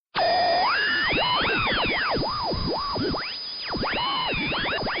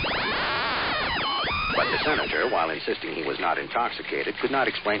senator, while insisting he was not intoxicated, could not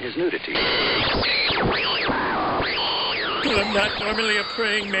explain his nudity. Well, I'm not normally a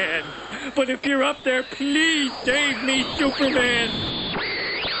praying man, but if you're up there, please save me, Superman!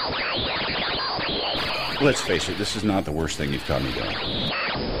 Let's face it, this is not the worst thing you've caught me doing.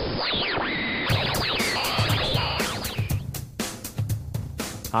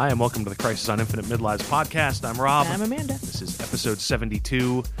 Hi, and welcome to the Crisis on Infinite Midlives podcast. I'm Rob. I'm Amanda. This is episode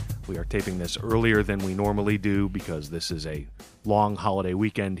 72. We are taping this earlier than we normally do because this is a long holiday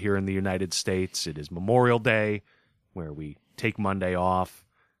weekend here in the United States. It is Memorial Day, where we take Monday off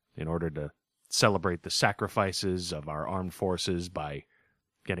in order to celebrate the sacrifices of our armed forces by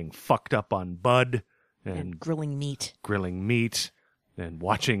getting fucked up on bud and grilling meat and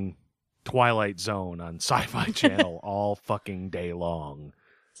watching Twilight Zone on Sci-Fi Channel all fucking day long.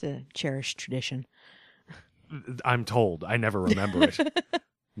 It's a cherished tradition. I'm told. I never remember it.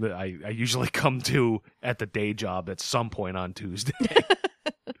 I usually come to at the day job at some point on Tuesday.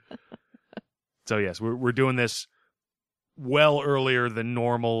 So yes, we're doing this well earlier than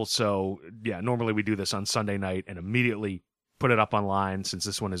normal. So yeah, normally we do this on Sunday night and immediately put it up online since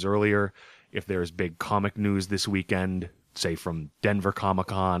this one is earlier. If there's big comic news this weekend, say from Denver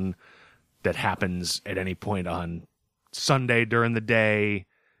Comic-Con, that happens at any point on Sunday during the day,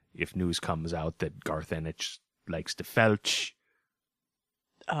 if news comes out that Garth Ennis likes to felch,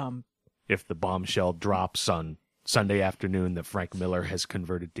 if the bombshell drops on Sunday afternoon that Frank Miller has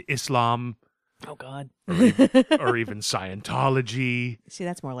converted to Islam, oh God, or even Scientology. See,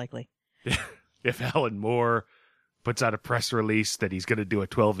 that's more likely. If Alan Moore puts out a press release that he's going to do a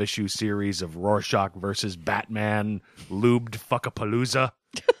 12-issue series of Rorschach versus Batman, lubed fuckapalooza.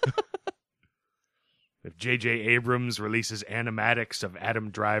 If J.J. Abrams releases animatics of Adam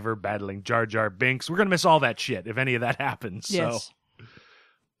Driver battling Jar Jar Binks, we're going to miss all that shit if any of that happens. Yes. So,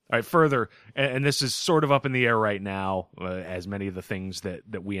 all right, further, and this is sort of up in the air right now, as many of the things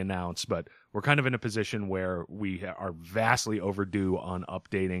that we announce, but we're kind of in a position where we are vastly overdue on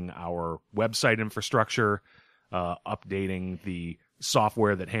updating our website infrastructure, updating the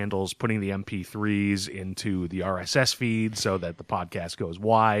software that handles putting the MP3s into the RSS feed so that the podcast goes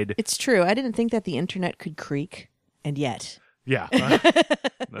wide. It's true. I didn't think that the internet could creak, and yet. Yeah.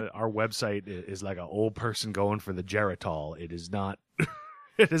 Our website is like an old person going for the Geritol. It is not...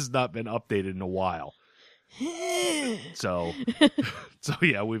 It has not been updated in a while. So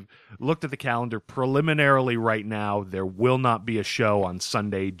yeah, we've looked at the calendar preliminarily right now. There will not be a show on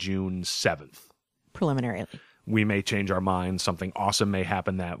Sunday, June 7th. Preliminarily. We may change our minds. Something awesome may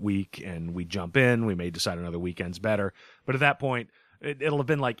happen that week, and we jump in. We may decide another weekend's better. But at that point, it'll have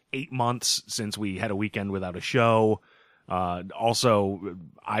been like 8 months since we had a weekend without a show. Also,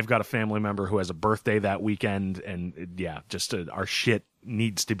 I've got a family member who has a birthday that weekend, and yeah, just our shit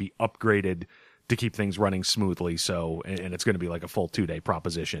needs to be upgraded to keep things running smoothly. So, and it's going to be like a full 2-day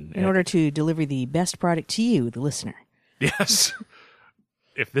proposition. In order to deliver the best product to you, the listener. Yes.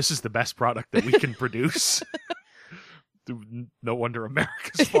 If this is the best product that we can produce, no wonder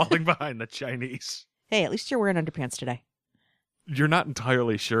America's falling behind the Chinese. Hey, at least you're wearing underpants today. You're not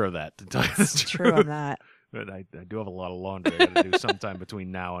entirely sure of that, to tell you the truth. It's true on that. But I do have a lot of laundry I got to do sometime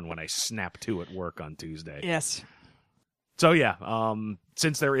between now and when I snap to at work on Tuesday. Yes. So yeah,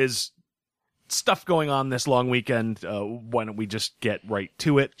 since there is stuff going on this long weekend, why don't we just get right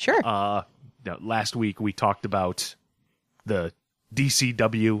to it? Sure. Last week we talked about the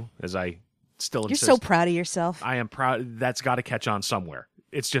DCW, as I still insist. You're so proud of yourself. I am proud. That's got to catch on somewhere.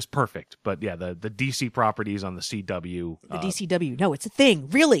 It's just perfect. But yeah, the DC properties on the CW. The DCW. No, it's a thing.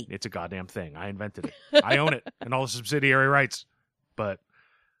 Really. It's a goddamn thing. I invented it. I own it and all the subsidiary rights. But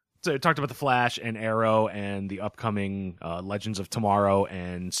so I talked about The Flash and Arrow and the upcoming Legends of Tomorrow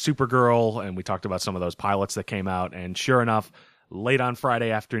and Supergirl. And we talked about some of those pilots that came out. And sure enough, late on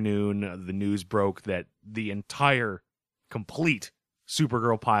Friday afternoon, the news broke that the entire complete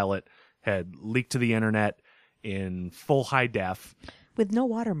Supergirl pilot had leaked to the internet in full high def. With no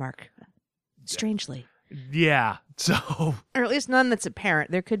watermark, strangely. Yeah, so... Or at least none that's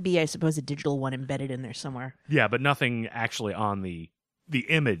apparent. There could be, I suppose, a digital one embedded in there somewhere. Yeah, but nothing actually on the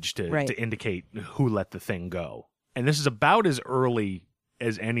image to indicate who let the thing go. And this is about as early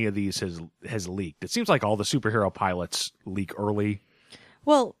as any of these has leaked. It seems like all the superhero pilots leak early.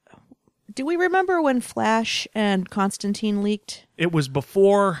 Well... Do we remember when Flash and Constantine leaked? It was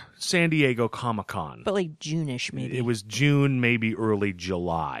before San Diego Comic-Con. But like June-ish, maybe. It was June, maybe early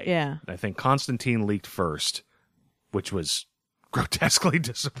July. Yeah. I think Constantine leaked first, which was grotesquely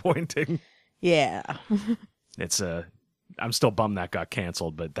disappointing. Yeah. I'm still bummed that got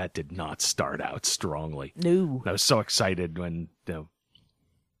canceled, but that did not start out strongly. No. I was so excited when,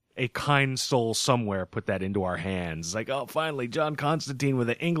 a kind soul somewhere put that into our hands. Like, oh, finally, John Constantine with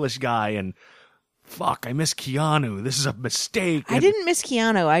an English guy, and fuck, I miss Keanu. This is a mistake. I didn't miss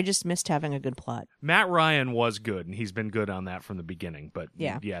Keanu. I just missed having a good plot. Matt Ryan was good, and he's been good on that from the beginning. But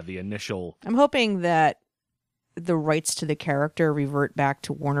Yeah. the initial... I'm hoping that the rights to the character revert back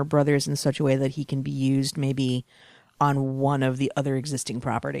to Warner Brothers in such a way that he can be used maybe on one of the other existing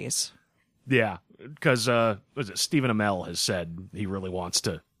properties. Yeah, because Stephen Amell has said he really wants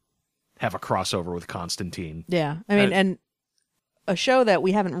to have a crossover with Constantine. Yeah. I mean, and a show that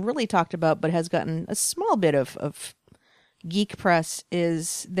we haven't really talked about but has gotten a small bit of geek press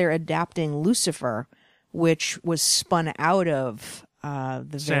is they're adapting Lucifer, which was spun out of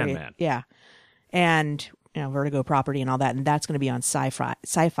the Sandman. Yeah. And, Vertigo property and all that, and that's going to be on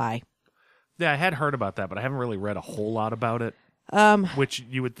sci-fi. Yeah, I had heard about that, but I haven't really read a whole lot about it. Which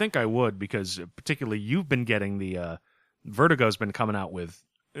you would think I would, because particularly you've been getting the Vertigo's been coming out with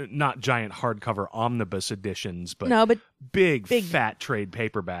not giant hardcover omnibus editions, but big fat trade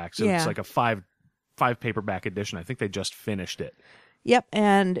paperbacks. So It's like a five paperback edition. I think they just finished it. Yep,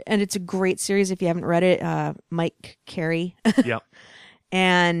 and it's a great series if you haven't read it. Mike Carey. Yep.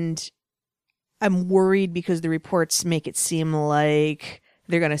 And I'm worried because the reports make it seem like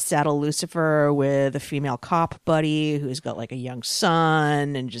they're going to saddle Lucifer with a female cop buddy who's got like a young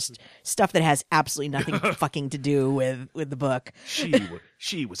son and just stuff that has absolutely nothing fucking to do with the book.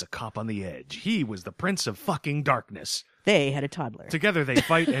 She was a cop on the edge. He was the prince of fucking darkness. They had a toddler. Together they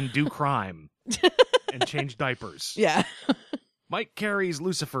fight and do crime and change diapers. Yeah. Mike Carey's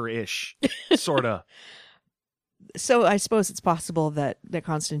Lucifer-ish, sorta. So I suppose it's possible that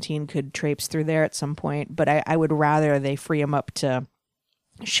Constantine could traipse through there at some point, but I would rather they free him up to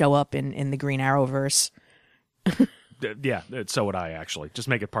show up in the Green Arrowverse. Yeah, so would I, actually. Just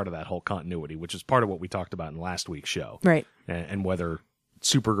make it part of that whole continuity, which is part of what we talked about in last week's show. Right. And whether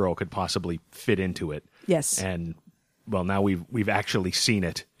Supergirl could possibly fit into it. Yes. And, well, now we've actually seen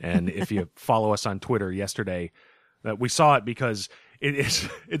it. And if you follow us on Twitter yesterday, we saw it because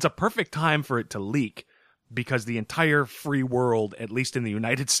it's a perfect time for it to leak, because the entire free world, at least in the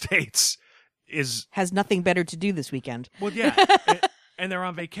United States, has nothing better to do this weekend. Well, yeah. And they're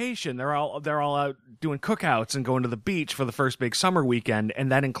on vacation. They're all out doing cookouts and going to the beach for the first big summer weekend,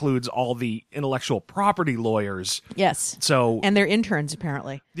 and that includes all the intellectual property lawyers. Yes. So and their interns,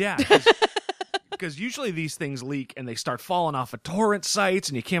 apparently. Yeah. Because usually these things leak and they start falling off of torrent sites,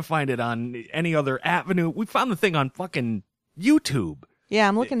 and you can't find it on any other avenue. We found the thing on fucking YouTube. Yeah,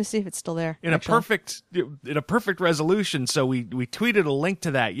 I'm looking to see if it's still there. In a perfect resolution. So we tweeted a link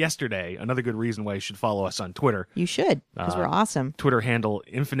to that yesterday. Another good reason why you should follow us on Twitter. You should, because we're awesome. Twitter handle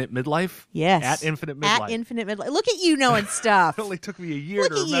Infinite Midlife. Yes. At Infinite Midlife. At Infinite Midlife. Look at you knowing stuff. It only took me a year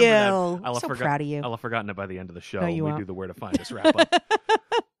to Look remember at that. you. I'll I'm so proud of you. I'll have forgotten it by the end of the show. No, you we won't. do the Where to Find Us wrap up.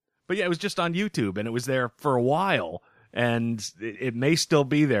 But yeah, it was just on YouTube, and it was there for a while. And it may still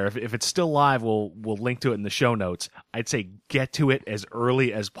be there. If it's still live, we'll link to it in the show notes. I'd say get to it as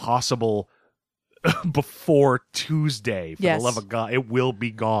early as possible before Tuesday. For the love of God, it will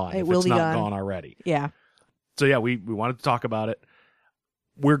be gone. It will it's be not gone. gone already. Yeah. So yeah, we wanted to talk about it.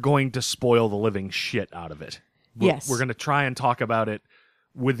 We're going to spoil the living shit out of it. Yes. We're going to try and talk about it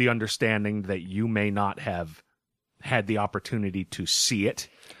with the understanding that you may not have had the opportunity to see it.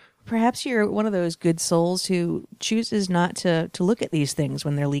 Perhaps you're one of those good souls who chooses not to look at these things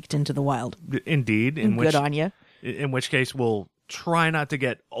when they're leaked into the wild. Indeed. Good on you. In which case, we'll try not to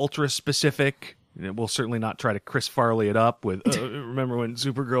get ultra specific. We'll certainly not try to Chris Farley it up with, remember when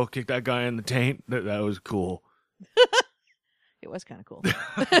Supergirl kicked that guy in the taint? That was cool. It was kind of cool.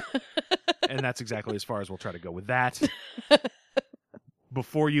 And that's exactly as far as we'll try to go with that.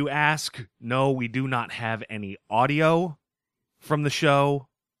 Before you ask, no, we do not have any audio from the show.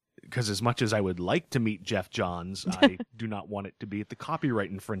 Because as much as I would like to meet Jeff Johns, I do not want it to be at the copyright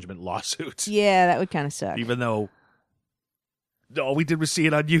infringement lawsuit. Yeah, that would kind of suck. Even though all we did was see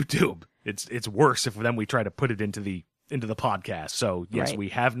it on YouTube. It's worse if then we try to put it into the podcast. So yes, Right. We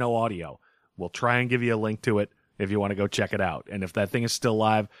have no audio. We'll try and give you a link to it if you want to go check it out. And if that thing is still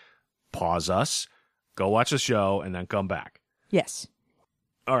live, pause us, go watch the show, and then come back. Yes.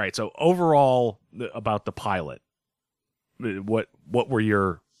 All right. So overall, about the pilot, what were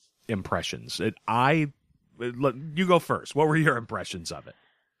your impressions? You go first. What were your impressions of it?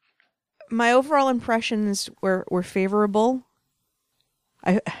 My overall impressions were favorable.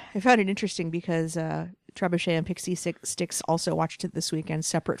 I found it interesting because Trebuchet and Pixie Sticks also watched it this weekend,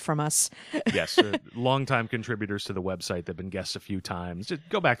 separate from us. Yes, longtime contributors to the website. They've been guests a few times. Just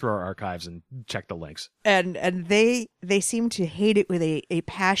go back through our archives and check the links. And they seem to hate it with a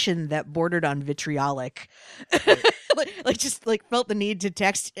passion that bordered on vitriolic. like felt the need to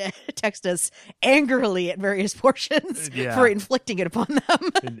text us angrily at various portions for inflicting it upon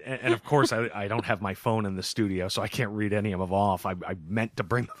them. And of course, I don't have my phone in the studio, so I can't read any of them off. I meant to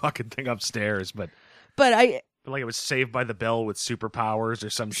bring the fucking thing upstairs, but I feel like it was Saved by the Bell with superpowers or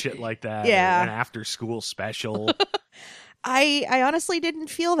some shit like that. Yeah. Or an after school special. I honestly didn't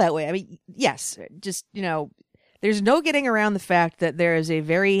feel that way. I mean, yes, just, there's no getting around the fact that there is a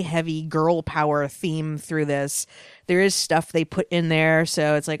very heavy girl power theme through this. There is stuff they put in there.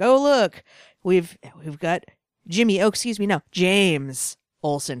 So it's like, oh, look, we've got James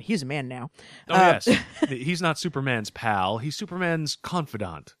Olsen. He's a man now. Oh, yes. He's not Superman's pal. He's Superman's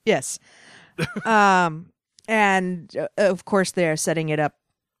confidant. Yes. And of course, they're setting it up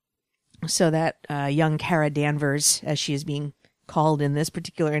so that young Kara Danvers, as she is being called in this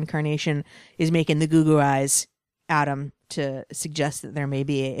particular incarnation, is making the goo-goo eyes at him to suggest that there may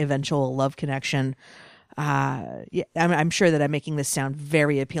be an eventual love connection. I'm sure that I'm making this sound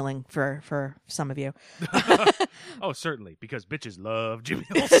very appealing for some of you. Oh, certainly, because bitches love Jimmy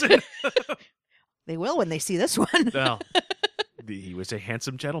Olsen. They will when they see this one. Well, he was a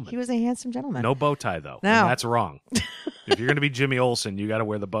handsome gentleman. He was a handsome gentleman. No bow tie, though. No. And that's wrong. If you're going to be Jimmy Olsen, you got to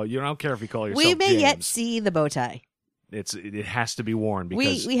wear the bow. You don't care if you call yourself We may James. yet see the bow tie. It has to be worn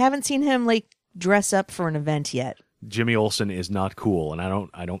because We haven't seen him dress up for an event yet. Jimmy Olsen is not cool, and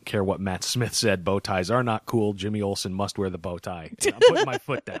I don't care what Matt Smith said. Bow ties are not cool. Jimmy Olsen must wear the bow tie. I'm putting my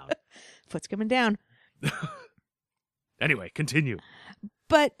foot down. Foot's coming down. Anyway, continue.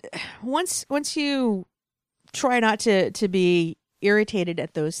 But once you try not to be irritated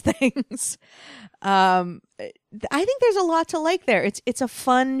at those things, I think there's a lot to like there. It's a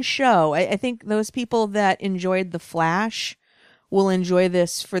fun show. I think those people that enjoyed The Flash will enjoy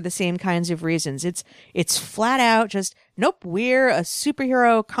this for the same kinds of reasons. It's flat out just, nope, we're a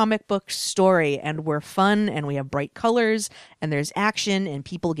superhero comic book story and we're fun and we have bright colors and there's action and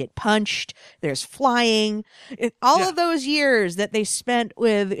people get punched. There's flying. All of those years that they spent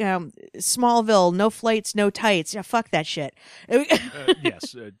with Smallville, no flights, no tights. Yeah, fuck that shit.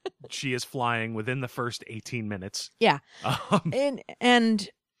 Yes, she is flying within the first 18 minutes. Yeah. And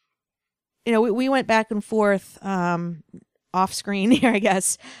we went back and forth off screen here, I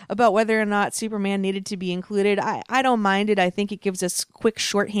guess, about whether or not Superman needed to be included. I don't mind it. I think it gives us quick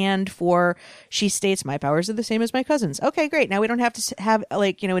shorthand for, she states, my powers are the same as my cousin's. Okay, great. Now we don't have to have,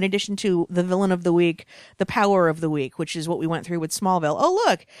 in addition to the villain of the week, the power of the week, which is what we went through with Smallville. Oh,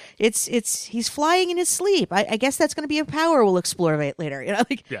 look, he's flying in his sleep. I guess that's going to be a power we'll explore later.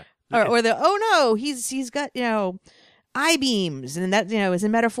 Yeah. Or the, oh no, he's got, I-beams, and that, is a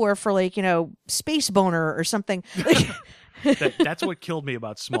metaphor for space boner or something. That's what killed me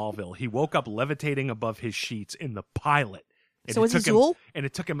about Smallville. He woke up levitating above his sheets in the pilot. And so is he Zool? And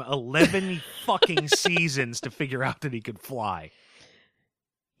it took him 11 fucking seasons to figure out that he could fly.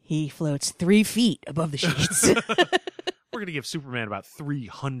 He floats 3 feet above the sheets. We're going to give Superman about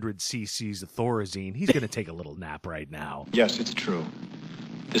 300 cc's of Thorazine. He's going to take a little nap right now. Yes, it's true.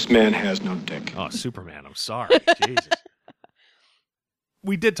 This man has no dick. Oh, Superman, I'm sorry. Jesus.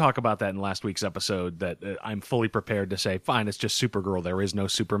 We did talk about that in last week's episode, that I'm fully prepared to say, fine, it's just Supergirl. There is no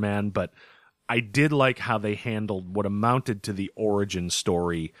Superman. But I did like how they handled what amounted to the origin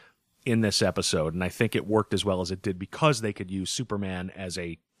story in this episode. And I think it worked as well as it did because they could use Superman as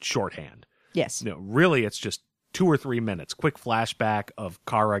a shorthand. Yes. Really, it's just 2 or 3 minutes. Quick flashback of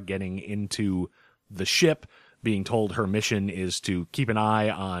Kara getting into the ship, being told her mission is to keep an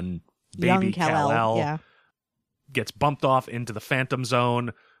eye on baby young Kal-El. Yeah. Gets bumped off into the Phantom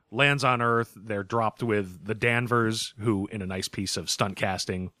Zone, lands on Earth. They're dropped with the Danvers, who, in a nice piece of stunt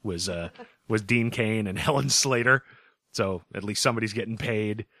casting, was Dean Cain and Helen Slater. So at least somebody's getting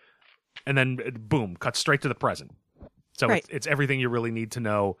paid. And then, boom, cuts straight to the present. So right. It's everything you really need to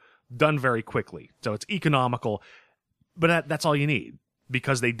know, done very quickly. So it's economical, but that's all you need.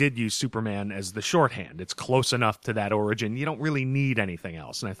 Because they did use Superman as the shorthand. It's close enough to that origin. You don't really need anything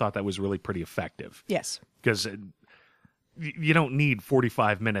else. And I thought that was really pretty effective. Yes. Because you don't need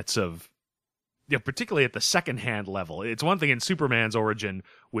 45 minutes of, particularly at the second-hand level. It's one thing in Superman's origin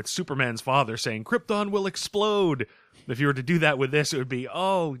with Superman's father saying, Krypton will explode. If you were to do that with this, it would be,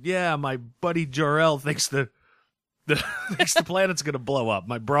 oh, yeah, my buddy Jor-El thinks the planet's going to blow up.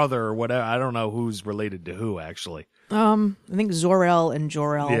 My brother or whatever. I don't know who's related to who, actually. I think Zor-El and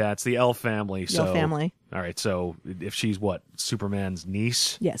Jor-El. Yeah, it's the El family. El family. All right, so if she's what, Superman's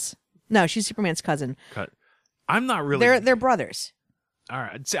niece? Yes. No, she's Superman's cousin. I'm not really. They're brothers. All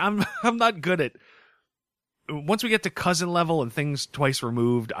right. See, I'm not good at. Once we get to cousin level and things twice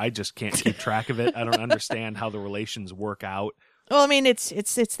removed, I just can't keep track of it. I don't understand how the relations work out. Well, I mean, it's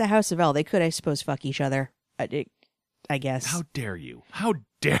the House of L. They could, I suppose, fuck each other. I guess. How dare you? How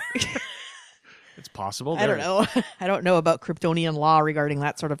dare you? It's possible. I don't know. I don't know about Kryptonian law regarding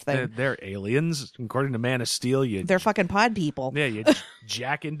that sort of thing. They're aliens. According to Man of Steel, they're fucking pod people. Yeah, you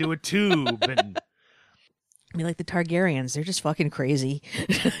jack into a tube and. I mean, like the Targaryens, they're just fucking crazy.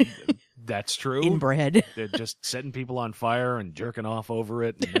 That's true. Inbred. They're just setting people on fire and jerking off over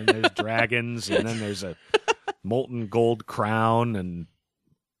it. And then there's dragons, and then there's a molten gold crown, and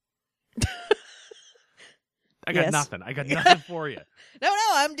I got nothing. I got nothing for you. No,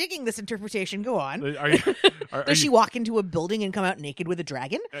 I'm digging this interpretation. Go on. Does she walk into a building and come out naked with a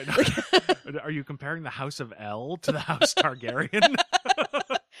dragon? Are you comparing the House of L to the House Targaryen?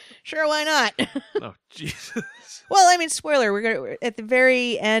 Sure, why not? Oh, Jesus. Well, I mean, spoiler, we're at the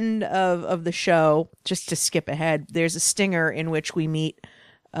very end of the show, just to skip ahead, there's a stinger in which we meet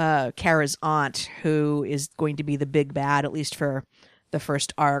Kara's aunt, who is going to be the big bad, at least for the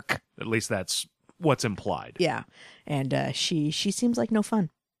first arc. At least that's what's implied. Yeah. And she seems like no fun.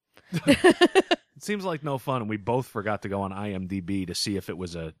 It seems like no fun, and we both forgot to go on IMDb to see if it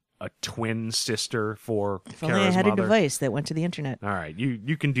was a twin sister for If Kara's only I had mother. a device that went to the internet. All right,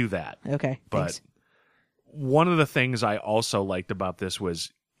 you can do that. Okay, But thanks. one of the things I also liked about this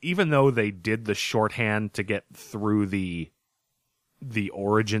was, even though they did the shorthand to get through the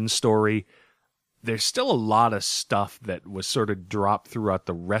origin story, there's still a lot of stuff that was sort of dropped throughout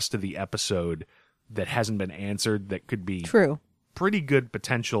the rest of the episode that hasn't been answered that could be True. pretty good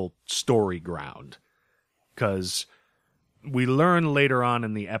potential story ground. Because we learn later on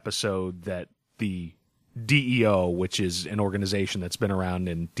in the episode that the DEO, which is an organization that's been around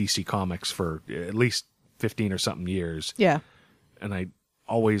in DC Comics for at least 15 or something years. Yeah. And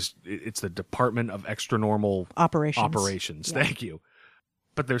it's the Department of Extranormal Operations. Yeah. Thank you.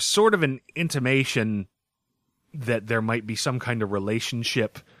 But there's sort of an intimation that there might be some kind of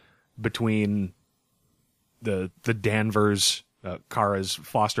relationship between the Danvers, Kara's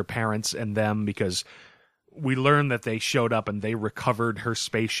foster parents, and them, because we learned that they showed up and they recovered her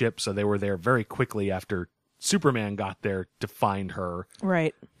spaceship, so they were there very quickly after Superman got there to find her.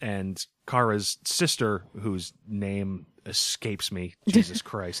 Right. And Kara's sister, whose name escapes me, Jesus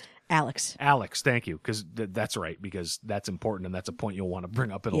Christ. Alex, thank you, because that's right, because that's important, and that's a point you'll want to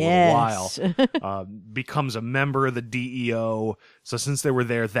bring up in a Yes. little while. Becomes a member of the DEO. So since they were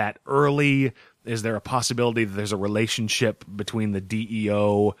there that early, is there a possibility that there's a relationship between the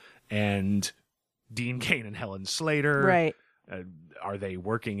DEO and Dean Cain and Helen Slater? Right. Are they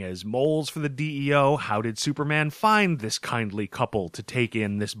working as moles for the DEO? How did Superman find this kindly couple to take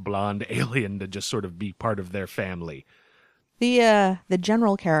in this blonde alien to just sort of be part of their family? The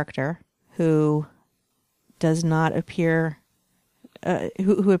general character who does not appear,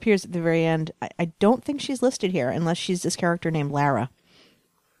 who appears at the very end, I don't think she's listed here unless she's this character named Lara.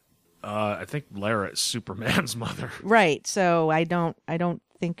 I think Lara is Superman's mother. Right. So I don't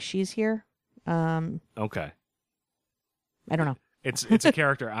think she's here. Okay. I don't know. It's a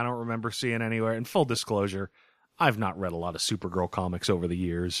character I don't remember seeing anywhere. And full disclosure, I've not read a lot of Supergirl comics over the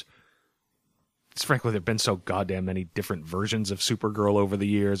years. It's frankly, there have been so goddamn many different versions of Supergirl over the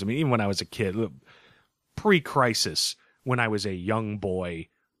years. I mean, even when I was a kid, pre-Crisis, when I was a young boy,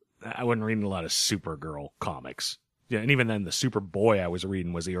 I wasn't reading a lot of Supergirl comics. Yeah, and even then, the Superboy I was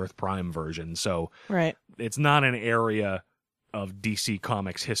reading was the Earth Prime version. So Right. it's not an area of DC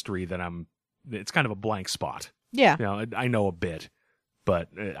Comics history that it's kind of a blank spot. Yeah. You know, I know a bit, but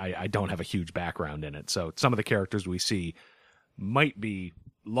I don't have a huge background in it. So some of the characters we see might be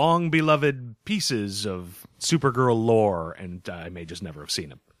long beloved pieces of Supergirl lore, and I may just never have seen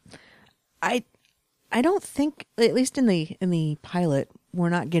them. I don't think, at least in the pilot, we're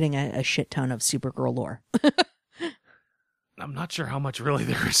not getting a shit ton of Supergirl lore. I'm not sure how much really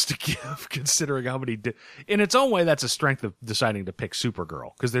there is to give, considering how many... In its own way, that's a strength of deciding to pick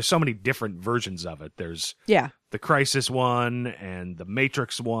Supergirl, because there's so many different versions of it. There's the Crisis one, and the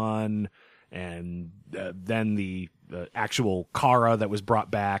Matrix one, and then the actual Kara that was brought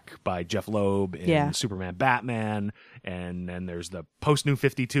back by Jeff Loeb in Superman Batman, and then there's the post-New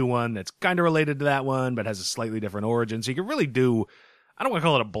 52 one that's kind of related to that one, but has a slightly different origin. So you can really do... I don't want to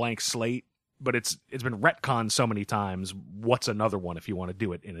call it a blank slate, but it's been retconned so many times. What's another one if you want to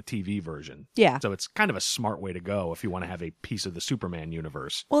do it in a TV version? Yeah. So it's kind of a smart way to go if you want to have a piece of the Superman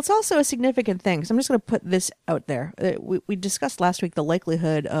universe. Well, it's also a significant thing. So I'm just going to put this out there. We discussed last week the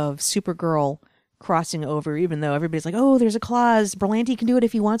likelihood of Supergirl crossing over, even though everybody's like, oh, there's a clause. Berlanti can do it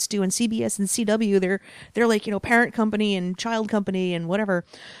if he wants to. And CBS and CW, they're like, parent company and child company and whatever.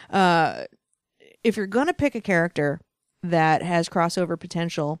 If you're going to pick a character that has crossover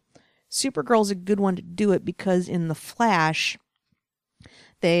potential, Supergirl's a good one to do it, because in The Flash,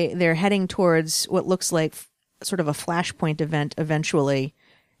 they're heading towards what looks like sort of a Flashpoint event eventually,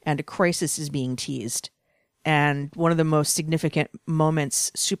 and a crisis is being teased. And one of the most significant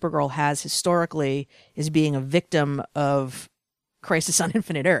moments Supergirl has historically is being a victim of Crisis on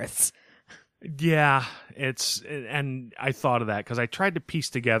Infinite Earths. Yeah, and I thought of that because I tried to piece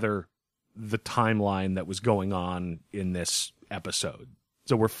together the timeline that was going on in this episode.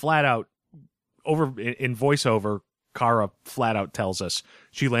 So we're flat out over in voiceover. Kara flat out tells us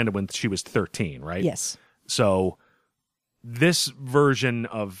she landed when she was 13, right? Yes. So this version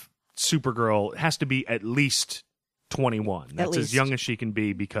of Supergirl has to be at least 21. That's as young as she can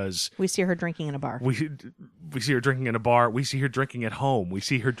be, because we see her drinking in a bar. We see her drinking in a bar. We see her drinking at home. We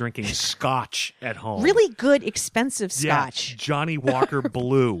see her drinking scotch at home. Really good, expensive scotch. Yeah, Johnny Walker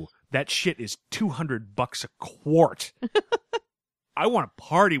Blue. That shit is $200 a quart. I want to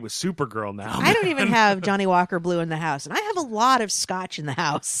party with Supergirl now. I don't even have Johnny Walker Blue in the house, and I have a lot of scotch in the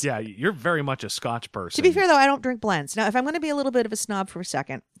house. Yeah, you're very much a scotch person. To be fair, though, I don't drink blends. Now, if I'm going to be a little bit of a snob for a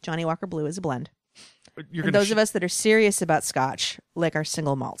second, Johnny Walker Blue is a blend. And those of us that are serious about scotch like our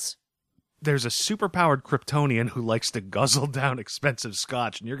single malts. There's a superpowered Kryptonian who likes to guzzle down expensive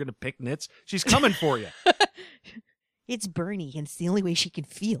scotch, and you're going to pick nits? She's coming for you. It's Bernie, and it's the only way she can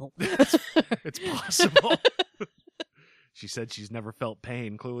feel. It's possible. She said she's never felt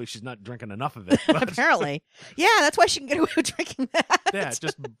pain. Clearly, she's not drinking enough of it. Apparently. Yeah, that's why she can get away with drinking that. Yeah,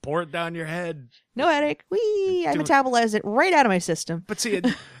 just pour it down your head. No headache. Whee! I metabolize it right out of my system. But see,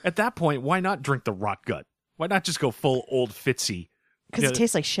 at that point, why not drink the rot gut? Why not just go full old Fitzy? Because it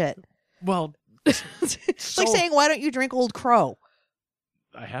tastes like shit. Well, it's like saying, why don't you drink Old Crow?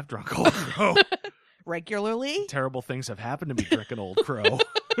 I have drunk Old Crow. Regularly? Terrible things have happened to me drinking Old Crow.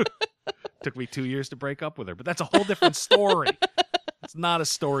 Took me 2 years to break up with her, but that's a whole different story. It's not a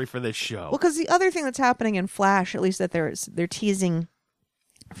story for this show. Well, because the other thing that's happening in Flash, at least that they're teasing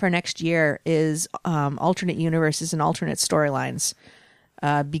for next year, is alternate universes and alternate storylines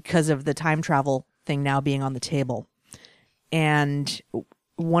because of the time travel thing now being on the table. And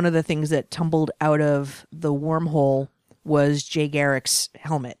one of the things that tumbled out of the wormhole was Jay Garrick's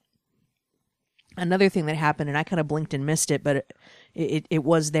helmet. Another thing that happened, and I kind of blinked and missed it, but it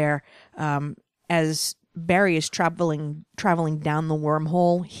was there. As Barry is traveling down the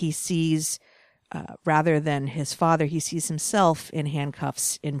wormhole, he sees, rather than his father, he sees himself in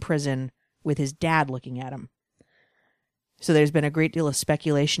handcuffs in prison with his dad looking at him. So there's been a great deal of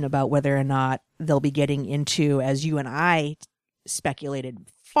speculation about whether or not they'll be getting into, as you and I speculated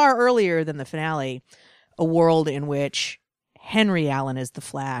far earlier than the finale, a world in which Henry Allen is the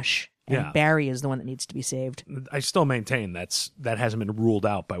Flash and Barry is the one that needs to be saved. I still maintain that hasn't been ruled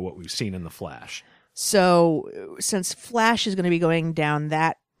out by what we've seen in The Flash. So since Flash is going to be going down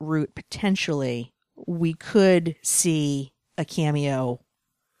that route potentially, we could see a cameo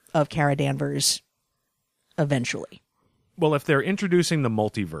of Kara Danvers eventually. Well, if they're introducing the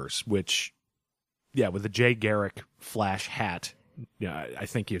multiverse, which, with the Jay Garrick Flash hat, I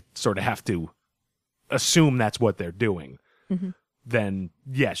think you sort of have to assume that's what they're doing. Mm-hmm. Then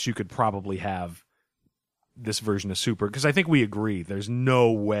yes, you could probably have this version of Super, because I think we agree there's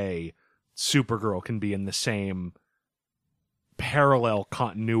no way Supergirl can be in the same parallel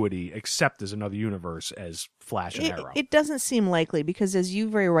continuity except as another universe as Flash and Arrow. It doesn't seem likely, because as you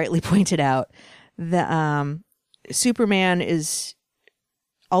very rightly pointed out, the Superman is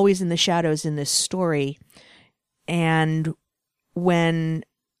always in the shadows in this story, and when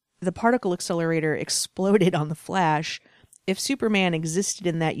the particle accelerator exploded on the Flash, if Superman existed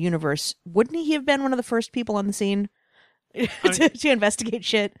in that universe, wouldn't he have been one of the first people on the scene to investigate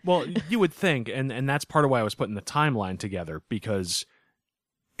shit? Well, you would think, and that's part of why I was putting the timeline together, because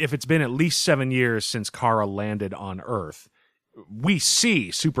if it's been at least 7 years since Kara landed on Earth, we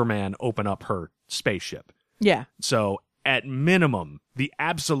see Superman open up her spaceship. Yeah. So at minimum, the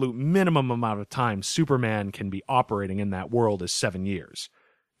absolute minimum amount of time Superman can be operating in that world is 7 years.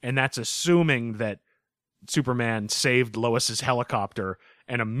 And that's assuming that Superman saved Lois's helicopter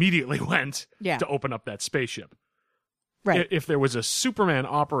and immediately went to open up that spaceship. Right. If there was a Superman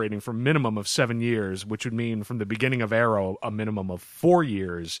operating for a minimum of 7 years, which would mean from the beginning of Arrow a minimum of 4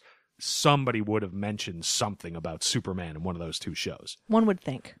 years, somebody would have mentioned something about Superman in one of those two shows. One would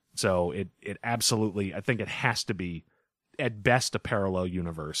think. So it absolutely, I think it has to be at best a parallel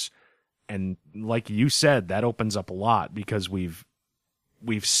universe. And like you said, that opens up a lot, because we've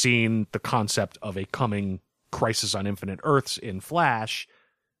we've seen the concept of a coming Crisis on Infinite Earths in Flash,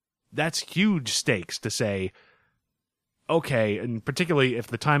 that's huge stakes to say, okay, and particularly if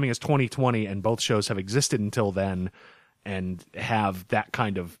the timing is 2020 and both shows have existed until then and have that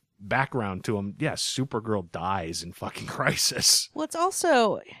kind of background to them, yes, Supergirl dies in fucking Crisis. Well, it's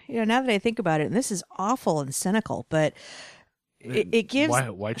also, now that I think about it, and this is awful and cynical, but it gives...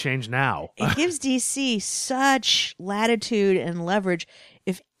 Why change now? It gives DC such latitude and leverage.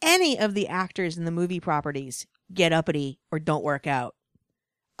 If any of the actors in the movie properties get uppity or don't work out,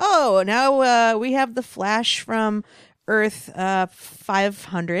 oh, now we have the Flash from Earth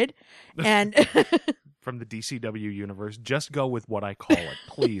 500 and from the DCW universe, just go with what I call it,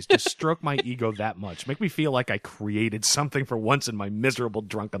 please. Just stroke my ego that much. Make me feel like I created something for once in my miserable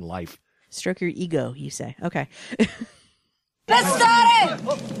drunken life. Stroke your ego, you say. Okay. Pistare.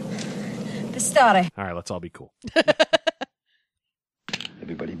 All right, let's all be cool.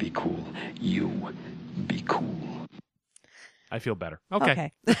 Everybody be cool. You be cool. I feel better.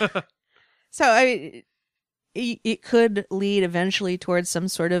 Okay. So it could lead eventually towards some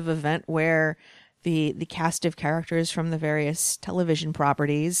sort of event where the cast of characters from the various television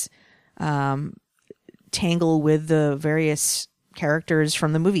properties tangle with the various characters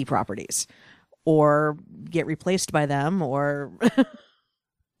from the movie properties, or get replaced by them, or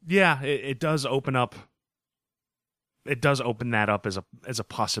yeah, it does open up. It does open that up as a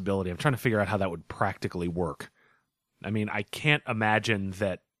possibility. I'm trying to figure out how that would practically work. I mean, I can't imagine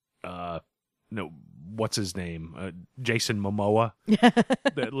that. What's his name? Jason Momoa.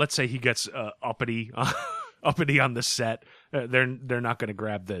 Let's say he gets uppity on the set. They're not going to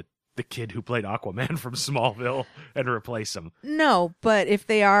grab the kid who played Aquaman from Smallville and replace him. No, but if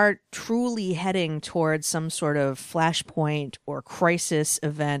they are truly heading towards some sort of flashpoint or crisis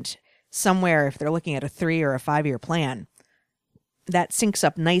event somewhere, if they're looking at a 3 or a 5 year plan, that syncs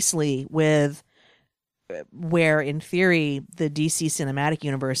up nicely with where, in theory, the DC cinematic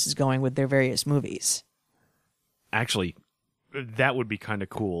universe is going with their various movies. Actually, that would be kind of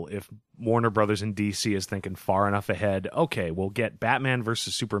cool if Warner Brothers and DC is thinking far enough ahead. Okay, we'll get Batman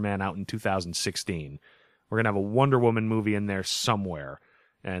versus Superman out in 2016. We're going to have a Wonder Woman movie in there somewhere.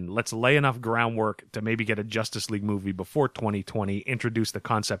 And let's lay enough groundwork to maybe get a Justice League movie before 2020, introduce the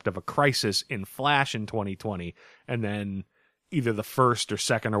concept of a crisis in Flash in 2020, and then either the first or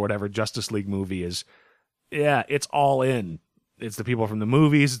second or whatever Justice League movie is, yeah, it's all in. It's the people from the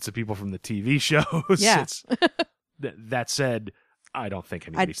movies, it's the people from the TV shows. Yeah. That said, I don't think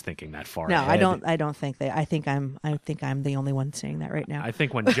anybody's thinking that far No, ahead. I don't think they. I think I'm the only one saying that right now. I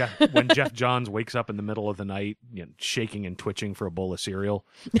think when Jeff Johns wakes up in the middle of the night, shaking and twitching for a bowl of cereal,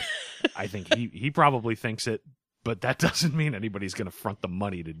 I think he probably thinks it, but that doesn't mean anybody's going to front the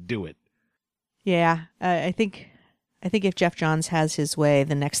money to do it. Yeah, I think if Jeff Johns has his way,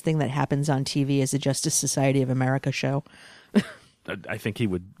 the next thing that happens on TV is a Justice Society of America show. I think he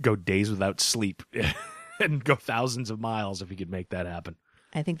would go days without sleep and go thousands of miles if he could make that happen.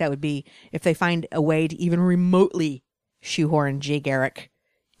 I think that would be, if they find a way to even remotely shoehorn Jay Garrick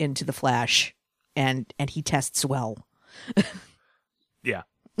into the Flash, and he tests well. Yeah,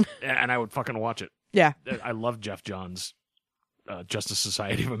 and I would fucking watch it. Yeah. I love Jeff Johns' Justice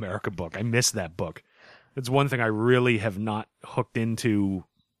Society of America book. I miss that book. It's one thing I really have not hooked into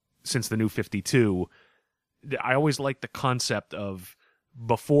since the New 52. I always liked the concept of,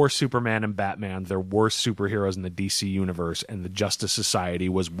 before Superman and Batman, there were superheroes in the DC universe, and the Justice Society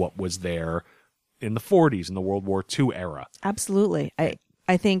was what was there in the 40s, in the World War II era. Absolutely.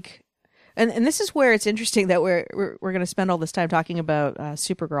 I think, and this is where it's interesting that we're going to spend all this time talking about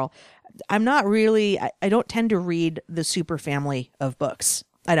Supergirl. I'm not really, I don't tend to read the super family of books.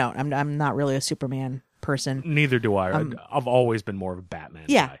 I don't. I'm not really a Superman person. Neither do I. I've always been more of a Batman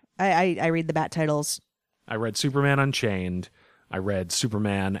guy. I read the Bat titles. I read Superman Unchained. I read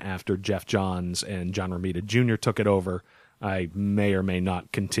Superman after Jeff Johns and John Romita Jr. took it over. I may or may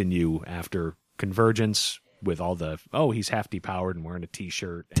not continue after Convergence with all the, he's half depowered and wearing a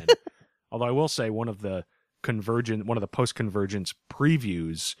t-shirt. And although I will say one of the post-Convergence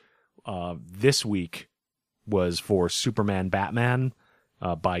previews this week was for Superman Batman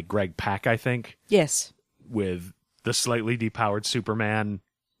by Greg Pak, I think. Yes. With the slightly depowered Superman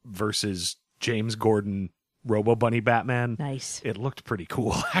versus James Gordon Robo Bunny Batman. Nice. It looked pretty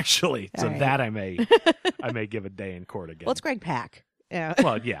cool, actually. So right. that I may give a day in court again. Well, it's Greg Pak. Yeah.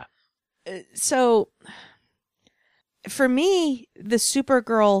 Well, yeah. So for me, the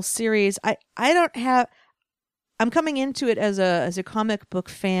Supergirl series, I'm coming into it as a comic book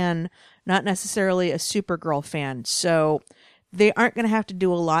fan, not necessarily a Supergirl fan. So they aren't going to have to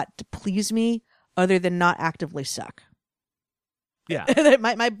do a lot to please me other than not actively suck. Yeah.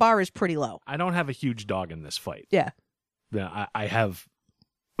 my bar is pretty low. I don't have a huge dog in this fight. Yeah. Yeah, I have.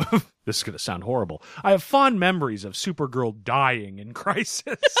 This is going to sound horrible. I have fond memories of Supergirl dying in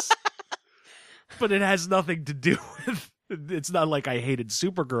Crisis, but it has nothing to do with. It's not like I hated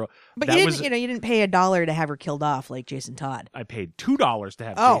Supergirl. But That you was- didn't, you didn't pay $1 to have her killed off like Jason Todd. I paid $2 to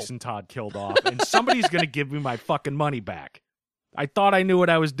have Oh. Jason Todd killed off, and somebody's going to give me my fucking money back. I thought I knew what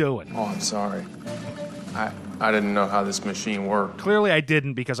I was doing. Oh, I'm sorry. I didn't know how this machine worked. Clearly, I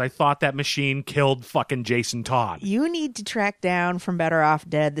didn't because I thought that machine killed fucking Jason Todd. You need to track down from Better Off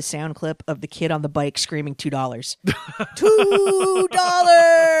Dead the sound clip of the kid on the bike screaming $2.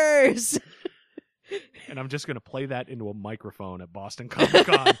 $2. And I'm just going to play that into a microphone at Boston Comic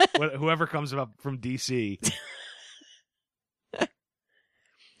Con. Whoever comes up from DC.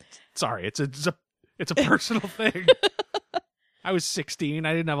 Sorry, it's a personal thing. I was 16.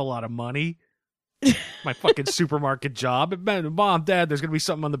 I didn't have a lot of money. My fucking supermarket job. Mom, Dad, there's going to be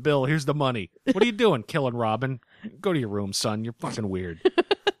something on the bill. Here's the money. What are you doing, killing Robin? Go to your room, son. You're fucking weird.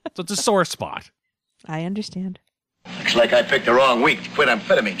 So it's a sore spot. I understand. Looks like I picked the wrong week to quit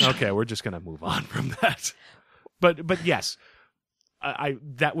amphetamines. Okay, we're just going to move on from that. But yes, I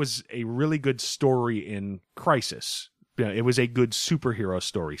that was a really good story in Crisis. You know, it was a good superhero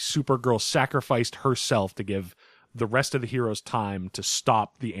story. Supergirl sacrificed herself to give the rest of the heroes time to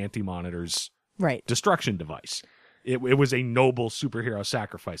stop the Anti-Monitor's Right. destruction device. It was a noble superhero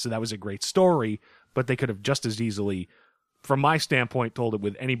sacrifice. So that was a great story, but they could have just as easily, from my standpoint, told it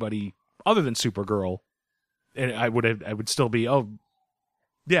with anybody other than Supergirl. And I would still be,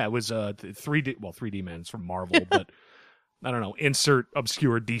 it was 3D Man is from Marvel, but I don't know, insert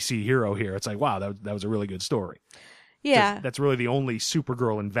obscure DC hero here. It's like, wow, that was a really good story. Yeah. That's really the only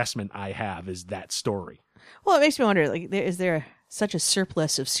Supergirl investment I have is that story. Well, it makes me wonder, like, is there such a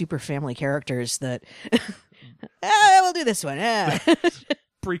surplus of super family characters that we'll do this one.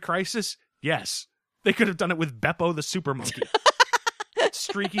 Pre-Crisis? Yes. They could have done it with Beppo the super monkey.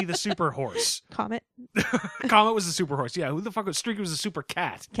 Streaky the super horse. Comet? Comet was the super horse. Yeah, who the fuck was Streaky was the super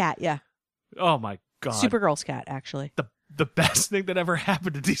cat. Cat, yeah. Oh my god. Supergirl's cat, actually. The best thing that ever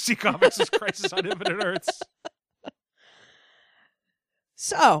happened to DC Comics is Crisis on Infinite Earths.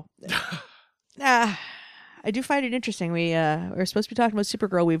 So, I do find it interesting. We're supposed to be talking about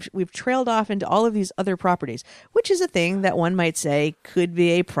Supergirl. We've trailed off into all of these other properties, which is a thing that one might say could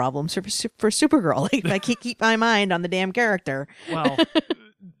be a problem for Supergirl. Like, if I keep my mind on the damn character. Well,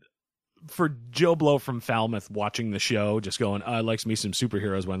 for Joe Blow from Falmouth watching the show, just going, I likes me some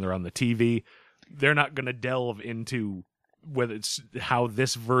superheroes when they're on the TV. They're not going to delve into whether it's how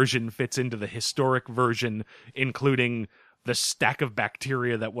this version fits into the historic version, including the stack of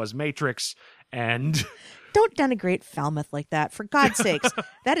bacteria that was Matrix and... Don't denigrate Falmouth like that, for God's sakes.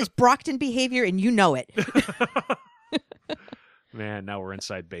 That is Brockton behavior, and you know it. Man, now we're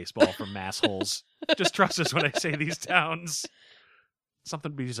inside baseball from massholes. Just trust us when I say these towns.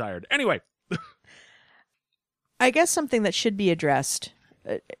 Something to be desired. Anyway. I guess something that should be addressed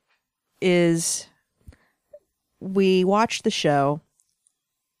is we watched the show.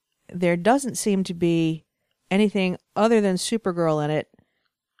 There doesn't seem to be anything other than Supergirl in it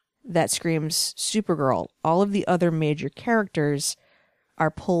that screams Supergirl. All of the other major characters are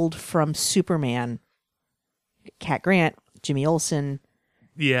pulled from Superman. Cat Grant, Jimmy Olsen.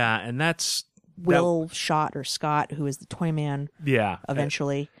 Yeah, and that's... Will Schott or Scott, who is the Toyman. Yeah.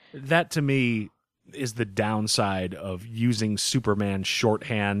 Eventually. That to me is the downside of using Superman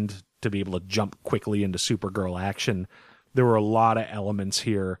shorthand to be able to jump quickly into Supergirl action. There were a lot of elements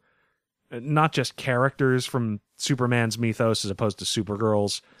here. Not just characters from Superman's mythos as opposed to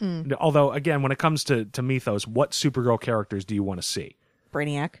Supergirl's. Although, again, when it comes to mythos, what Supergirl characters do you want to see?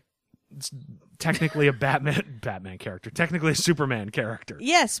 Brainiac. It's technically a Batman character. Technically a Superman character.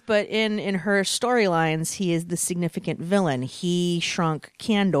 Yes, but in her storylines, he is the significant villain. He shrunk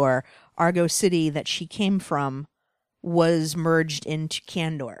Kandor. Argo City that she came from was merged into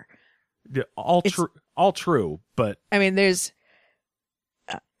Kandor. Yeah, all true, but... I mean, there's...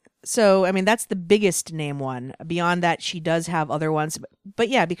 So, I mean, that's the biggest name one. Beyond that, she does have other ones. But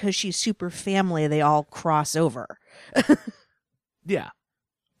yeah, because she's super family, they all cross over. Yeah,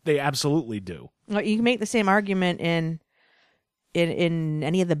 they absolutely do. Well, you can make the same argument in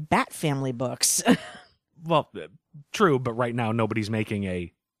any of the Bat family books. Well, true, but right now nobody's making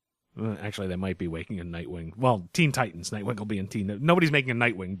a... Actually, they might be making a Nightwing. Well, Teen Titans. Nightwing will be in Teen... Nobody's making a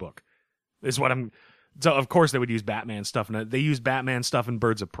Nightwing book. Is what I'm... So, of course, they would use Batman stuff. And they used Batman stuff in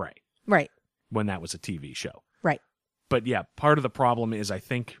Birds of Prey. Right. When that was a TV show. Right. But yeah, part of the problem is, I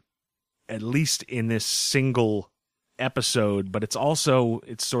think, at least in this single episode, but it's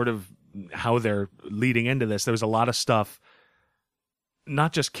sort of how they're leading into this. There was a lot of stuff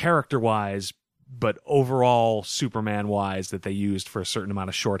not just character-wise, but overall Superman-wise that they used for a certain amount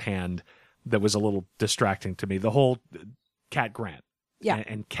of shorthand that was a little distracting to me. The whole Cat Grant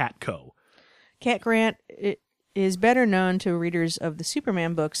and Catco. Cat Grant is better known to readers of the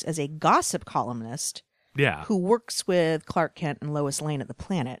Superman books as a gossip columnist who works with Clark Kent and Lois Lane at the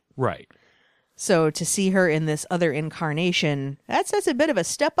Planet. Right. So to see her in this other incarnation, that's a bit of a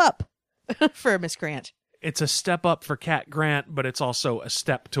step up for Miss Grant. It's a step up for Cat Grant, but it's also a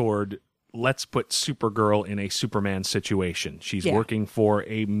step toward let's put Supergirl in a Superman situation. She's working for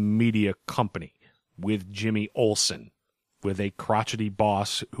a media company with Jimmy Olsen, with a crotchety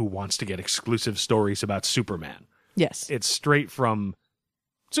boss who wants to get exclusive stories about Superman. Yes. It's straight from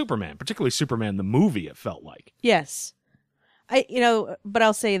Superman, particularly Superman the movie, it felt like. Yes. But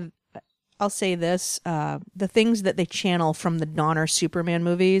I'll say this, the things that they channel from the Donner Superman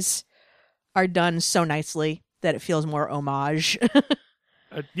movies are done so nicely that it feels more homage.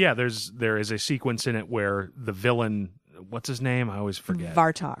 There is a sequence in it where the villain, what's his name? I always forget.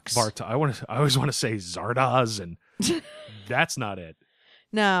 Vartox. I always want to say Zardoz, and that's not it.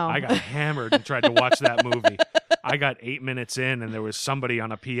 No. I got hammered and tried to watch that movie. I got 8 minutes in, and there was somebody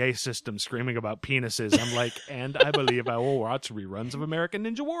on a PA system screaming about penises. I'm like, and I believe I will watch reruns of American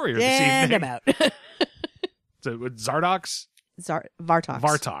Ninja Warrior this evening. I'm out. So Zardox?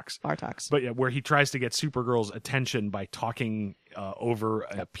 Vartox. But yeah, where he tries to get Supergirl's attention by talking over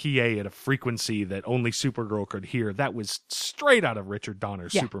a PA at a frequency that only Supergirl could hear. That was straight out of Richard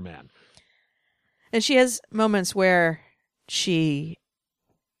Donner's Superman. And she has moments where she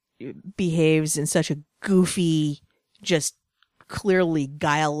behaves in such a goofy, just clearly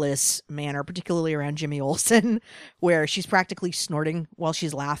guileless manner, particularly around Jimmy Olsen, where she's practically snorting while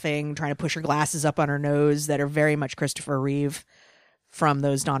she's laughing, trying to push her glasses up on her nose that are very much Christopher Reeve from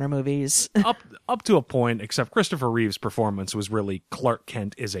those Donner movies. up to a point, except Christopher Reeve's performance was really Clark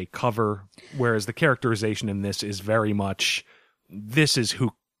Kent is a cover, whereas the characterization in this is very much, this is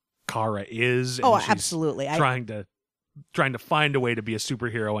who Kara is. And she's absolutely. Trying to find a way to be a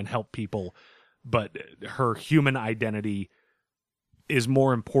superhero and help people, but her human identity is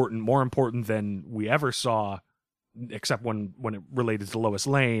more important than we ever saw, except when it related to Lois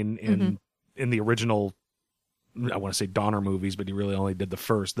Lane in the original, I want to say Donner movies, but he really only did the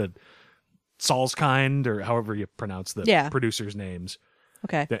first, the Saul's Kind, or however you pronounce the producers' names.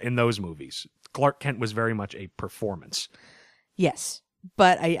 Okay. In those movies, Clark Kent was very much a performance. Yes.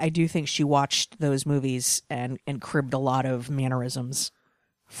 But I do think she watched those movies and cribbed a lot of mannerisms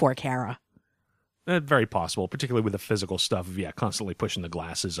for Kara. Very possible, particularly with the physical stuff of, constantly pushing the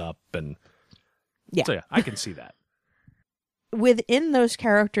glasses up. And so, I can see that. Within those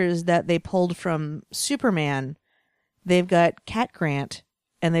characters that they pulled from Superman, they've got Cat Grant,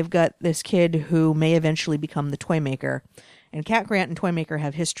 and they've got this kid who may eventually become the Toymaker. And Cat Grant and Toymaker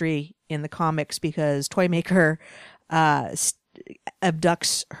have history in the comics because Toymaker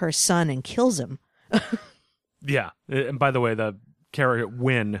abducts her son and kills him. And by the way, the character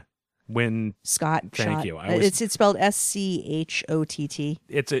Wynn Scott. Thank you. It's spelled Schott.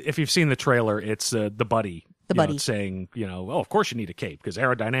 It's if you've seen the trailer, it's the buddy. The buddy saying, of course you need a cape because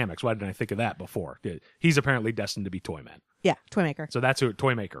aerodynamics. Why didn't I think of that before? He's apparently destined to be Toyman. Yeah, Toymaker. So that's who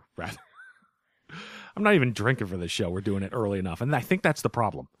Toymaker, rather. I'm not even drinking for this show. We're doing it early enough, and I think that's the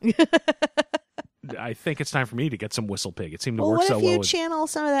problem. I think it's time for me to get some Whistle Pig. It seemed to work so well. What if you channel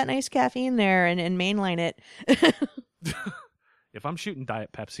some of that nice caffeine there and mainline it? If I'm shooting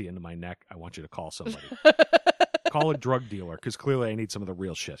Diet Pepsi into my neck, I want you to call somebody. Call a drug dealer, because clearly I need some of the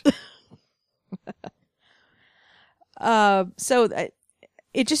real shit. So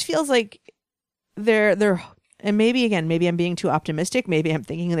it just feels like they're, and maybe I'm being too optimistic. Maybe I'm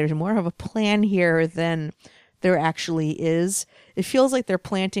thinking there's more of a plan here than there actually is. It feels like they're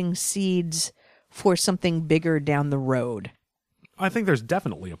planting seeds for something bigger down the road. I think there's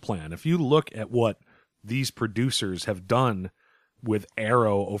definitely a plan. If you look at what these producers have done with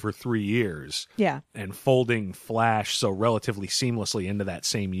Arrow over 3 years, and folding Flash so relatively seamlessly into that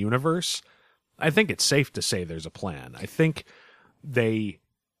same universe, I think it's safe to say there's a plan. I think they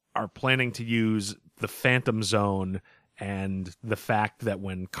are planning to use the Phantom Zone and the fact that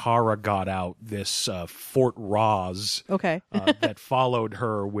when Kara got out, this Fort Roz that followed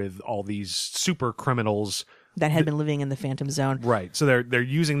her with all these super criminals that had been living in the Phantom Zone. Right. So they're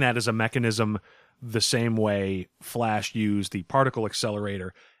using that as a mechanism the same way Flash used the particle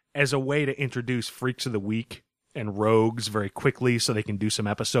accelerator as a way to introduce Freaks of the Week and Rogues very quickly so they can do some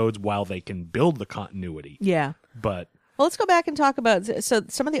episodes while they can build the continuity. Yeah. But well, let's go back and talk about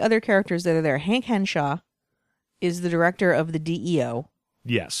some of the other characters that are there. Hank Henshaw is the director of the DEO.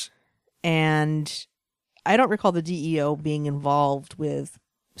 Yes. And I don't recall the DEO being involved with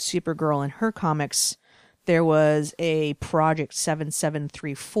Supergirl in her comics. There was a Project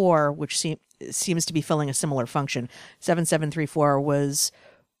 7734, which seems to be filling a similar function. 7734 was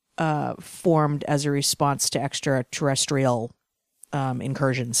formed as a response to extraterrestrial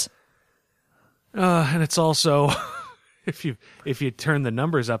incursions. And it's also, if you turn the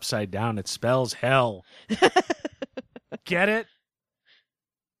numbers upside down, it spells hell. Get it?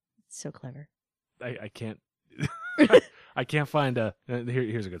 So clever. I can't. I can't find a.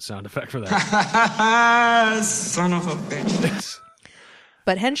 Here's a good sound effect for that. Son of a bitch.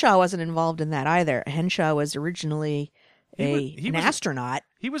 But Henshaw wasn't involved in that either. Henshaw was originally an astronaut.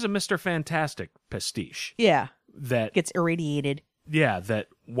 He was a Mr. Fantastic pastiche. Yeah. That gets irradiated. Yeah, that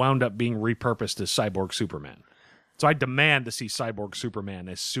wound up being repurposed as Cyborg Superman. So I demand to see Cyborg Superman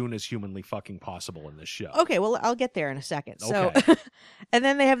as soon as humanly fucking possible in this show. Okay, well, I'll get there in a second. Okay. So, and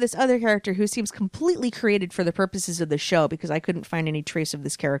then they have this other character who seems completely created for the purposes of the show because I couldn't find any trace of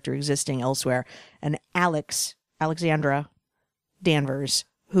this character existing elsewhere. And Alexandra Danvers,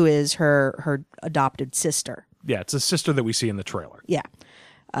 who is her adopted sister. Yeah, it's a sister that we see in the trailer. Yeah.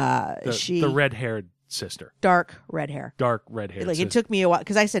 The red-haired sister. Dark red hair. Dark red-haired Like, sister. it took me a while,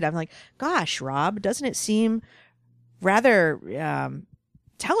 because I'm like, gosh, Rob, doesn't it seem rather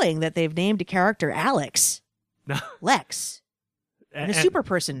telling that they've named a character Alex Lex in a super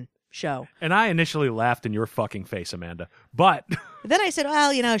person show? And I initially laughed in your fucking face, Amanda. But then I said,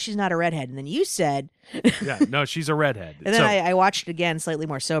 well, she's not a redhead. And then you said... yeah, no, she's a redhead. And then I watched it again slightly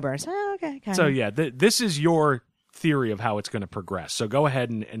more sober. I said, oh, okay. Kinda. So yeah, this is your theory of how it's going to progress. So go ahead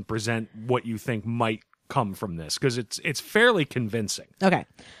and present what you think might come from this, because it's fairly convincing. Okay.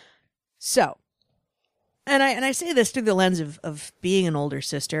 So... And I say this through the lens of being an older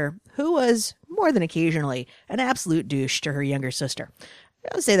sister who was more than occasionally an absolute douche to her younger sister.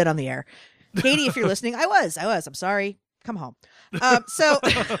 I'll say that on the air. Katie, if you're listening, I was. I'm sorry. Come home. So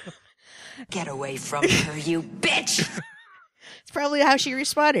get away from her, you bitch. It's probably how she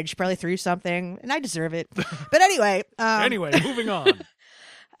responded. She probably threw something, and I deserve it. But anyway. Moving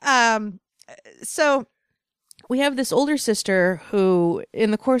on. So we have this older sister who,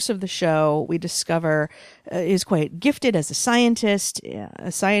 in the course of the show, we discover is quite gifted as a scientist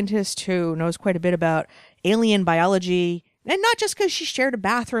who knows quite a bit about alien biology. And not just because she shared a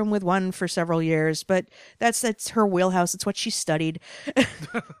bathroom with one for several years, but that's her wheelhouse. It's what she studied. As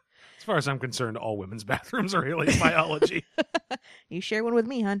far as I'm concerned, all women's bathrooms are alien biology. You share one with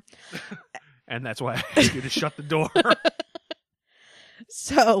me, hon. And that's why I asked you to shut the door.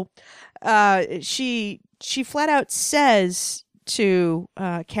 So she flat out says to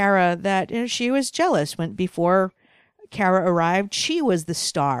Kara that she was jealous before Kara arrived. She was the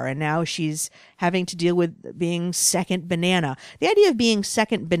star, and now she's having to deal with being second banana. The idea of being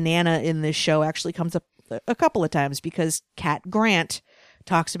second banana in this show actually comes up a couple of times because Cat Grant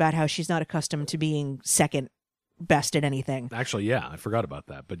talks about how she's not accustomed to being second best at anything. Actually, yeah, I forgot about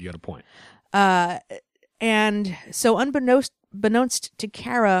that, but you had a point. And so unbeknownst to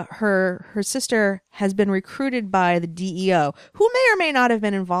Kara, her sister has been recruited by the DEO, who may or may not have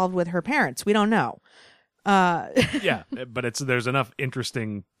been involved with her parents. We don't know. Yeah, but there's enough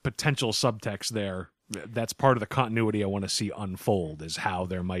interesting potential subtext there. That's part of the continuity I want to see unfold, is how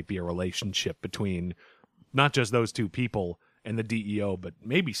there might be a relationship between not just those two people and the DEO, but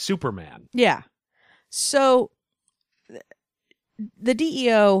maybe Superman. Yeah. So the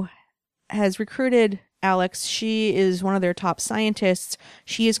DEO has recruited Alex. She is one of their top scientists.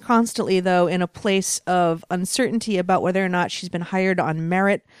 She is constantly, though, in a place of uncertainty about whether or not she's been hired on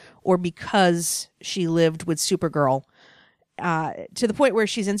merit or because she lived with Supergirl, to the point where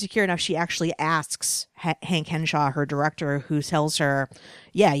she's insecure enough she actually asks Hank Henshaw, her director, who tells her,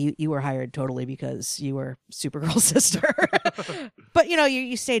 yeah, you were hired totally because you were Supergirl's sister. But,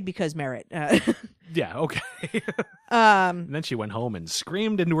 you stayed because merit. Yeah, okay. And then she went home and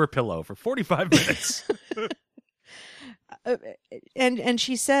screamed into her pillow for 45 minutes. And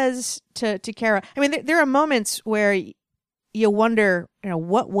she says to Kara, I mean, there are moments where you wonder,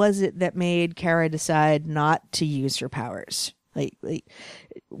 what was it that made Kara decide not to use her powers? Like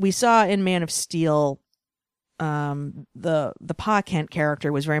we saw in Man of Steel, the Pa Kent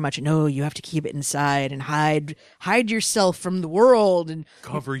character was very much, no, you have to keep it inside and hide yourself from the world and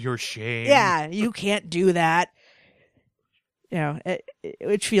cover your shame. Yeah, you can't do that.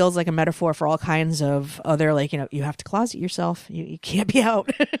 Which feels like a metaphor for all kinds of other, you have to closet yourself. You can't be out.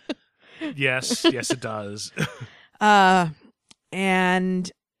 Yes, it does.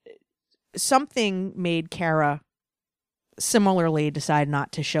 And something made Kara similarly decide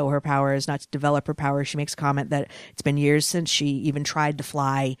not to show her powers, not to develop her powers. She makes a comment that it's been years since she even tried to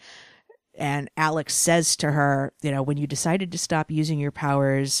fly. And Alex says to her, when you decided to stop using your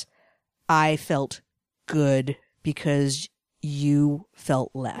powers, I felt good because you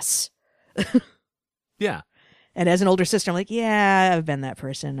felt less. Yeah. And as an older sister, I'm like, yeah, I've been that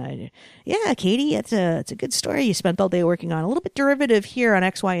person. Yeah, Katie, it's a good story you spent all day working on. A little bit derivative here on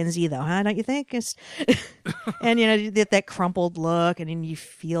X, Y, and Z, though, huh? Don't you think? And, you get that crumpled look, and then you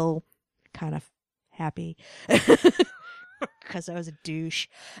feel kind of happy because I was a douche.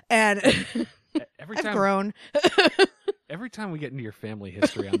 And I've grown. Every time we get into your family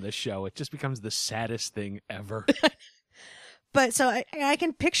history on this show, it just becomes the saddest thing ever. But so I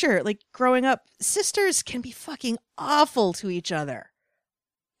can picture, like, growing up, sisters can be fucking awful to each other.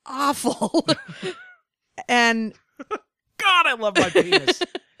 Awful. And God, I love my penis.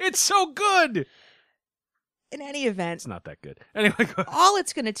 It's so good. In any event, it's not that good. Anyway, all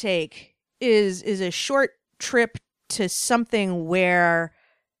it's going to take is a short trip to something where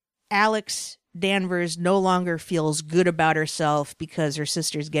Alex Danvers no longer feels good about herself because her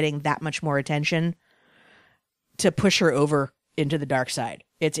sister's getting that much more attention to push her over into the dark side.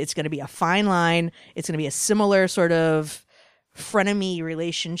 It's going to be a fine line. It's going to be a similar sort of frenemy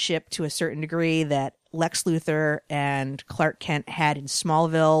relationship to a certain degree that Lex Luthor and Clark Kent had in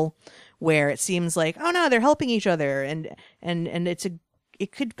Smallville, where it seems like, oh no, they're helping each other, and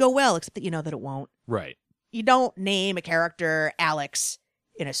it could go well, except that you know that it won't. Right. You don't name a character Alex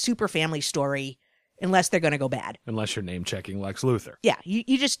in a super family story unless they're going to go bad. Unless you're name-checking Lex Luthor. Yeah,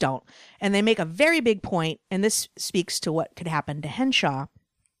 you just don't. And they make a very big point, and this speaks to what could happen to Henshaw.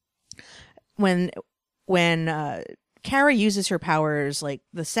 When Kara uses her powers, like,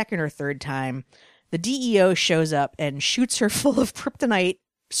 the second or third time, the DEO shows up and shoots her full of kryptonite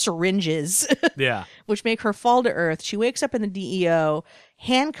syringes. Yeah. Which make her fall to Earth. She wakes up in the DEO,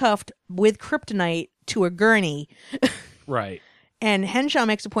 handcuffed with kryptonite to a gurney. Right. And Henshaw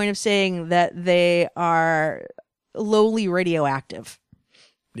makes a point of saying that they are lowly radioactive.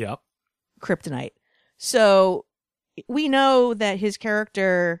 Yep. Kryptonite. So we know that his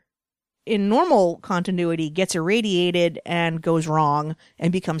character in normal continuity gets irradiated and goes wrong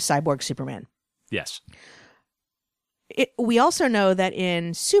and becomes Cyborg Superman. Yes. We also know that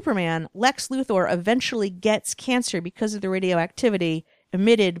in Superman, Lex Luthor eventually gets cancer because of the radioactivity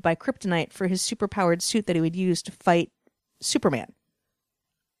emitted by kryptonite for his superpowered suit that he would use to fight Superman.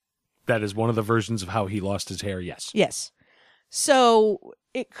 That is one of the versions of how he lost his hair, yes. Yes. So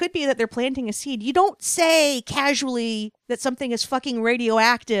it could be that they're planting a seed. You don't say casually that something is fucking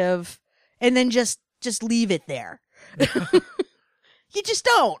radioactive and then just leave it there. You just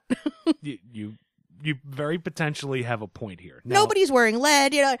don't. You very potentially have a point here. Now, nobody's wearing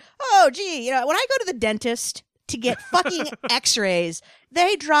lead. Oh, gee, when I go to the dentist to get fucking x-rays,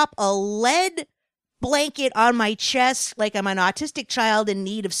 they drop a lead blanket on my chest like I'm an autistic child in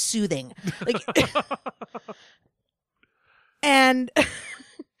need of soothing. Like, and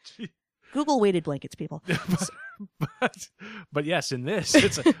Google weighted blankets, people. But yes, in this,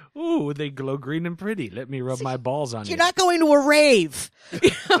 it's like, ooh, they glow green and pretty. Let me rub my balls on you. You're not going to a rave.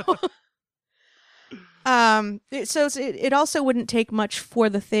 So it also wouldn't take much for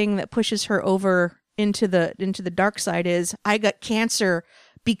the thing that pushes her over into the dark side is, I got cancer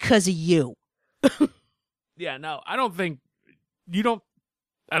because of you. Yeah, no, I don't think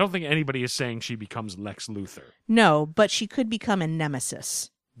anybody is saying she becomes Lex Luthor. No, but she could become a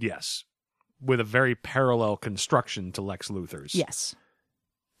nemesis. Yes. With a very parallel construction to Lex Luthor's. Yes.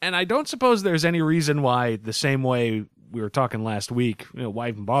 And I don't suppose there's any reason why, the same way we were talking last week, why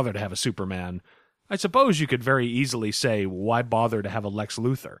even bother to have a Superman? I suppose you could very easily say, why bother to have a Lex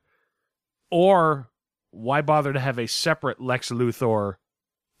Luthor? Or why bother to have a separate Lex Luthor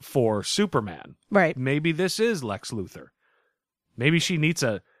for Superman? Right. Maybe this is Lex Luthor. Maybe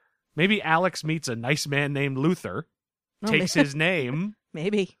Alex meets a nice man named Luthor, takes his name.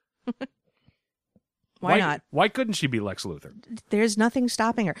 Maybe. Why not? Why couldn't she be Lex Luthor? There's nothing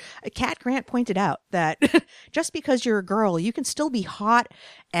stopping her. Cat Grant pointed out that just because you're a girl, you can still be hot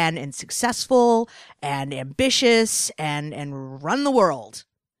and successful and ambitious and run the world.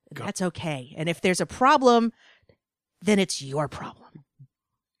 That's okay. And if there's a problem, then it's your problem.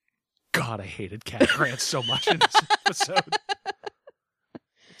 God, I hated Cat Grant so much in this episode.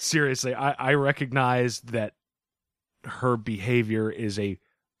 Seriously, I recognize that her behavior is a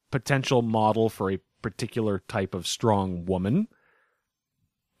potential model for a particular type of strong woman.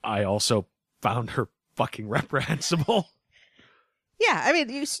 I also found her fucking reprehensible. Yeah, I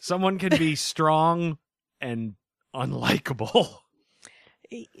mean, someone can be strong and unlikable.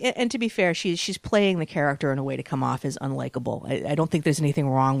 And to be fair, she's playing the character in a way to come off as unlikable. I don't think there's anything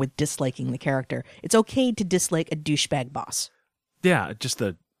wrong with disliking the character. It's okay to dislike a douchebag boss. Yeah, just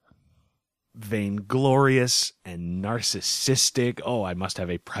vainglorious and narcissistic. Oh, I must have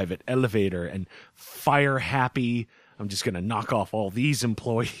a private elevator, and fire happy. I'm just going to knock off all these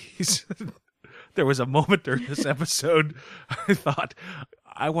employees. There was a moment during this episode I thought,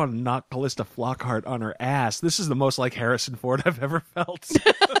 I want to knock Callista Flockhart on her ass. This is the most like Harrison Ford I've ever felt.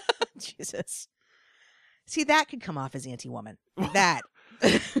 Jesus. See, that could come off as anti-woman. That.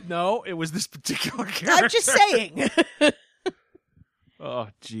 No, it was this particular character. I'm just saying. Oh,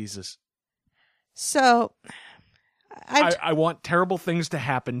 Jesus. So, I want terrible things to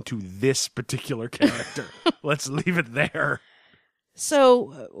happen to this particular character. Let's leave it there.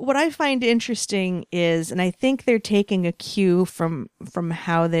 So, what I find interesting is, and I think they're taking a cue from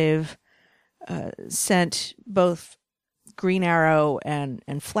how they've sent both Green Arrow and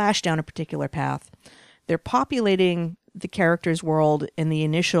Flash down a particular path. They're populating the character's world in the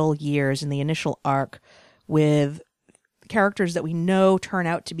initial years, in the initial arc, with characters that we know turn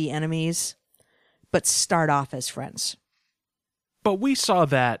out to be enemies, but start off as friends. But we saw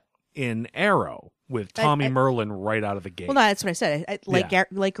that in Arrow with Tommy Merlin right out of the gate. Well, no, that's what I said.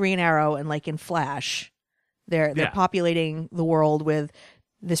 Like Green Arrow and like in Flash, they're populating the world with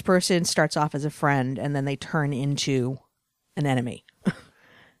this person starts off as a friend and then they turn into an enemy.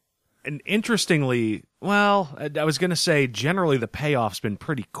 And interestingly, well, I was going to say generally the payoff's been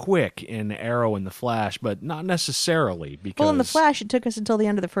pretty quick in Arrow and the Flash, but not necessarily because... Well, in the Flash, it took us until the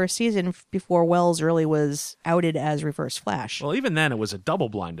end of the first season before Wells really was outed as Reverse Flash. Well, even then, it was a double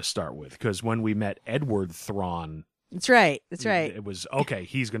blind to start with, because when we met Edward Thrawn... That's right. It was, okay,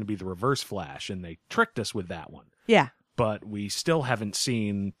 he's going to be the Reverse Flash, and they tricked us with that one. Yeah. But we still haven't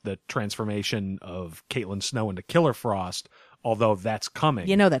seen the transformation of Caitlin Snow into Killer Frost, although that's coming.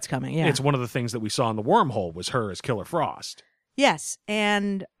 You know that's coming, yeah. It's one of the things that we saw in the Wormhole was her as Killer Frost. Yes,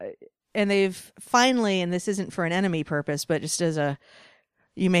 and they've finally, and this isn't for an enemy purpose, but just as a,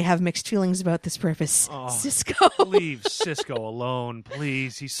 you may have mixed feelings about this purpose, Cisco. Leave Cisco alone,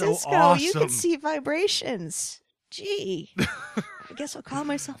 please. He's so Cisco, awesome. you can see vibrations. Gee, I guess I'll call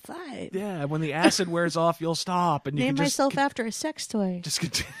myself 5. Yeah, when the acid wears off, you'll stop. And you Name can just myself after a sex toy. Just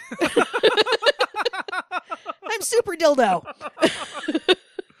continue. I'm Super Dildo.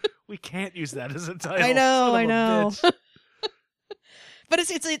 We can't use that as a title. I know. Bitch. But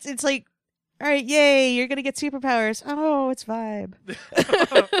it's like, all right, yay, you're gonna get superpowers. Oh, it's Vibe.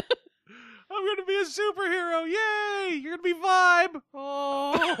 I'm gonna be a superhero. Yay! You're gonna be Vibe.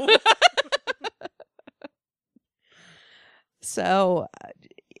 Oh. So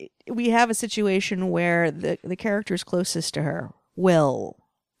we have a situation where the characters closest to her, Will,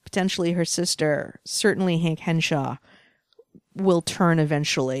 potentially her sister, certainly Hank Henshaw, will turn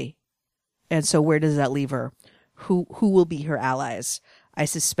eventually. And so where does that leave her? Who will be her allies? I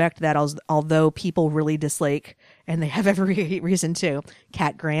suspect that although people really dislike, and they have every reason to,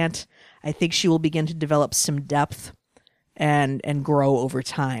 Cat Grant, I think she will begin to develop some depth and grow over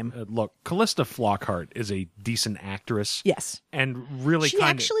time. Look, Callista Flockhart is a decent actress. Yes. And really she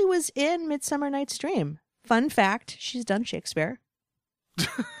actually was in Midsummer Night's Dream. Fun fact, she's done Shakespeare.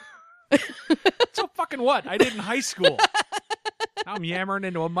 So fucking what? I did in high school. Now I'm yammering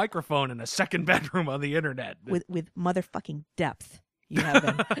into a microphone in a second bedroom on the internet. With motherfucking depth. You have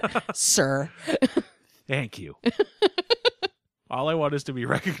been, sir. Thank you. All I want is to be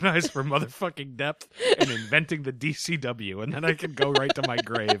recognized for motherfucking depth and inventing the DCW, and then I can go right to my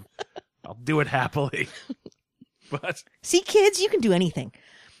grave. I'll do it happily. But see, kids, you can do anything.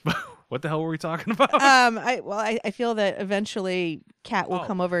 What the hell were we talking about? I feel that eventually Kat will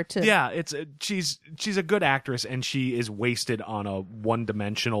come over to. Yeah, she's a good actress, and she is wasted on a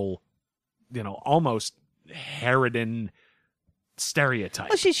one-dimensional, almost harridan stereotype.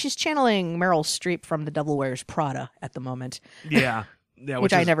 Well, she's channeling Meryl Streep from The Devil Wears Prada at the moment. Yeah,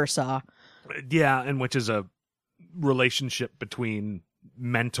 which I never saw. Yeah, and which is a relationship between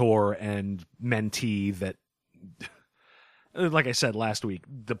mentor and mentee that, like I said last week,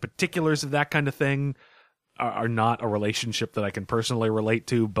 the particulars of that kind of thing are not a relationship that I can personally relate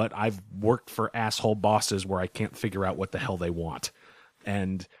to, but I've worked for asshole bosses where I can't figure out what the hell they want.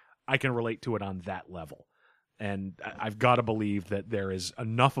 And I can relate to it on that level. And I've got to believe that there is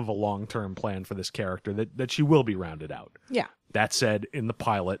enough of a long-term plan for this character that she will be rounded out. Yeah. That said, in the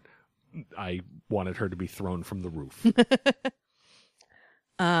pilot, I wanted her to be thrown from the roof.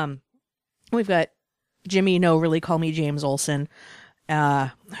 We've got Jimmy, really call me James Olsen,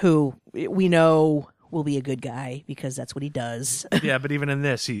 who we know will be a good guy because that's what he does. Yeah, but even in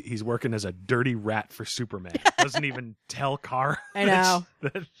this, he's working as a dirty rat for Superman. Doesn't even tell Kara. I know.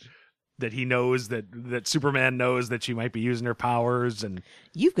 That he knows that Superman knows that she might be using her powers, and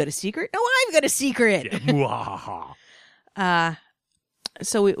you've got a secret? No, I've got a secret. Yeah.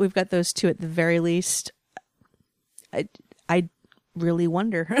 So we've got those two at the very least. I really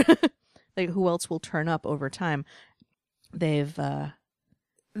wonder like who else will turn up over time. They've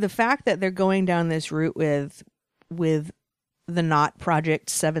the fact that they're going down this route with the Not Project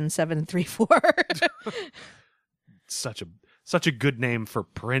 7734. Such a good name for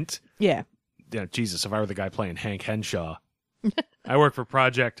print. Yeah. Yeah, Jesus, if I were the guy playing Hank Henshaw. I work for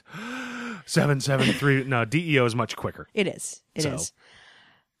Project 773. No, DEO is much quicker. It is. It is.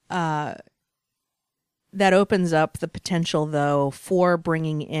 That opens up the potential, though, for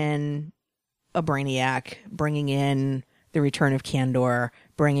bringing in a Brainiac, bringing in the return of Kandor,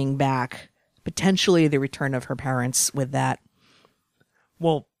 bringing back potentially the return of her parents with that.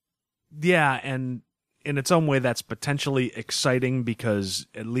 Well, yeah, and in its own way, that's potentially exciting because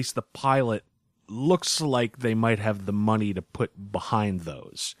at least the pilot looks like they might have the money to put behind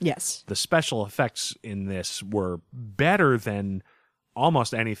those. Yes. The special effects in this were better than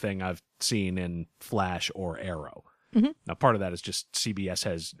almost anything I've seen in Flash or Arrow. Mm-hmm. Now, part of that is just CBS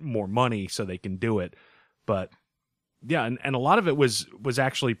has more money so they can do it. But yeah, and a lot of it was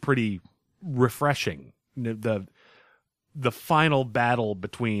actually pretty refreshing. The final battle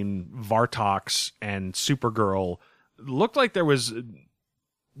between Vartox and Supergirl looked like there was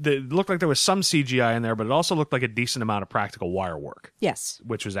some CGI in there, but it also looked like a decent amount of practical wire work. Yes.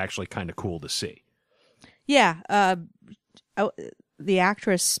 Which was actually kind of cool to see. Yeah. The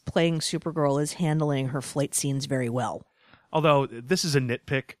actress playing Supergirl is handling her flight scenes very well. Although this is a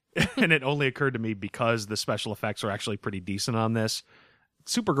nitpick, and it only occurred to me because the special effects are actually pretty decent on this.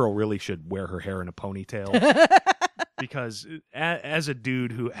 Supergirl really should wear her hair in a ponytail. Because as a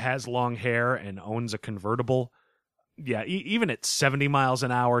dude who has long hair and owns a convertible, yeah, even at 70 miles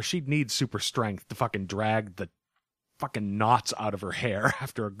an hour, she'd need super strength to fucking drag the fucking knots out of her hair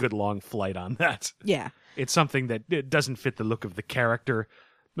after a good long flight on that. Yeah. It's something that it doesn't fit the look of the character.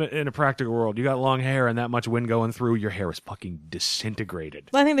 But in a practical world, you got long hair and that much wind going through, your hair is fucking disintegrated.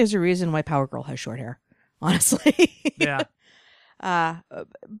 Well, I think there's a reason why Power Girl has short hair, honestly. Yeah. I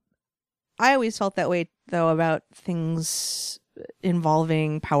always felt that way, though, about things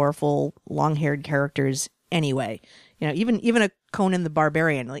involving powerful, long-haired characters anyway. You know, even a Conan the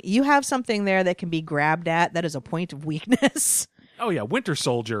Barbarian. Like, you have something there that can be grabbed at that is a point of weakness. Oh, yeah, Winter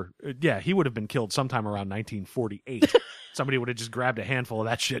Soldier, yeah, he would have been killed sometime around 1948. Somebody would have just grabbed a handful of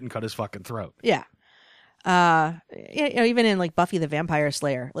that shit and cut his fucking throat. Yeah. You know, even in, like, Buffy the Vampire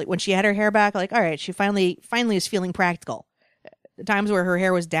Slayer, like, when she had her hair back, like, all right, she finally is feeling practical. The times where her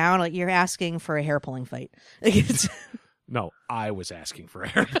hair was down, like, you're asking for a hair pulling fight. No, I was asking for a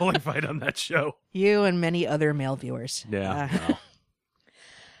hair pulling fight on that show. You and many other male viewers. Yeah. No.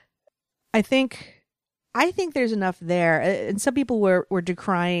 I think there's enough there. And some people were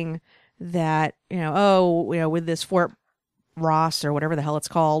decrying that, with this Fort Ross or whatever the hell it's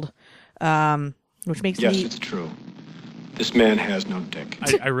called, which makes Yes, it's true. This man has no dick.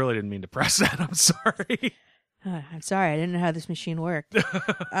 I really didn't mean to press that. I'm sorry. I'm sorry. I didn't know how this machine worked.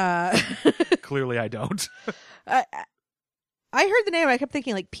 Clearly I don't. I heard the name. I kept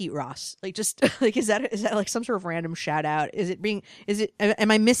thinking like Pete Ross. Like, just like, is that like some sort of random shout out? Am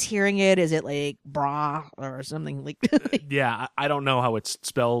I mishearing it? Is it like bra or something like? Yeah, I don't know how it's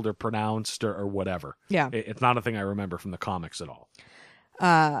spelled or pronounced or whatever. Yeah, it's not a thing I remember from the comics at all.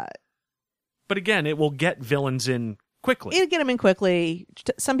 But again, it will get villains in quickly. It'll get them in quickly.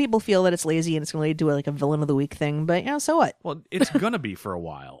 Some people feel that it's lazy and it's going to lead to like a villain of the week thing, but so what? Well, it's going to be for a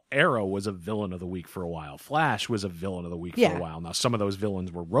while. Arrow was a villain of the week for a while. Flash was a villain of the week for a while. Now, some of those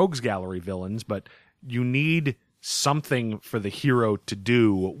villains were Rogues Gallery villains, but you need something for the hero to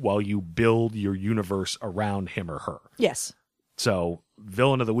do while you build your universe around him or her. Yes. So,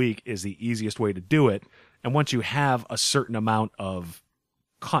 villain of the week is the easiest way to do it. And once you have a certain amount of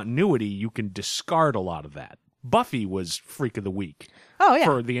continuity, you can discard a lot of that. Buffy was Freak of the Week. Oh, yeah.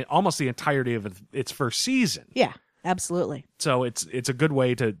 For almost the entirety of its first season. Yeah, absolutely. So it's a good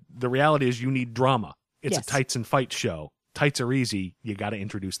way to... The reality is you need drama. It's a tights and fights show. Tights are easy. You got to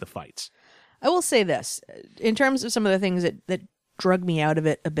introduce the fights. I will say this. In terms of some of the things that drug me out of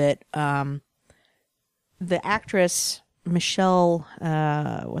it a bit, the actress, Michelle...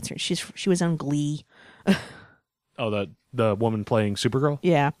 what's her... She was on Glee. Oh, the woman playing Supergirl?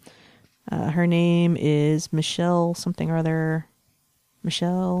 Yeah. Her name is Michelle something or other.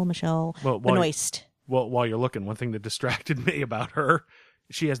 Michelle Benoist. Well, while you're looking, one thing that distracted me about her,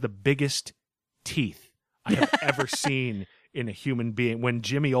 she has the biggest teeth I have ever seen in a human being. When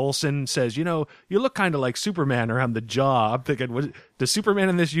Jimmy Olsen says, you look kind of like Superman around the jaw, I'm thinking, does Superman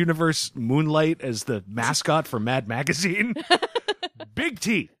in this universe moonlight as the mascot for Mad Magazine? Big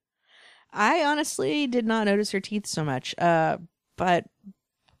teeth. I honestly did not notice her teeth so much. But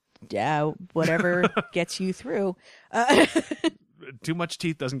Yeah, whatever gets you through. Too much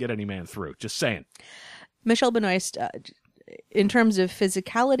teeth doesn't get any man through. Just saying. Michelle Benoist, in terms of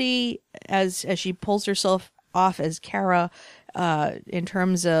physicality, as she pulls herself off as Kara, in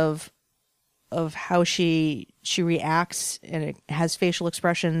terms of how she reacts and it has facial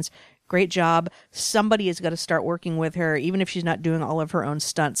expressions, great job. Somebody has got to start working with her, even if she's not doing all of her own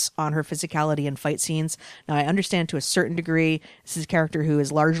stunts on her physicality and fight scenes. Now, I understand to a certain degree, this is a character who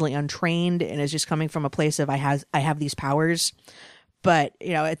is largely untrained and is just coming from a place of I have these powers. But,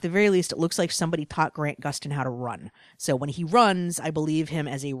 at the very least, it looks like somebody taught Grant Gustin how to run. So when he runs, I believe him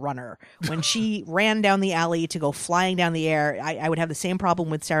as a runner. When she ran down the alley to go flying down the air, I would have the same problem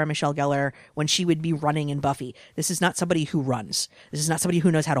with Sarah Michelle Gellar when she would be running in Buffy. This is not somebody who runs. This is not somebody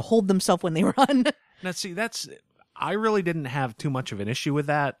who knows how to hold themselves when they run. Now, see, I really didn't have too much of an issue with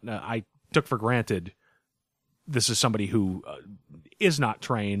that. I took for granted this is somebody who is not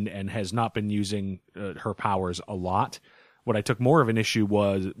trained and has not been using her powers a lot. What I took more of an issue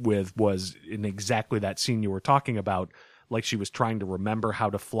was in exactly that scene you were talking about, like she was trying to remember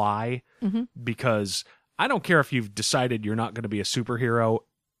how to fly, because I don't care if you've decided you're not going to be a superhero.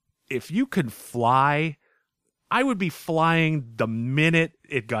 If you could fly, I would be flying the minute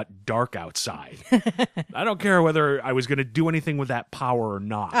it got dark outside. I don't care whether I was going to do anything with that power or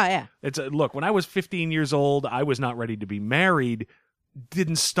not. Oh, yeah. Look, when I was 15 years old, I was not ready to be married.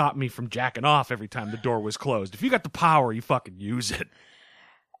 Didn't stop me from jacking off every time the door was closed. If you got the power, you fucking use it.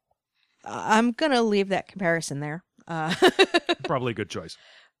 I'm going to leave that comparison there. Probably a good choice.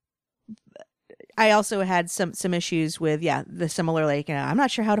 I also had some issues with, the similar, I'm not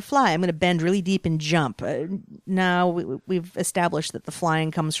sure how to fly. I'm going to bend really deep and jump. Now we've established that the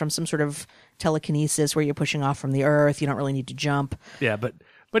flying comes from some sort of telekinesis where you're pushing off from the earth. You don't really need to jump. Yeah, but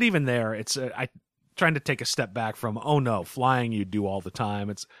even there, it's trying to take a step back from, oh no, flying you do all the time.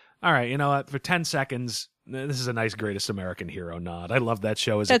 It's all right. You know what? For 10 seconds, this is a nice Greatest American Hero nod. I loved that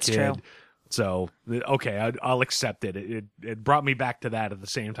show as a kid. That's true. So, okay, I'll accept it. It brought me back to that at the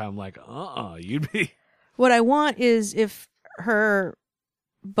same time. Like, you'd be. What I want is if her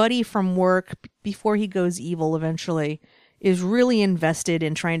buddy from work, before he goes evil eventually, is really invested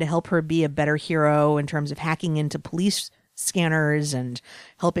in trying to help her be a better hero in terms of hacking into police scanners and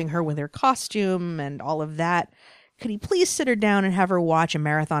helping her with her costume and all of that. Could he please sit her down and have her watch a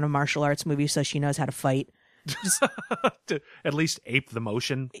marathon of martial arts movies so she knows how to fight? Just to at least ape the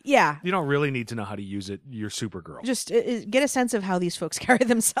motion. Yeah. You don't really need to know how to use it. You're Supergirl. Just get a sense of how these folks carry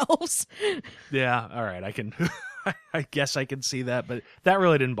themselves. Yeah. All right. I can. I guess I can see that, but that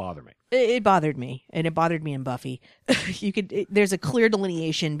really didn't bother me. It bothered me, and it bothered me in Buffy. There's a clear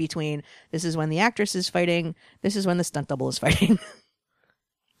delineation between this is when the actress is fighting, this is when the stunt double is fighting.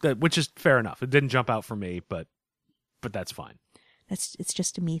 Which is fair enough. It didn't jump out for me, but that's fine. It's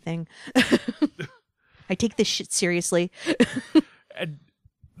just a me thing. I take this shit seriously. And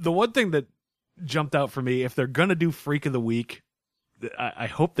the one thing that jumped out for me, if they're gonna do Freak of the Week, I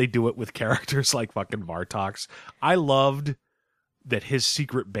hope they do it with characters like fucking Vartox. I loved that his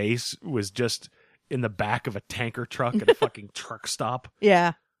secret base was just in the back of a tanker truck at a fucking truck stop.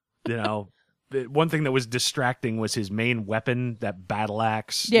 Yeah. The one thing that was distracting was his main weapon, that battle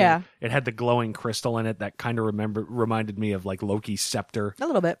axe. Yeah. It had the glowing crystal in it that kind of reminded me of like Loki's scepter. A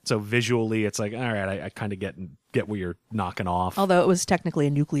little bit. So visually, it's like, all right, I kind of get what you're knocking off. Although it was technically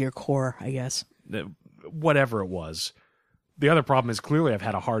a nuclear core, I guess. Whatever it was. The other problem is clearly I've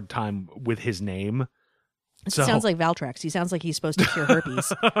had a hard time with his name. It sounds like Valtrex. He sounds like he's supposed to cure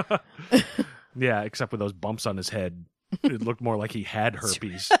herpes. Yeah, except with those bumps on his head. It looked more like he had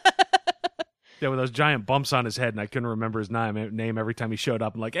herpes. Yeah, with those giant bumps on his head, and I couldn't remember his name every time he showed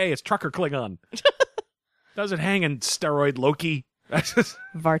up. I'm like, hey, it's Trucker Klingon. Does it hang in steroid Loki?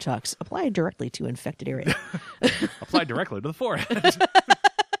 Vartox. Apply directly to infected area. Apply directly to the forehead.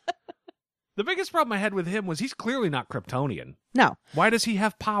 The biggest problem I had with him was he's clearly not Kryptonian. No. Why does he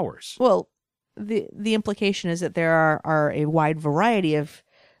have powers? Well, the implication is that there are a wide variety of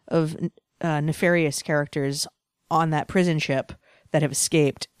nefarious characters on that prison ship that have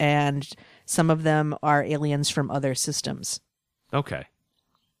escaped, and some of them are aliens from other systems. Okay.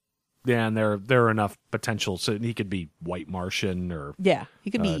 Yeah, and there are enough potential, so he could be White Martian or... Yeah,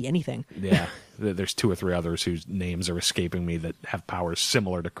 he could be anything. Yeah, there's 2 or 3 others whose names are escaping me that have powers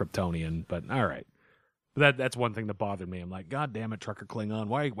similar to Kryptonian, but all right. That's one thing that bothered me. I'm like, God damn it, Trucker Klingon,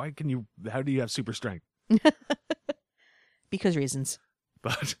 why can you... How do you have super strength? Because reasons.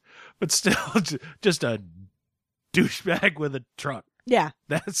 But still, just a douchebag with a truck. Yeah.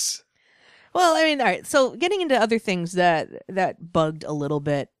 That's... Well, I mean, all right, so getting into other things that bugged a little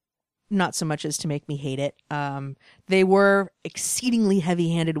bit, not so much as to make me hate it. They were exceedingly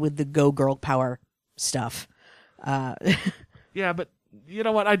heavy-handed with the go girl power stuff. Yeah, but you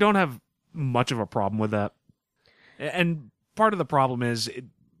know what? I don't have much of a problem with that. And part of the problem is,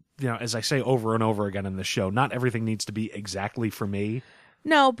 as I say over and over again in the show, not everything needs to be exactly for me.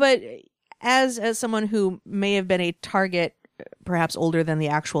 No, but as someone who may have been a target, perhaps older than the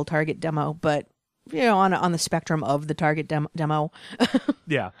actual target demo, but on the spectrum of the target demo,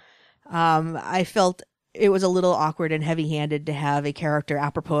 yeah, I felt it was a little awkward and heavy-handed to have a character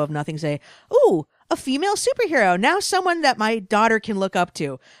apropos of nothing say, "Ooh, a female superhero, now someone that my daughter can look up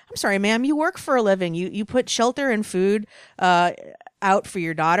to." I'm sorry, ma'am, you work for a living. You put shelter and food out for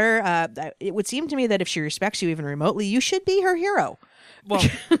your daughter. It would seem to me that if she respects you even remotely, you should be her hero. Well,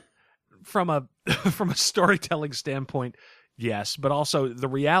 from a storytelling standpoint, yes, but also the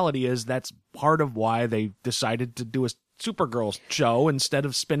reality is that's part of why they decided to do a Supergirl show instead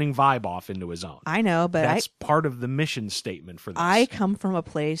of spinning Vibe off into his own. I know, but that's part of the mission statement for this. I come from a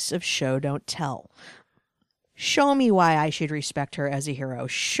place of show don't tell. Show me why I should respect her as a hero.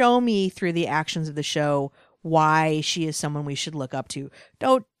 Show me through the actions of the show why she is someone we should look up to.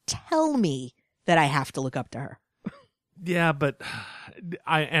 Don't tell me that I have to look up to her. Yeah, but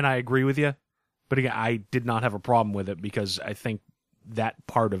I agree with you. But again, I did not have a problem with it because I think that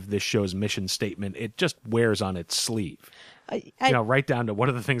part of this show's mission statement, it just wears on its sleeve. Right down to one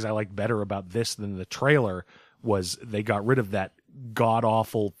of the things I liked better about this than the trailer was they got rid of that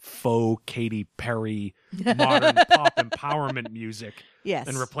god-awful faux Katy Perry modern pop empowerment music. Yes.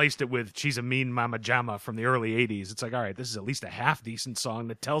 And replaced it with She's a Mean Mama Jamma from the early 80s. It's like, all right, this is at least a half-decent song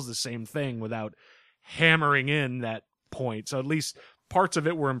that tells the same thing without hammering in that point. So at least parts of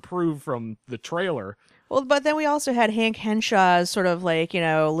it were improved from the trailer. Well, but then we also had Hank Henshaw's sort of like,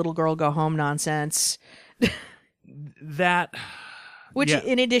 little girl go home nonsense. Which,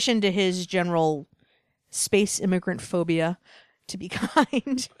 in addition to his general space immigrant phobia, to be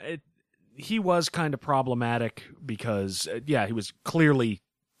kind. He was kind of problematic because, he was clearly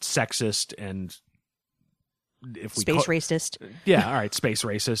sexist and space racist. Yeah, all right, space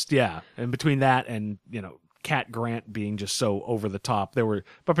racist, yeah. And between that and, Cat Grant being just so over the top,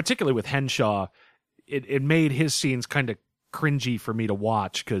 but particularly with Henshaw, it made his scenes kind of cringy for me to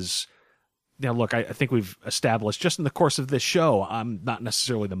watch because, look, I think we've established just in the course of this show, I'm not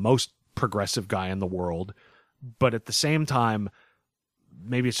necessarily the most progressive guy in the world, but at the same time,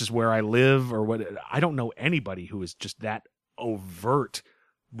 maybe it's just where I live or what. I don't know anybody who is just that overt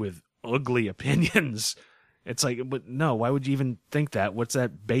with ugly opinions. It's like, but no, why would you even think that? What's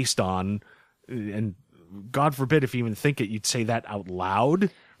that based on? And God forbid if you even think it, you'd say that out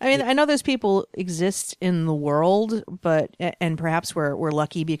loud. I mean, I know those people exist in the world, and perhaps we're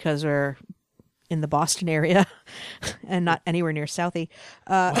lucky because we're in the Boston area and not anywhere near Southie.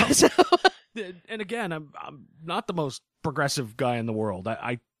 And again, I'm not the most progressive guy in the world.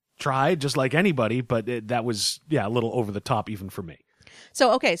 I tried just like anybody, but that was, a little over the top even for me.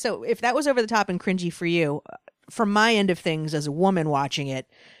 So if that was over the top and cringy for you, from my end of things as a woman watching it,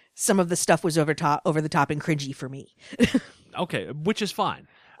 some of the stuff was over the top and cringy for me. Okay, which is fine.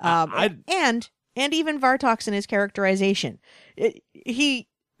 And even Vartox in his characterization, he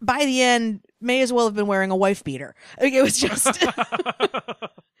by the end may as well have been wearing a wife beater. It was just.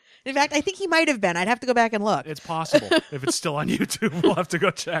 In fact, I think he might have been. I'd have to go back and look. It's possible. If it's still on YouTube, we'll have to go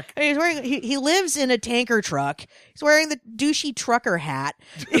check. I mean, he lives in a tanker truck. He's wearing the douchey trucker hat.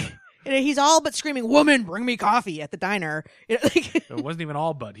 He's all but screaming, "Woman, bring me coffee" at the diner. It wasn't even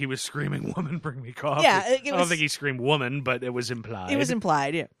all but. He was screaming, "Woman, bring me coffee." Yeah, I don't think he screamed "woman," but it was implied. It was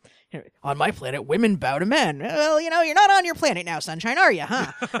implied, yeah. On my planet, women bow to men. Well, you're not on your planet now, sunshine, are you,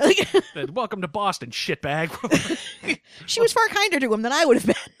 huh? Welcome to Boston, shitbag. She was far kinder to him than I would have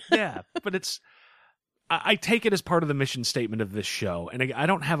been. Yeah, but I take it as part of the mission statement of this show, and I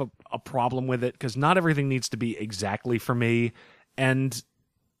don't have a problem with it, because not everything needs to be exactly for me, and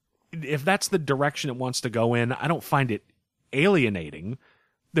if that's the direction it wants to go in, I don't find it alienating,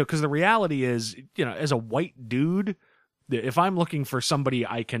 because the reality is, as a white dude, if I'm looking for somebody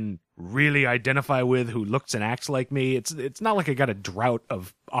I can really identify with who looks and acts like me, it's not like I got a drought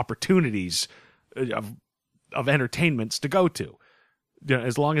of opportunities of entertainments to go to.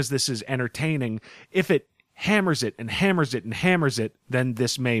 As long as this is entertaining, if it hammers it and hammers it and hammers it, then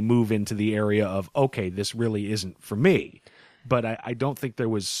this may move into the area of, okay, this really isn't for me. But I don't think there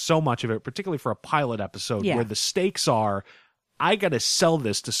was so much of it, particularly for a pilot episode, where the stakes are, I got to sell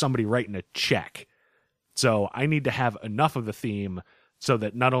this to somebody writing a check. So I need to have enough of the theme so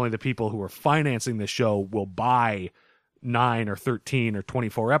that not only the people who are financing the show will buy 9 or 13 or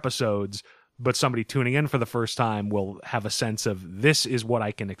 24 episodes, but somebody tuning in for the first time will have a sense of this is what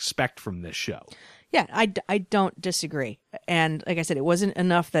I can expect from this show. Yeah, I don't disagree. And like I said, it wasn't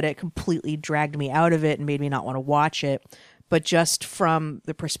enough that it completely dragged me out of it and made me not want to watch it. But just from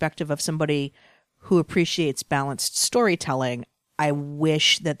the perspective of somebody who appreciates balanced storytelling, I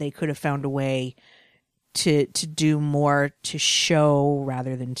wish that they could have found a way to do more to show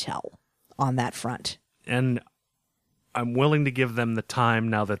rather than tell on that front. And I'm willing to give them the time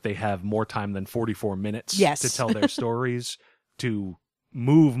now that they have more time than 44 minutes to tell their stories to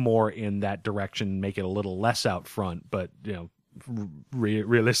move more in that direction, make it a little less out front, but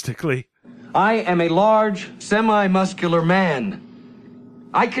realistically, I am a large, semi-muscular man.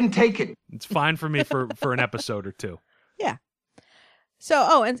 I can take it. It's fine for me for an episode or two. Yeah.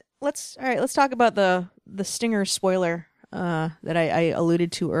 So, and let's talk about the Stinger spoiler that I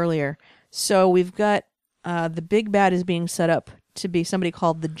alluded to earlier. So we've got the big bad is being set up to be somebody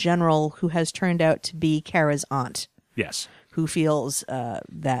called the General, who has turned out to be Kara's aunt. Yes. Who feels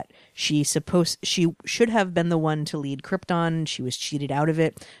that she should have been the one to lead Krypton. She was cheated out of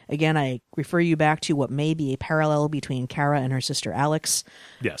it. Again, I refer you back to what may be a parallel between Kara and her sister Alex.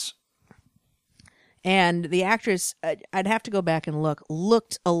 Yes. And the actress, I'd have to go back and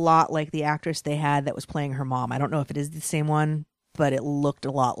looked a lot like the actress they had that was playing her mom. I don't know if it is the same one, but it looked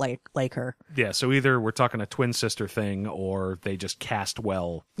a lot like her. Yeah, so either we're talking a twin sister thing or they just cast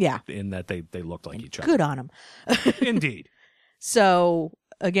well in that they looked like each other. Good on them. Indeed. So,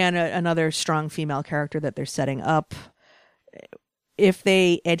 again, another strong female character that they're setting up. If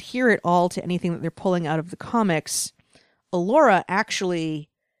they adhere at all to anything that they're pulling out of the comics, Alora actually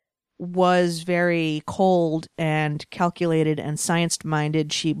was very cold and calculated and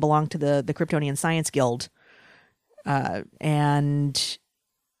science-minded. She belonged to the Kryptonian Science Guild and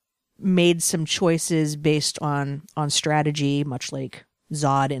made some choices based on strategy, much like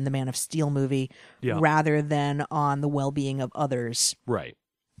Zod in the Man of Steel movie, rather than on the well-being of others. Right.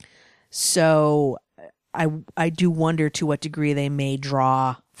 So I do wonder to what degree they may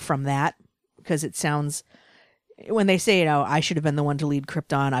draw from that, because it sounds, when they say, I should have been the one to lead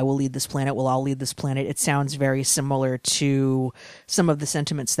Krypton, I will lead this planet, we'll all lead this planet, it sounds very similar to some of the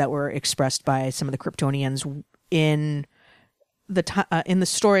sentiments that were expressed by some of the Kryptonians in the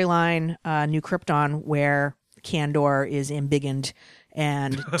storyline New Krypton, where Kandor is embiggened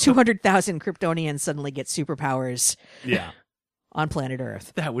and 200,000 Kryptonians suddenly get superpowers. Yeah. On planet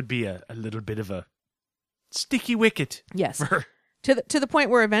Earth. That would be a little bit of a sticky wicket. Yes. To the point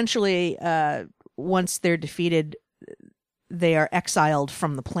where eventually, once they're defeated, they are exiled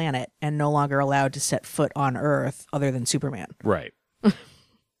from the planet and no longer allowed to set foot on Earth other than Superman. Right.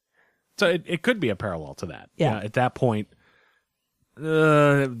 So it could be a parallel to that. Yeah. At that point, I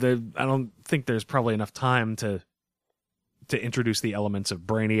don't think there's probably enough time to introduce the elements of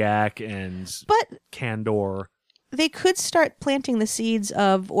Brainiac and Kandor. They could start planting the seeds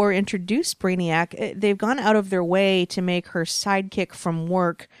of, or introduce Brainiac. They've gone out of their way to make her sidekick from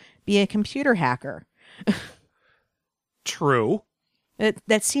work be a computer hacker. True.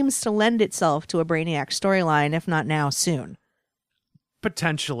 That seems to lend itself to a Brainiac storyline, if not now, soon.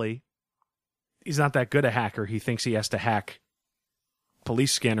 Potentially. He's not that good a hacker. He thinks he has to hack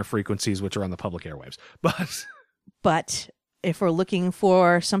police scanner frequencies, which are on the public airwaves. But if we're looking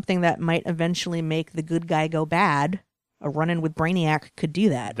for something that might eventually make the good guy go bad, a run-in with Brainiac could do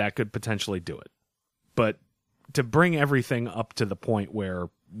that. That could potentially do it. But to bring everything up to the point where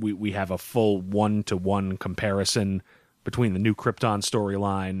we have a full one-to-one comparison between the New Krypton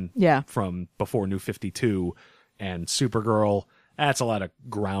storyline from before New 52 and Supergirl, that's a lot of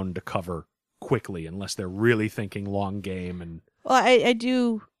ground to cover quickly unless they're really thinking long game. And well, I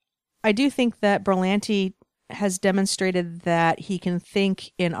do think that Berlanti has demonstrated that he can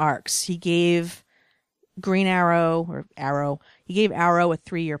think in arcs. He gave Arrow a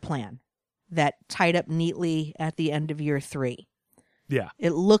 3-year plan that tied up neatly at the end of year 3. Yeah.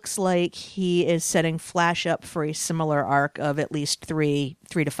 It looks like he is setting Flash up for a similar arc of at least 3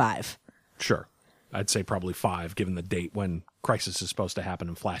 to 5. Sure. I'd say probably 5, given the date when Crisis is supposed to happen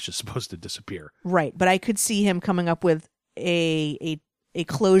and Flash is supposed to disappear. Right, but I could see him coming up with a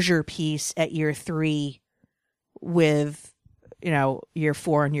closure piece at year 3 with, year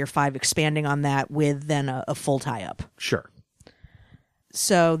 4 and year 5 expanding on that with then a full tie-up. Sure.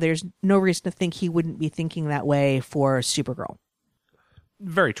 So there's no reason to think he wouldn't be thinking that way for Supergirl.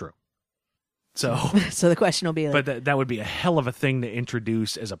 Very true. So the question will be like... But that would be a hell of a thing to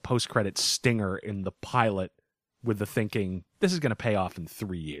introduce as a post-credit stinger in the pilot with the thinking, this is going to pay off in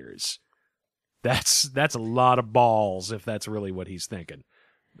 3 years. That's a lot of balls if that's really what he's thinking.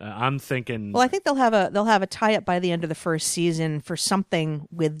 I'm thinking... Well, I think they'll have a tie-up by the end of the first season for something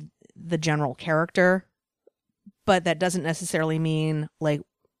with the general character, but that doesn't necessarily mean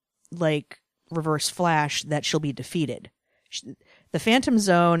like Reverse Flash that she'll be defeated. The Phantom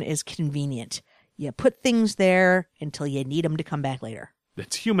Zone is convenient. You put things there until you need them to come back later.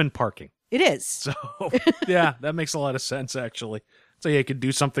 It's human parking. It is. So, yeah, that makes a lot of sense, actually. So you could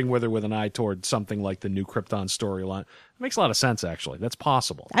do something with her with an eye toward something like the new Krypton storyline. It makes a lot of sense, actually. That's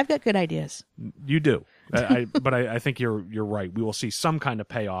possible. I've got good ideas. You do. But I think you're right. We will see some kind of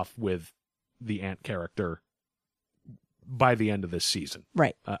payoff with the Ant character by the end of this season.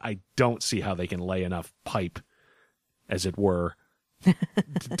 Right. I don't see how they can lay enough pipe, as it were,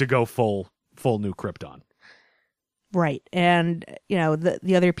 to go full new Krypton. Right. And,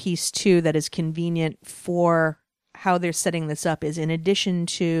 the other piece, too, that is convenient for how they're setting this up is in addition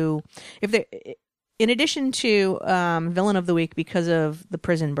to Villain of the Week because of the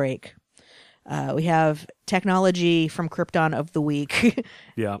prison break, we have Technology from Krypton of the Week.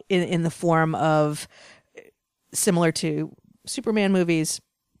 Yeah. in the form of, similar to Superman movies,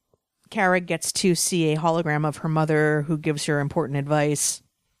 Kara gets to see a hologram of her mother who gives her important advice.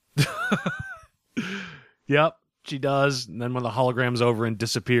 Yep, she does. And then when the hologram's over and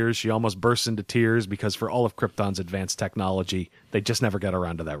disappears, she almost bursts into tears because for all of Krypton's advanced technology, they just never got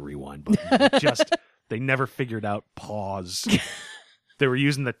around to that rewind button. They never figured out pause. They were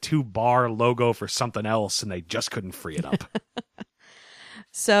using the 2-bar logo for something else, and they just couldn't free it up.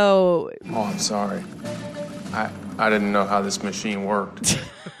 So... Oh, I'm sorry. I didn't know how this machine worked.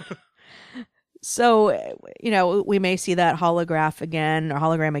 So, we may see that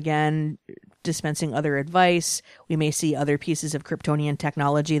hologram again, dispensing other advice. We may see other pieces of Kryptonian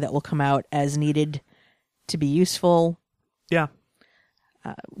technology that will come out as needed to be useful. Yeah.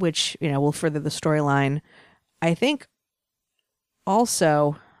 Which, will further the storyline. I think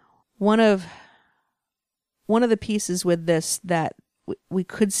also one of the pieces with this that we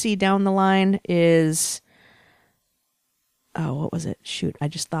could see down the line is... Oh, what was it? Shoot, I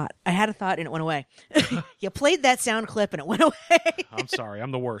just thought. I had a thought and it went away. You played that sound clip and it went away. I'm sorry.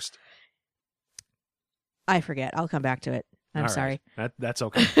 I'm the worst. I forget. I'll come back to it. I'm sorry. That's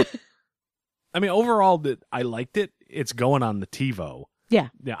okay. I mean, overall, I liked it. It's going on the TiVo. Yeah.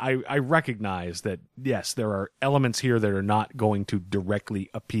 Yeah, I recognize that, yes, there are elements here that are not going to directly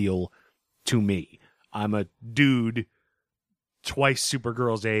appeal to me. I'm a dude twice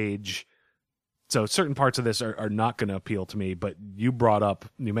Supergirl's age. So certain parts of this are not going to appeal to me, but you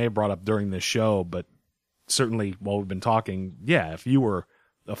may have brought up during this show, but certainly while we've been talking, yeah, if you were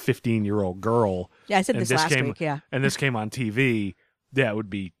a 15-year-old girl. Yeah, I said this last week, yeah. And this came on TV, yeah, it would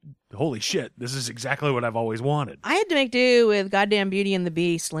be, holy shit, this is exactly what I've always wanted. I had to make do with goddamn Beauty and the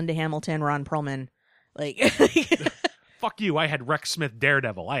Beast, Linda Hamilton, Ron Perlman. Fuck you, I had Rex Smith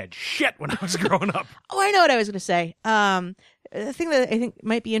Daredevil. I had shit when I was growing up. Oh, I know what I was going to say. The thing that I think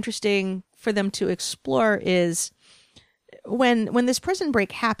might be interesting for them to explore is when this prison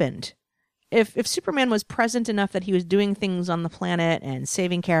break happened, if Superman was present enough that he was doing things on the planet and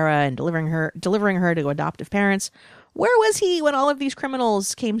saving Kara and delivering her to adoptive parents, where was he when all of these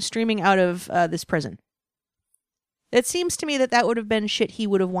criminals came streaming out of this prison? It seems to me that would have been shit he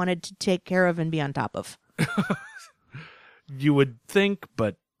would have wanted to take care of and be on top of. You would think,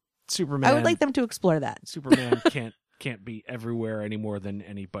 but Superman... I would like them to explore that. Superman can't be everywhere any more than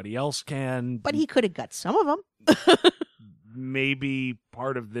anybody else can. But he could have got some of them. Maybe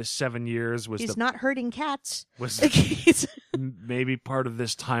part of this 7 years was... He's not hurting cats. Maybe part of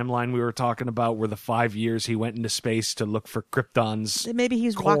this timeline we were talking about were the 5 years he went into space to look for Krypton's Maybe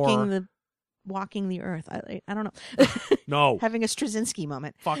he's core. walking the Earth. I don't know. No. Having a Straczynski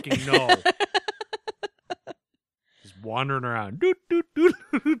moment. Fucking no. Just wandering around. Doot, doot, doot,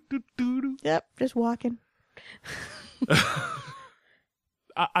 doot, doot, doot. Yep, just walking.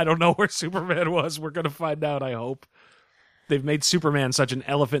 I don't know where Superman was. We're going to find out, I hope. They've made Superman such an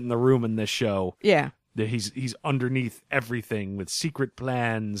elephant in the room in this show. Yeah. That he's underneath everything with secret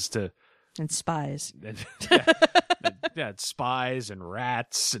plans to... And spies. Yeah, spies and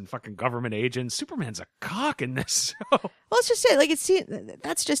rats and fucking government agents. Superman's a cock in this show. Well, let's just say,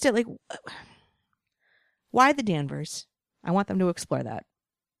 that's just it. Why the Danvers? I want them to explore that.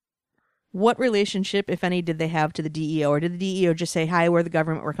 What relationship, if any, did they have to the DEO? Or did the DEO just say, hi, we're the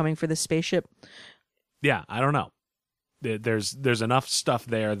government, we're coming for this spaceship? Yeah, I don't know. There's enough stuff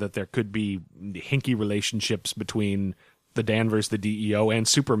there that there could be hinky relationships between the Danvers, the DEO, and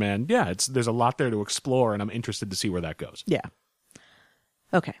Superman. Yeah, there's a lot there to explore, and I'm interested to see where that goes. Yeah.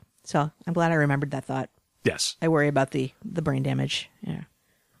 Okay, so I'm glad I remembered that thought. Yes. I worry about the brain damage. Yeah.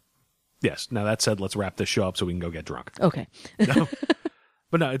 Yes. Now, that said, let's wrap this show up so we can go get drunk. Okay. No.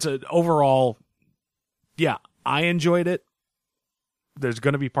 But no, it's overall, yeah, I enjoyed it. there's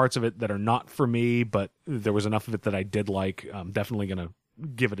going to be parts of it that are not for me, but there was enough of it that I did like. I'm definitely going to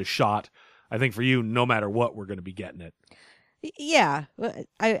give it a shot. I think for you, no matter what, we're going to be getting it. Yeah,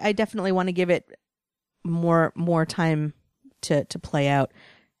 I definitely want to give it more time to play out.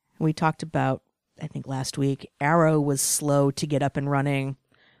 We talked about, I think last week, Arrow was slow to get up and running,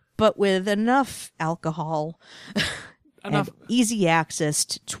 but with enough alcohol, enough easy access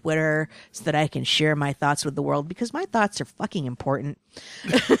to Twitter so that I can share my thoughts with the world, because my thoughts are fucking important.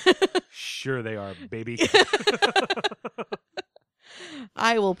 Sure they are, baby.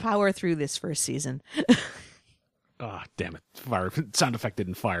 I will power through this first season. Ah, damn it. Fire. Sound effect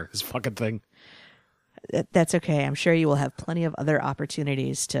didn't fire this fucking thing. That's okay. I'm sure you will have plenty of other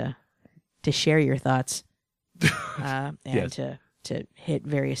opportunities to share your thoughts and yes. to hit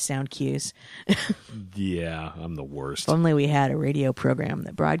various sound cues. Yeah, I'm the worst. If only we had a radio program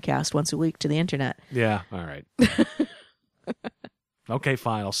that broadcast once a week to the internet. Yeah, all right. Okay,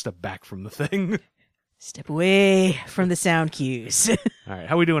 fine. I'll step back from the thing. Step away from the sound cues. All right.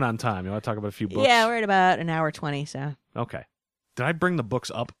 How are we doing on time? You want to talk about a few books? Yeah, we're at about an hour 20, so. Okay. Did I bring the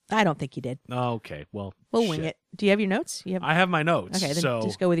books up? I don't think you did. Okay. Well, we'll wing it. Do you have your notes? I have my notes. Okay, then so...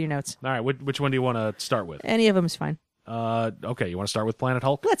 just go with your notes. All right. Which one do you want to start with? Any of them is fine. Okay. You want to start with Planet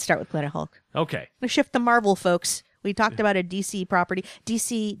Hulk? Let's start with Planet Hulk. Okay. Let's shift to Marvel, folks. We talked about a DC property.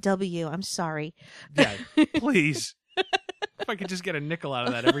 DCW, I'm sorry. Yeah, please. If I could just get a nickel out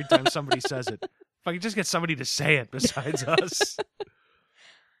of that every time somebody says it. If I could just get somebody to say it besides us.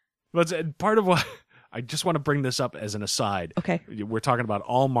 But part of what I just want to bring this up as an aside. Okay. We're talking about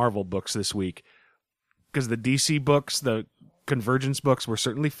all Marvel books this week because the DC books, the Convergence books were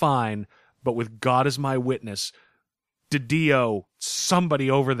certainly fine, but with God as my witness, DiDio,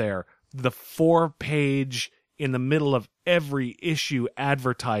 somebody over there, the 4-page in the middle of every issue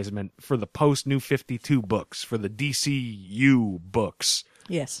advertisement for the post New 52 books, for the DCU books.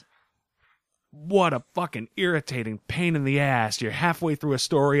 Yes. What a fucking irritating pain in the ass. You're halfway through a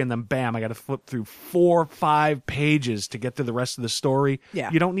story and then bam, I got to flip through 4 or 5 pages to get to the rest of the story.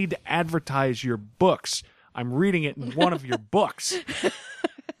 Yeah. You don't need to advertise your books. I'm reading it in one of your books.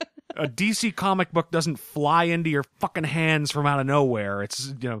 A DC comic book doesn't fly into your fucking hands from out of nowhere.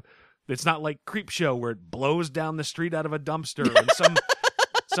 It's, it's not like Creepshow where it blows down the street out of a dumpster and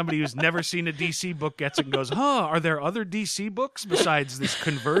somebody who's never seen a DC book gets it and goes, are there other DC books besides this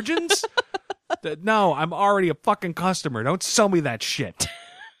Convergence? No, I'm already a fucking customer. Don't sell me that shit.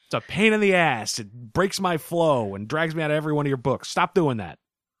 It's a pain in the ass. It breaks my flow and drags me out of every one of your books. Stop doing that.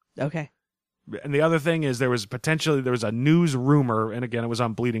 Okay. And the other thing is there was a news rumor, and again, it was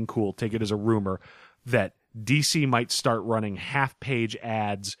on Bleeding Cool, take it as a rumor, that DC might start running half-page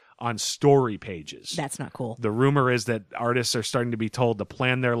ads on story pages. That's not cool. The rumor is that artists are starting to be told to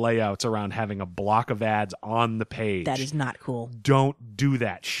plan their layouts around having a block of ads on the page. That is not cool. Don't do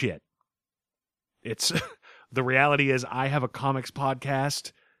that shit. It's the reality is I have a comics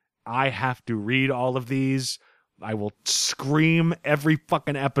podcast. I have to read all of these. I will scream every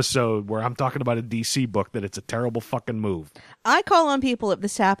fucking episode where I'm talking about a DC book that it's a terrible fucking move. I call on people if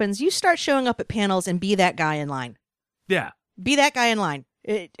this happens. You start showing up at panels and be that guy in line. Yeah. Be that guy in line.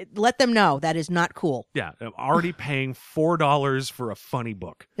 Let them know that is not cool. Yeah. I'm already paying $4 for a funny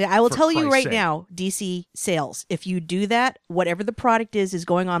book. Yeah, I will tell you right now, DC sales, if you do that, whatever the product is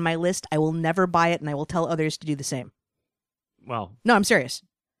going on my list, I will never buy it and I will tell others to do the same. Well. No, I'm serious.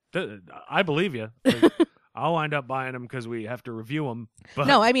 I believe you. I'll wind up buying them because we have to review them. But...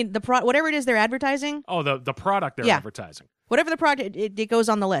 No, I mean, whatever it is they're adadvertising. Oh, the product they're advertising. Whatever the product, it goes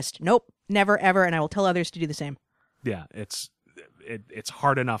on the list. Nope, never, ever, and I will tell others to do the same. Yeah, it's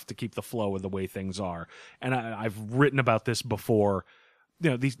hard enough to keep the flow of the way things are. And I've written about this before.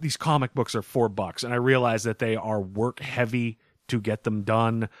 These comic books are $4, and I realize that they are work heavy to get them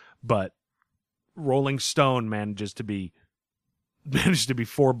done, but Rolling Stone manages to be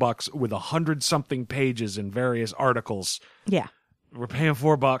 $4 with 100-something pages in various articles. Yeah. We're paying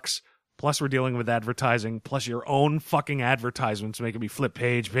 $4, plus we're dealing with advertising, plus your own fucking advertisements making me flip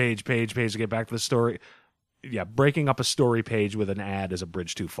page to get back to the story. Yeah, breaking up a story page with an ad is a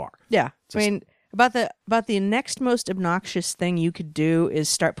bridge too far. Yeah. I mean, about the next most obnoxious thing you could do is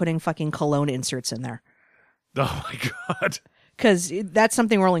start putting fucking cologne inserts in there. Oh my God. Because that's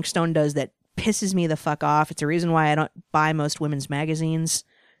something Rolling Stone does that pisses me the fuck off. It's a reason why I don't buy most women's magazines.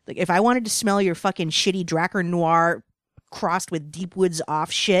 Like, if I wanted to smell your fucking shitty Drakkar Noir crossed with Deep Woods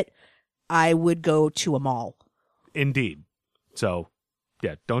off shit, I would go to a mall. Indeed. So,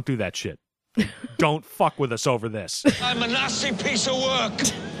 yeah, don't do that shit. Don't fuck with us over this. I'm a nasty piece of work.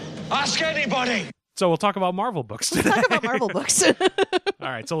 Ask anybody. So we'll talk about Marvel books today. Talk about Marvel books. All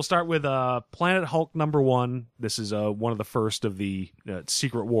right, so we'll start with Planet Hulk #1. This is one of the first of the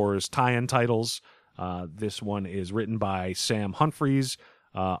Secret Wars tie-in titles. This one is written by Sam Humphries,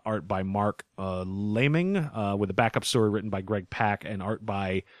 art by Mark Laming, with a backup story written by Greg Pak, and art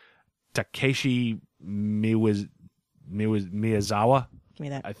by Takeshi Miyazawa. Give me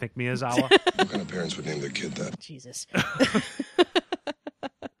that. I think Miyazawa. What kind of parents would name their kid that? Jesus.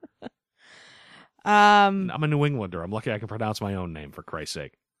 I'm a New Englander. I'm lucky I can pronounce my own name, for Christ's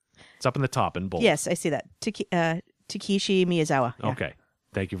sake. It's up in the top in bold. Yes, I see that. Takeshi Miyazawa. Yeah. Okay.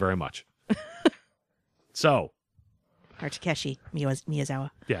 Thank you very much. So. Or Takeshi Miyazawa.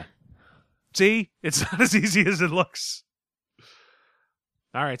 Yeah. See? It's not as easy as it looks.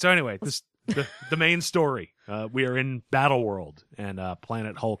 All right. So anyway, the main story. We are in Battle World, and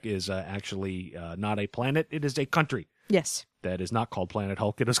Planet Hulk is actually not a planet. It is a country. Yes. That is not called Planet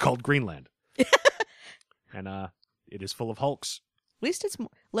Hulk. It is called Greenland. And it is full of Hulks. At least it's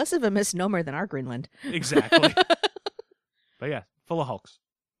less of a misnomer than our Greenland. Exactly. But yeah, full of Hulks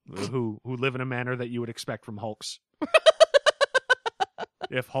who live in a manner that you would expect from Hulks.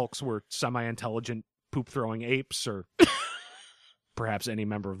 If Hulks were semi-intelligent, poop-throwing apes, or perhaps any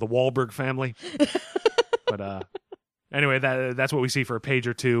member of the Wahlberg family. But anyway, that's what we see for a page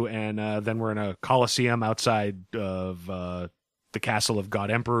or two, and then we're in a coliseum outside of the castle of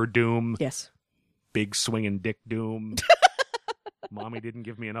God Emperor Doom. Yes. Big swinging dick Doom. Mommy didn't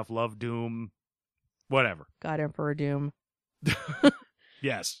give me enough love Doom. Whatever. God Emperor Doom.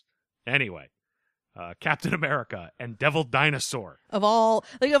 Yes. Anyway, Captain America and Devil Dinosaur. Of all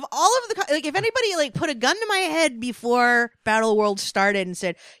of the, if anybody put a gun to my head before Battle World started and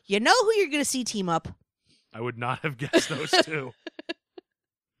said, you know who you're going to see team up? I would not have guessed those two.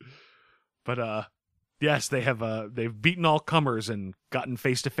 But yes, they've beaten all comers and gotten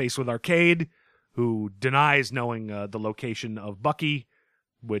face to face with Arcade, who denies knowing the location of Bucky,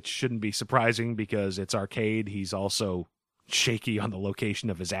 which shouldn't be surprising because it's Arcade. He's also shaky on the location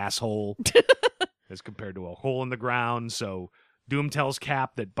of his asshole as compared to a hole in the ground. So Doom tells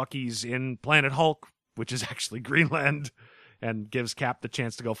Cap that Bucky's in Planet Hulk, which is actually Greenland, and gives Cap the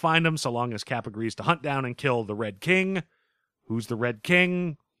chance to go find him so long as Cap agrees to hunt down and kill the Red King. Who's the Red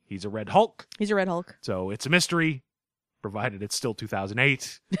King? He's a Red Hulk. He's a Red Hulk. So it's a mystery, provided it's still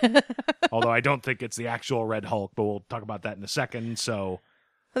 2008. Although I don't think it's the actual Red Hulk, but we'll talk about that in a second. So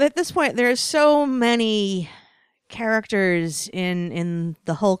at this point, there's so many characters in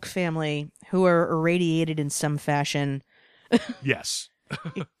the Hulk family who are irradiated in some fashion. Yes.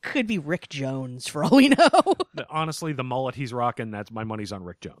 It could be Rick Jones, for all we know. Honestly, the mullet he's rocking, that's my money's on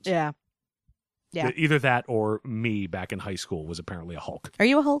Rick Jones. Yeah. Yeah. Either that or me back in high school was apparently a Hulk. Are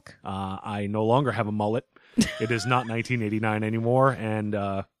you a Hulk? I no longer have a mullet. It is not 1989 anymore. And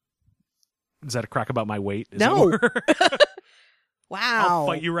is that a crack about my weight? No. Wow. I'll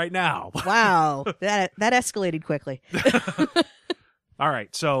fight you right now. Wow. That escalated quickly. All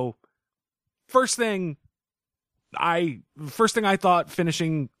right. So first thing I thought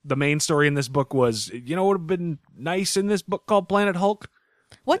finishing the main story in this book was, you know what would have been nice in this book called Planet Hulk?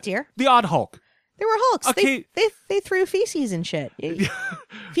 What, dear? The Odd Hulk. There were Hulks. Okay. They threw feces and shit.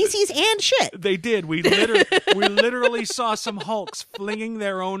 Feces and shit. They did. We literally saw some Hulks flinging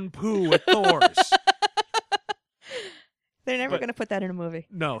their own poo at Thor's. They're never going to put that in a movie.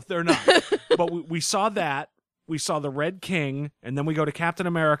 No, they're not. But we saw that. We saw the Red King, and then we go to Captain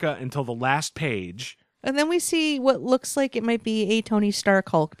America until the last page. And then we see what looks like it might be a Tony Stark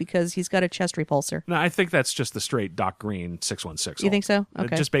Hulk because he's got a chest repulsor. No, I think that's just the straight Doc Green 616 Hulk. You think so?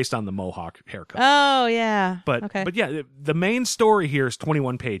 Okay. Just based on the mohawk haircut. Oh, yeah. But yeah, the main story here is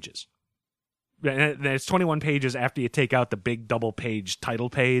 21 pages. And it's 21 pages after you take out the big double-page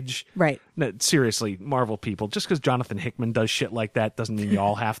title page. Right. No, seriously, Marvel people, just because Jonathan Hickman does shit like that doesn't mean you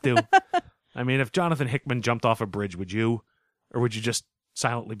all have to. I mean, if Jonathan Hickman jumped off a bridge, would you? Or would you just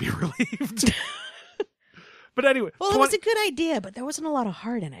silently be relieved? But anyway. Well, it was a good idea, but there wasn't a lot of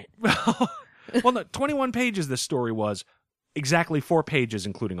heart in it. Well, no, 21 pages this story was. Exactly 4 pages,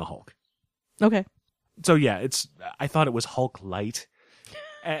 including a Hulk. Okay. So yeah, I thought it was Hulk light.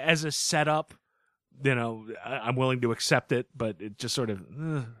 As a setup, you know, I'm willing to accept it, but it just sort of,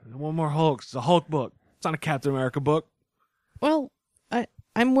 one more Hulk. It's a Hulk book. It's not a Captain America book. Well,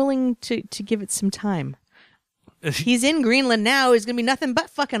 I'm willing to give it some time. He's in Greenland now. He's going to be nothing but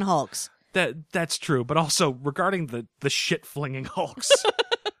fucking Hulks. That's true, but also regarding the shit-flinging Hulks.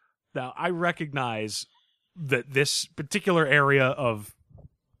 Now, I recognize that this particular area of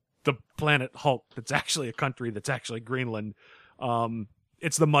the planet Hulk that's actually a country that's actually Greenland,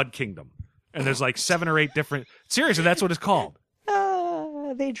 it's the Mud Kingdom. And there's like 7 or 8 different... Seriously, that's what it's called.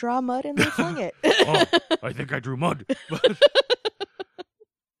 they draw mud and they fling it. Oh, I think I drew mud.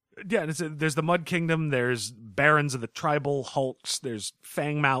 Yeah, there's the Mud Kingdom, there's Barons of the Tribal Hulks, there's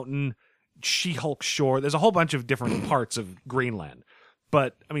Fang Mountain, She-Hulk Shore. There's a whole bunch of different parts of Greenland.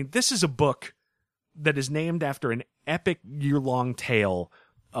 But, I mean, this is a book that is named after an epic year-long tale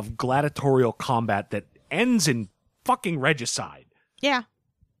of gladiatorial combat that ends in fucking regicide. Yeah.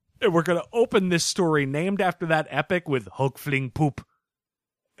 And we're going to open this story named after that epic with Hulk fling poop.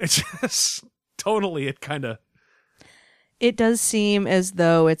 It's just totally it kind of... It does seem as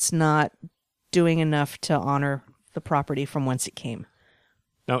though it's not doing enough to honor the property from whence it came.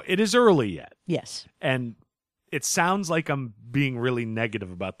 Now, it is early yet. Yes. And it sounds like I'm being really negative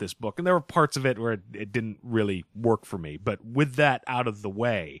about this book. And there were parts of it where it didn't really work for me. But with that out of the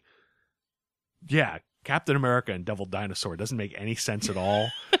way, yeah, Captain America and Devil Dinosaur doesn't make any sense at all.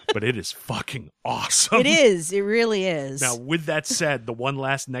 But it is fucking awesome. It is. It really is. Now, with that said, the one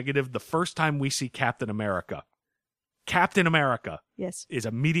last negative, the first time we see Captain America yes, is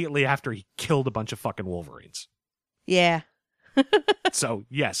immediately after he killed a bunch of fucking Wolverines. Yeah. So,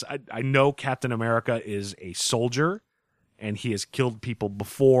 yes, I know Captain America is a soldier, and he has killed people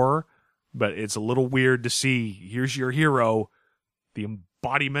before, but it's a little weird to see, here's your hero, the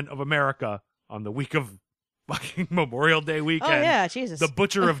embodiment of America, on the week of fucking Memorial Day weekend. Oh, yeah, Jesus. The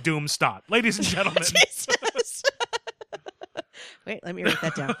Butcher of Doom Stott. Ladies and gentlemen. Jesus. Wait, let me write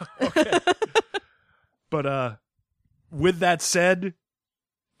that down. Okay. But, with that said,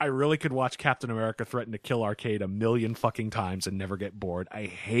 I really could watch Captain America threaten to kill Arcade a million fucking times and never get bored. I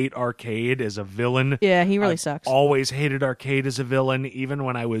hate Arcade as a villain. Yeah, he really I've sucks. Always hated Arcade as a villain, even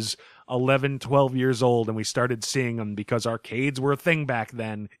when I was 11, 12 years old and we started seeing them because arcades were a thing back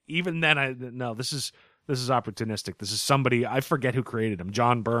then. Even then, this is opportunistic. This is somebody, I forget who created them,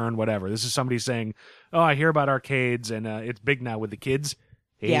 John Byrne, whatever. This is somebody saying, oh, I hear about arcades and it's big now with the kids.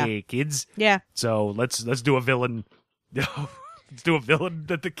 Hey, kids. Yeah. So let's do a villain. Let's do a villain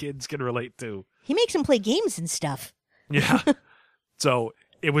that the kids can relate to. He makes him play games and stuff. Yeah. So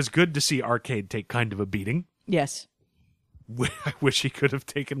it was good to see Arcade take kind of a beating. Yes. I wish he could have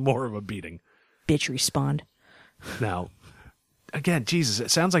taken more of a beating. Bitch respawned. Now, again, Jesus,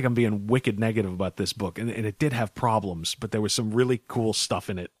 it sounds like I'm being wicked negative about this book, and it did have problems, but there was some really cool stuff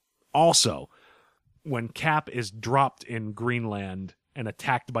in it. Also, when Cap is dropped in Greenland and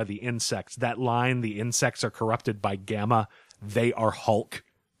attacked by the insects, that line, the insects are corrupted by Gamma, they are Hulk.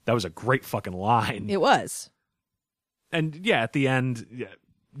 That was a great fucking line. It was. And yeah, at the end,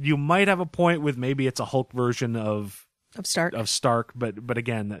 you might have a point with maybe it's a Hulk version of Stark, but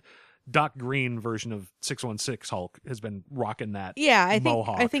again, the Doc Green version of 616 Hulk has been rocking that. Yeah,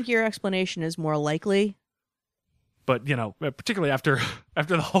 mohawk. I think your explanation is more likely. But particularly after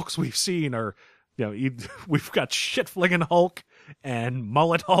the Hulks we've seen are, we've got shit flinging Hulk and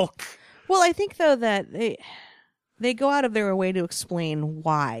mullet Hulk. Well, I think though that they go out of their way to explain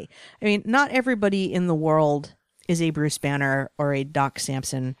why. I mean, not everybody in the world is a Bruce Banner or a Doc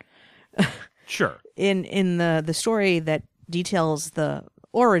Samson. Sure. In the story that details the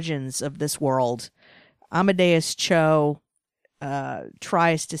origins of this world, Amadeus Cho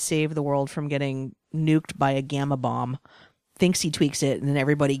tries to save the world from getting nuked by a gamma bomb, thinks he tweaks it, and then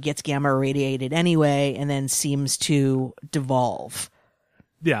everybody gets gamma irradiated anyway, and then seems to devolve.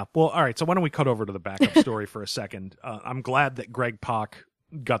 Yeah, well, all right, so why don't we cut over to the backup story for a second? I'm glad that Greg Pak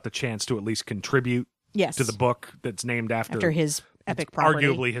got the chance to at least contribute to the book that's named after his epic property.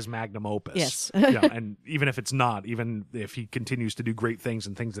 Arguably his magnum opus. Yes. Yeah, and even if it's not, even if he continues to do great things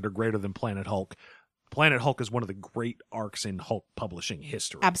and things that are greater than Planet Hulk, Planet Hulk is one of the great arcs in Hulk publishing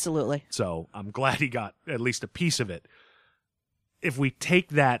history. Absolutely. So I'm glad he got at least a piece of it. If we take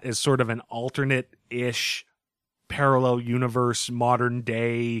that as sort of an alternate-ish parallel universe, modern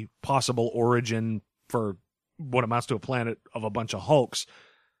day, possible origin for what amounts to a planet of a bunch of Hulks,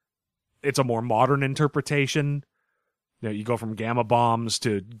 it's a more modern interpretation. You go from gamma bombs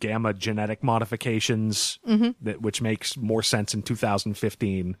to gamma genetic modifications, which makes more sense in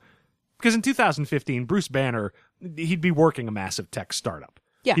 2015. Because in 2015, Bruce Banner, he'd be working a massive tech startup.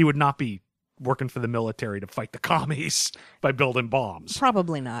 Yeah. He would not be working for the military to fight the commies by building bombs.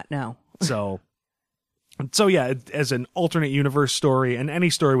 Probably not, no. So yeah, as an alternate universe story, and any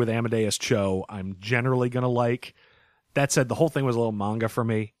story with Amadeus Cho, I'm generally going to like. That said, the whole thing was a little manga for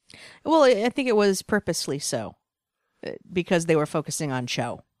me. Well, I think it was purposely so, because they were focusing on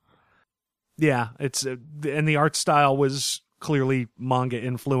Cho. Yeah, and the art style was clearly manga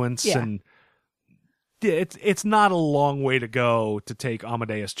influence, and it's not a long way to go to take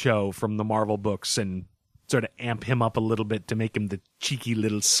Amadeus Cho from the Marvel books and sort of amp him up a little bit to make him the cheeky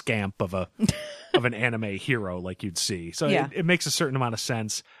little scamp of a of an anime hero like you'd see. So Yeah. it makes a certain amount of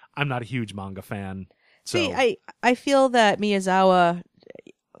sense. I'm not a huge manga fan. So See, I feel that Miyazawa,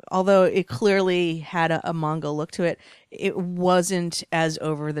 although it clearly had a manga look to it, it wasn't as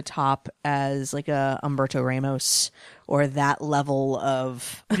over the top as like a Umberto Ramos or that level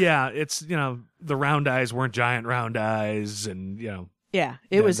of. yeah, it's, the round eyes weren't giant round eyes, and, Yeah,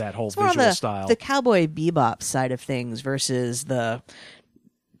 it was that whole it's more on visual style. the Cowboy Bebop side of things versus the,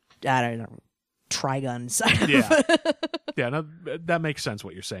 I don't know, Trigun side Yeah. of it. Yeah, no, that makes sense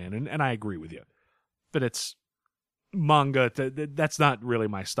what you're saying, and I agree with you. But it's manga, that's not really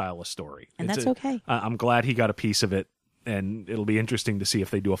my style of story. And that's okay. I'm glad he got a piece of it, and it'll be interesting to see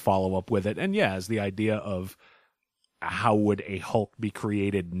if they do a follow-up with it. And yeah, as the idea of how would a Hulk be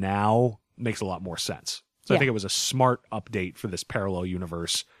created now makes a lot more sense. So I think it was a smart update for this parallel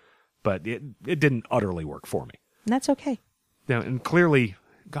universe, but it didn't utterly work for me. And that's okay. Now, and clearly,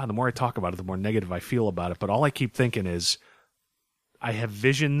 God, the more I talk about it, the more negative I feel about it. But all I keep thinking is, I have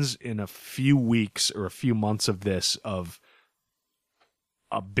visions in a few weeks or a few months of this of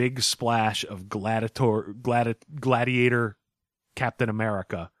a big splash of gladiator Captain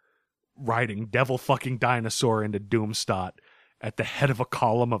America riding devil fucking dinosaur into Doomstot at the head of a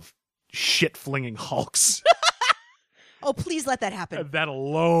column of shit-flinging Hulks. Oh, please let that happen. That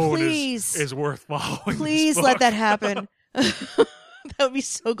alone Please. is worth following. Please this let book. that happen. That would be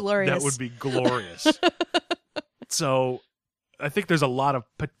so glorious. That would be glorious. So I think there's a lot of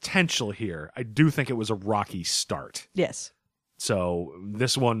potential here. I do think it was a rocky start. Yes. So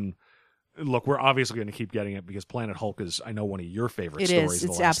this one, look, we're obviously going to keep getting it because Planet Hulk is, I know, one of your favorite It stories. is. Of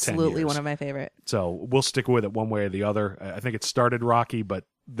the It's last 10 absolutely years. one of my favorite. So we'll stick with it one way or the other. I think it started rocky, but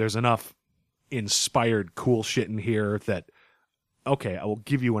there's enough inspired cool shit in here that, okay, I will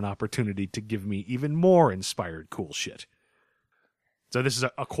give you an opportunity to give me even more inspired cool shit. So this is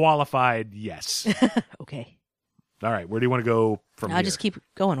a qualified yes. Okay. All right, where do you want to go from here? I'll just keep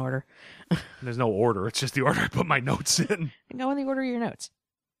going order. There's no order. It's just the order I put my notes in. Go in the order of your notes.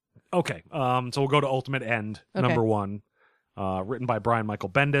 Okay, so we'll go to Ultimate End, Okay. number 1. Written by Brian Michael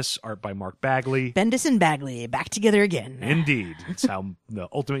Bendis, art by Mark Bagley. Bendis and Bagley back together again. Indeed. It's how the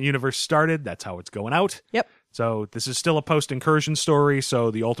Ultimate Universe started. That's how it's going out. Yep. So this is still a post-incursion story,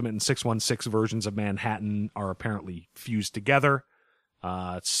 so the Ultimate and 616 versions of Manhattan are apparently fused together.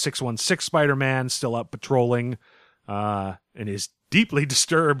 616 Spider-Man still out patrolling, and is deeply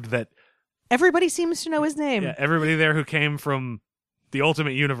disturbed that Everybody seems to know his name. everybody there who came from the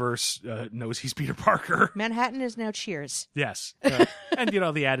Ultimate Universe knows he's Peter Parker. Manhattan is now Cheers. Yes. And,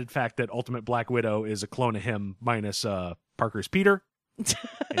 the added fact that Ultimate Black Widow is a clone of him minus Parker's Peter.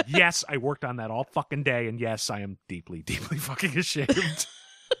 And yes, I worked on that all fucking day, and yes, I am deeply, deeply fucking ashamed.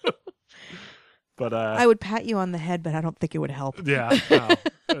 But I would pat you on the head, but I don't think it would help. yeah, no.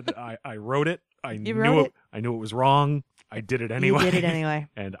 I wrote it. I knew it was wrong. I did it anyway. You did it anyway.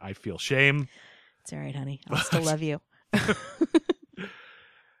 And I feel shame. It's all right, honey. I'll still love you.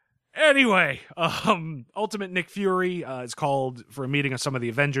 Anyway, Ultimate Nick Fury is called for a meeting of some of the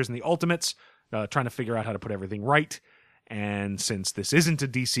Avengers and the Ultimates, trying to figure out how to put everything right. And since this isn't a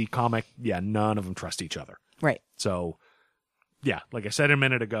DC comic, none of them trust each other. Right. So, like I said a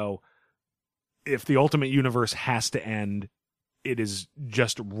minute ago, if the Ultimate Universe has to end, it is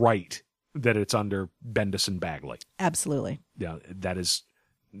just right that it's under Bendis and Bagley. Absolutely. Yeah, that is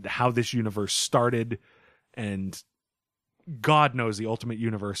how this universe started, and God knows the Ultimate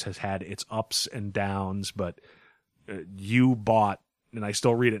Universe has had its ups and downs, but you bought, and I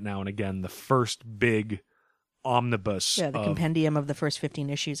still read it now and again, the first big omnibus the compendium of the first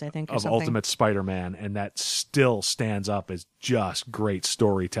 15 issues, I think, or of something. Ultimate Spider-Man, and that still stands up as just great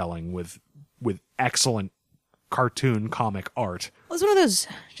storytelling with excellent cartoon comic art. It was one of those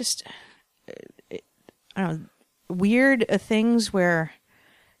just, I don't know, weird things where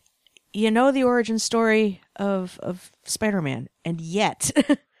the origin story of Spider-Man, and yet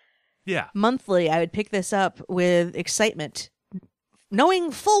monthly I would pick this up with excitement,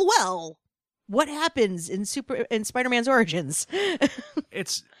 knowing full well what happens in Spider-Man's origins.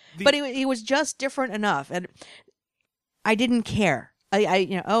 But it was just different enough, and I didn't care.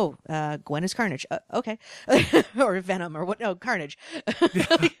 Gwen is Carnage. Okay. Or Venom or what? No, Carnage.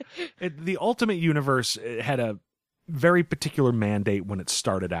 The Ultimate Universe had a very particular mandate when it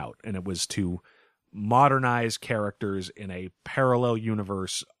started out, and it was to modernize characters in a parallel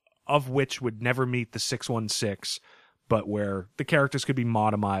universe of which would never meet the 616, but where the characters could be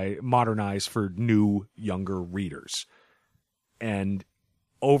modernized for new, younger readers. And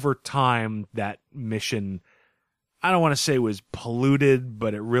over time, that mission, I don't want to say was polluted,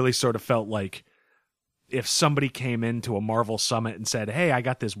 but it really sort of felt like if somebody came into a Marvel summit and said, hey, I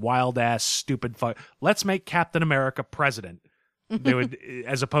got this wild ass stupid let's make Captain America president. They would,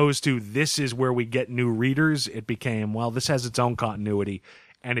 as opposed to this is where we get new readers, it became, well, this has its own continuity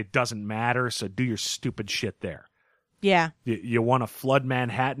and it doesn't matter, so do your stupid shit there. Yeah. You want to flood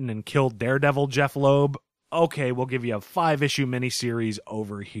Manhattan and kill Daredevil Jeff Loeb? Okay, we'll give you a 5-issue miniseries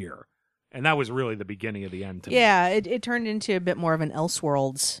over here. And that was really the beginning of the end to me. Yeah, it turned into a bit more of an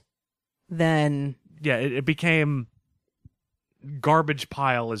Elseworlds than... Yeah, it became... Garbage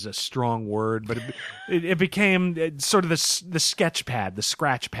pile is a strong word, but it became sort of the sketch pad, the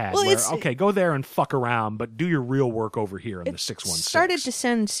scratch pad, well, where, okay, go there and fuck around, but do your real work over here in the 616. Started to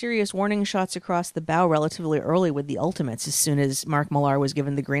send serious warning shots across the bow relatively early with the Ultimates, as soon as Mark Millar was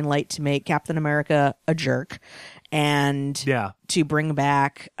given the green light to make Captain America a jerk and to bring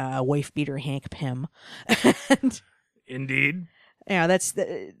back wife beater Hank Pym. Indeed. Yeah, that's...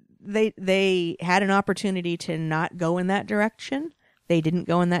 They had an opportunity to not go in that direction. They didn't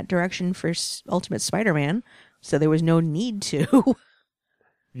go in that direction for Ultimate Spider-Man, so there was no need to.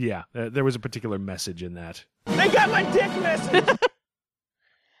 Yeah, there was a particular message in that. They got my dick message!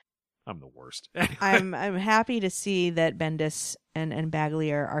 I'm the worst. I'm happy to see that Bendis and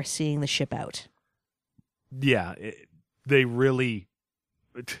Bagley are seeing the ship out. Yeah, they really...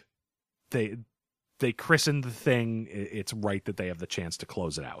 They christened the thing. It's right that they have the chance to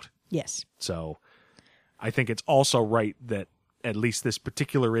close it out. Yes. So I think it's also right that at least this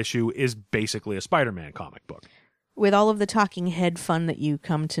particular issue is basically a Spider-Man comic book. With all of the talking head fun that you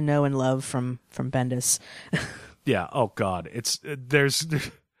come to know and love from Bendis. Yeah. Oh, God.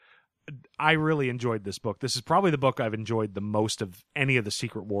 I really enjoyed this book. This is probably the book I've enjoyed the most of any of the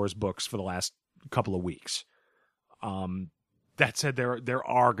Secret Wars books for the last couple of weeks. That said, there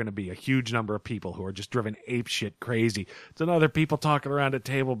are going to be a huge number of people who are just driven apeshit crazy. It's another people talking around a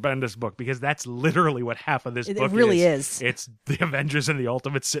table Bendis book, because that's literally what half of this book is. It really is. It's the Avengers and the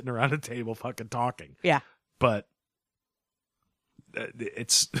Ultimates sitting around a table fucking talking. Yeah. But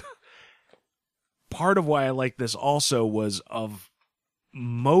it's... Part of why I like this also was of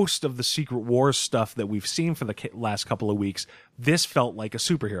most of the Secret Wars stuff that we've seen for the last couple of weeks, this felt like a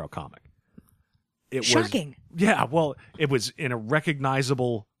superhero comic. Shocking. It was in a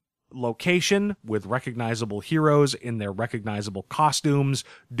recognizable location with recognizable heroes in their recognizable costumes,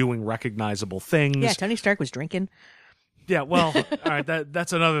 doing recognizable things. Yeah, Tony Stark was drinking. Yeah, well, all right,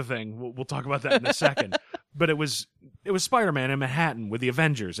 that's another thing. We'll talk about that in a second. But it was Spider-Man in Manhattan with the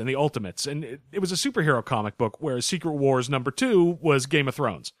Avengers and the Ultimates, and it was a superhero comic book, whereas Secret Wars #2 was Game of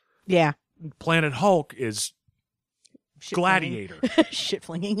Thrones. Yeah. Planet Hulk is Gladiator. Shit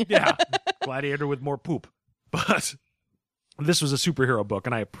flinging. Yeah. Gladiator with more poop. But this was a superhero book,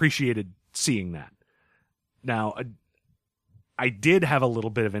 and I appreciated seeing that. Now, I did have a little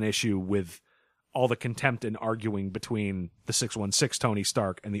bit of an issue with all the contempt and arguing between the 616 Tony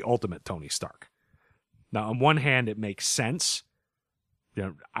Stark and the Ultimate Tony Stark. Now, on one hand, it makes sense. You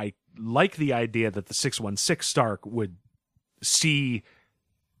know, I like the idea that the 616 Stark would see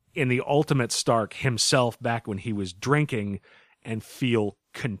in the Ultimate Stark himself back when he was drinking and feel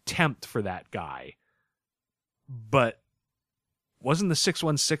contempt for that guy. But wasn't the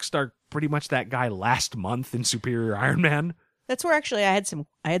 616 Stark pretty much that guy last month in Superior Iron Man? That's where actually I had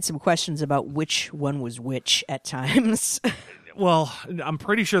some questions about which one was which at times. Well, I'm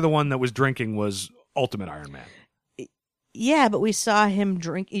pretty sure the one that was drinking was Ultimate Iron Man. Yeah, but we saw him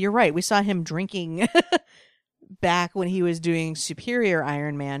drink. You're right. We saw him drinking back when he was doing Superior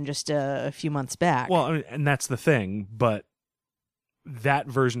Iron Man just a few months back. Well, and that's the thing. But that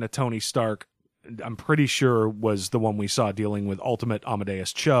version of Tony Stark, I'm pretty sure, was the one we saw dealing with Ultimate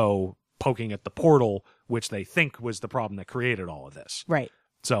Amadeus Cho poking at the portal, which they think was the problem that created all of this. Right.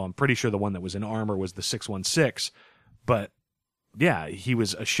 So I'm pretty sure the one that was in armor was the 616. But yeah, he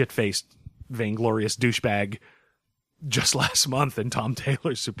was a shit-faced, vainglorious douchebag just last month in Tom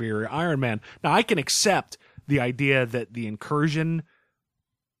Taylor's Superior Iron Man. Now, I can accept the idea that the incursion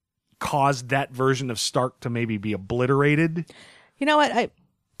caused that version of Stark to maybe be obliterated. You know what?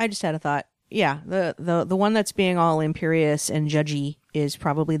 I just had a thought. Yeah, the one that's being all imperious and judgy is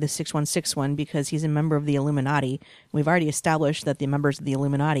probably the 616 one, because he's a member of the Illuminati. We've already established that the members of the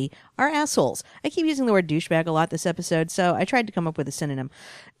Illuminati are assholes. I keep using the word douchebag a lot this episode, so I tried to come up with a synonym.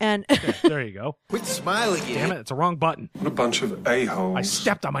 And there you go. Quit smiling. Damn it, it's a wrong button. What a bunch of a-holes. I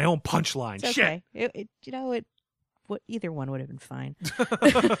stepped on my own punchline. It's Shit. okay. Either one would have been fine.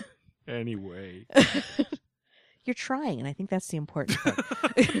 Anyway. You're trying, and I think that's the important part.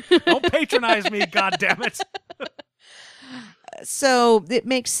 Don't patronize me, goddammit. So it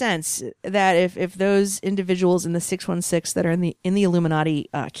makes sense that if those individuals in the 616 that are in the Illuminati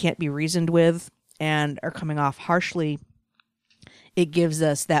can't be reasoned with, and are coming off harshly, it gives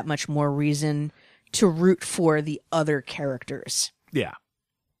us that much more reason to root for the other characters. Yeah.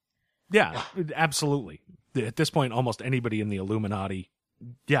 Yeah, absolutely. At this point, almost anybody in the Illuminati,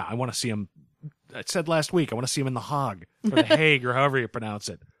 yeah, I want to see him. I said last week, I want to see him in the Hague, or the Hague, or however you pronounce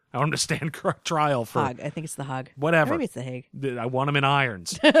it. I want him to stand trial for... Hague. I think it's the Hague. Whatever. Maybe it's the Hague. I want him in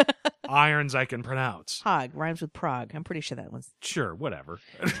irons. Irons I can pronounce. Hague rhymes with Prague. I'm pretty sure that one's... Sure, whatever.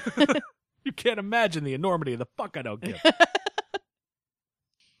 You can't imagine the enormity of the fuck I don't give.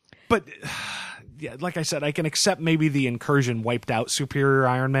 But, yeah, like I said, I can accept maybe the incursion wiped out Superior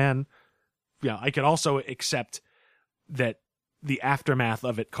Iron Man. Yeah, I can also accept that the aftermath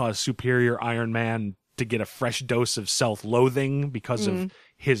of it caused Superior Iron Man to get a fresh dose of self-loathing because of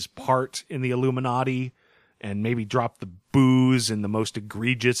his part in the Illuminati, and maybe drop the booze and the most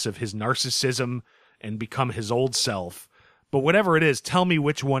egregious of his narcissism and become his old self. But whatever it is, tell me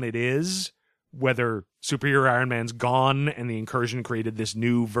which one it is, whether Superior Iron Man's gone and the incursion created this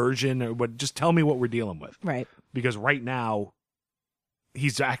new version, or what. Just tell me what we're dealing with. Right. Because right now,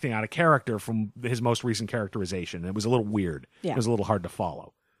 he's acting out of character from his most recent characterization. It was a little weird. Yeah. It was a little hard to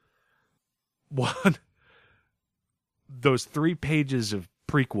follow. Those 3 pages of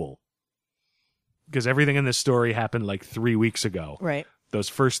prequel, because everything in this story happened like 3 weeks ago. Right. Those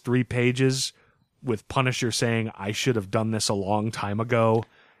first 3 pages with Punisher saying, I should have done this a long time ago.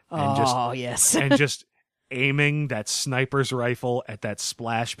 And yes. And just aiming that sniper's rifle at that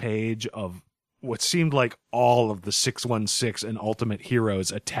splash page of what seemed like all of the 616 and Ultimate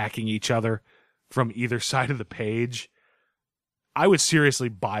heroes attacking each other from either side of the page. I would seriously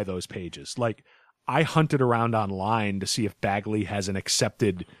buy those pages. Like, I hunted around online to see if Bagley has an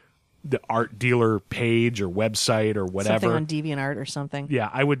accepted the art dealer page or website or whatever. Something on DeviantArt or something. Yeah,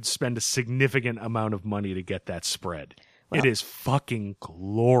 I would spend a significant amount of money to get that spread. Well, it is fucking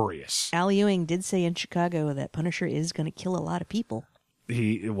glorious. Al Ewing did say in Chicago that Punisher is going to kill a lot of people.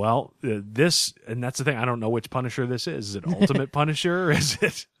 This, and that's the thing, I don't know which Punisher this is. Is it Ultimate Punisher? Is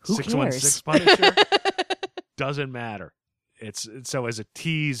it Who 616 Punisher? Doesn't matter. It's so as a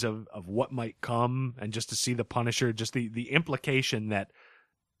tease of what might come, and just to see the Punisher, just the implication that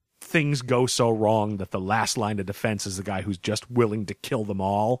things go so wrong that the last line of defense is the guy who's just willing to kill them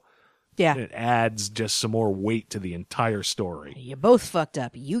all. Yeah. It adds just some more weight to the entire story. You both fucked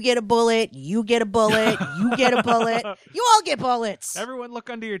up. You get a bullet, you get a bullet, you get a bullet. You all get bullets. Everyone look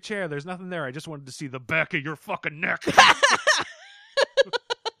under your chair. There's nothing there. I just wanted to see the back of your fucking neck.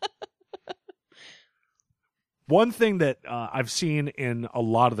 One thing that I've seen in a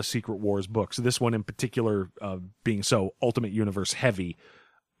lot of the Secret Wars books, this one in particular being so Ultimate Universe heavy,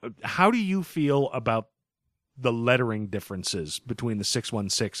 how do you feel about the lettering differences between the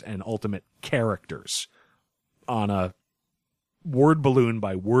 616 and Ultimate characters on a word balloon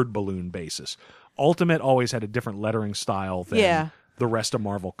by word balloon basis? Ultimate always had a different lettering style than the rest of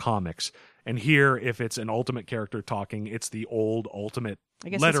Marvel Comics. And here, if it's an Ultimate character talking, it's the old Ultimate I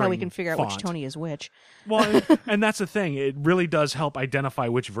guess lettering that's how we can figure out font. which Tony is which. Well, and that's the thing. It really does help identify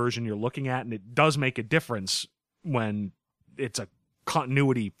which version you're looking at, and it does make a difference when it's a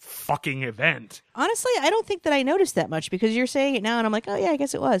continuity fucking event. Honestly, I don't think that I noticed that much, because you're saying it now, and I'm like, oh yeah, I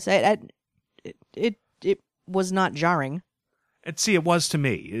guess it was. It was not jarring. And see, it was to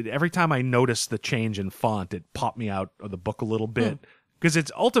me. Every time I noticed the change in font, it popped me out of the book a little bit, because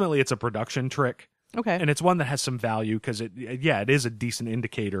it's a production trick. Okay. And it's one that has some value, because it is a decent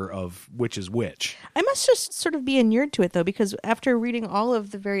indicator of which is which. I must just sort of be inured to it, though, because after reading all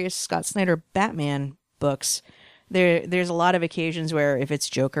of the various Scott Snyder Batman books, there's a lot of occasions where if it's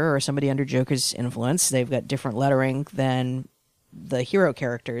Joker or somebody under Joker's influence, they've got different lettering than the hero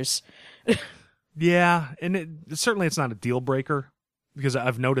characters. Yeah, and certainly it's not a deal breaker, because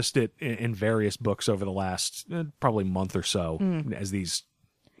I've noticed it in various books over the last probably month or so as these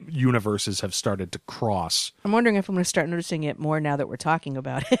universes have started to cross. I'm wondering if I'm going to start noticing it more now that we're talking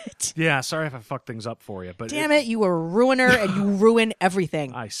about it. Yeah, sorry if I fucked things up for you, but damn it, you are a ruiner and you ruin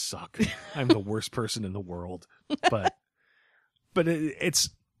everything. I suck. I'm the worst person in the world. But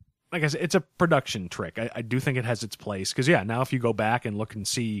it's like I said, it's a production trick. I do think it has its place, because now if you go back and look and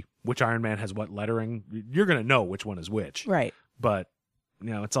see which Iron Man has what lettering, you're going to know which one is which. Right. But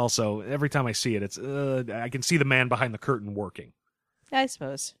it's also, every time I see it, it's I can see the man behind the curtain working. I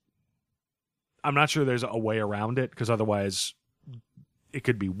suppose. I'm not sure there's a way around it, because otherwise it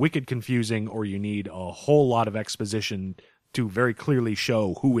could be wicked confusing, or you need a whole lot of exposition to very clearly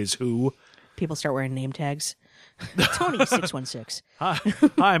show who is who. People start wearing name tags. Tony 616.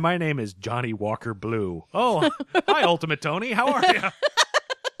 Hi, my name is Johnny Walker Blue. Oh, hi, Ultimate Tony. How are you?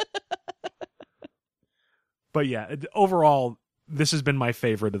 But yeah, overall, this has been my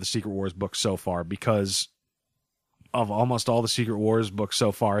favorite of the Secret Wars books so far because of almost all the Secret Wars books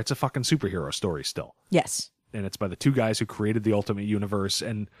so far. It's a fucking superhero story still. Yes. And it's by the two guys who created the Ultimate Universe.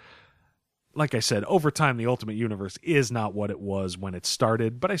 And like I said, over time, the Ultimate Universe is not what it was when it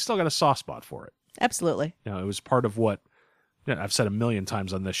started, but I still got a soft spot for it. Absolutely. You know, it was part of what I've said a million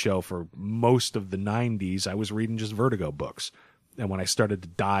times on this show. For most of the 90s, I was reading just Vertigo books. And when I started to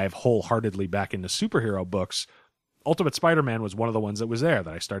dive wholeheartedly back into superhero books, Ultimate Spider-Man was one of the ones that was there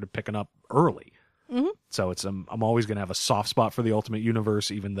that I started picking up early. Mm-hmm. So I'm always going to have a soft spot for the Ultimate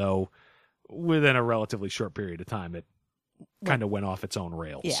Universe, even though within a relatively short period of time, it kind of went off its own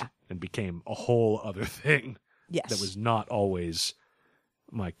rails and became a whole other thing. Yes. That was not always,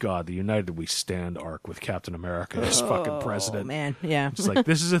 my God, the United We Stand arc with Captain America as fucking president. Oh, man, yeah. It's like,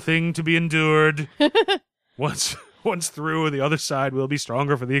 this is a thing to be endured. Once through, the other side will be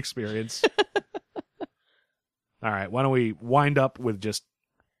stronger for the experience. All right, why don't we wind up with just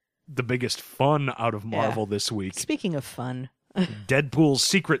the biggest fun out of Marvel this week. Speaking of fun. Deadpool's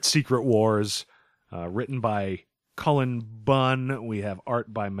Secret Wars, written by Cullen Bunn. We have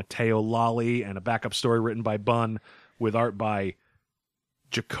art by Matteo Lolli and a backup story written by Bunn with art by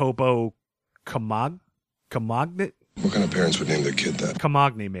Jacopo Camagni? What kind of parents would name their kid that?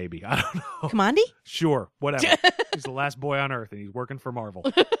 Camagni, maybe. I don't know. Commandi? Sure, whatever. He's the last boy on Earth, and he's working for Marvel.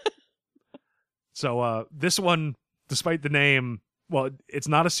 So this one, despite the name, well, it's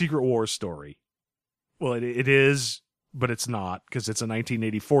not a Secret Wars story. Well, it is, but it's not, because it's a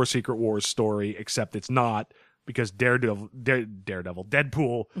 1984 Secret Wars story, except it's not, because Deadpool,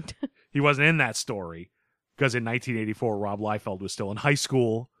 he wasn't in that story, because in 1984, Rob Liefeld was still in high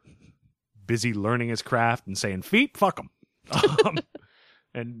school, busy learning his craft and saying, feet, fuck them.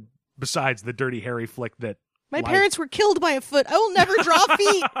 And besides the Dirty Harry flick that my parents were killed by a foot. I will never draw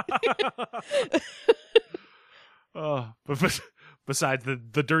feet. But besides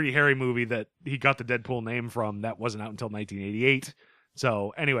the Dirty Harry movie that he got the Deadpool name from, that wasn't out until 1988.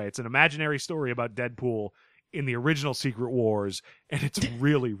 So anyway, it's an imaginary story about Deadpool in the original Secret Wars, and it's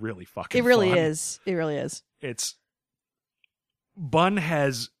really, really fucking It really fun. is. It really is. Bunn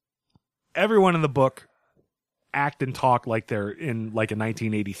has everyone in the book act and talk like they're in like a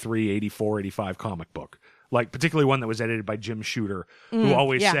 1983, 84, 85 comic book. Like particularly one that was edited by Jim Shooter, who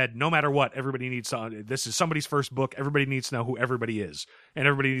always said, no matter what, everybody needs to, this is somebody's first book. Everybody needs to know who everybody is. And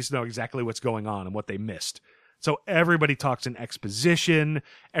everybody needs to know exactly what's going on and what they missed. So everybody talks in exposition.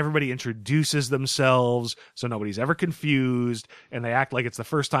 Everybody introduces themselves. So nobody's ever confused. And they act like it's the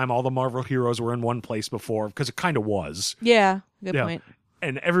first time all the Marvel heroes were in one place before, because it kind of was. Yeah, good point.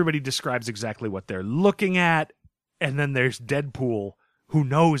 And everybody describes exactly what they're looking at. And then there's Deadpool, who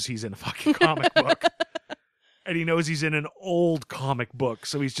knows he's in a fucking comic book. And he knows he's in an old comic book,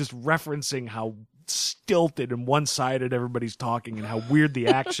 so he's just referencing how stilted and one-sided everybody's talking and how weird the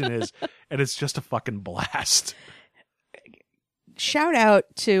action is, and it's just a fucking blast. Shout out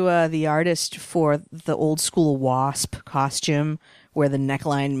to the artist for the old school Wasp costume where the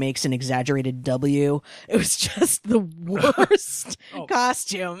neckline makes an exaggerated W. It was just the worst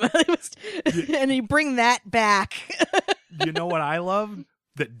costume. And you bring that back. You know what I love?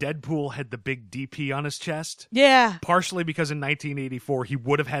 That Deadpool had the big DP on his chest. Yeah. Partially because in 1984 he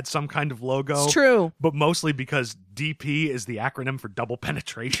would have had some kind of logo. It's true. But mostly because DP is the acronym for double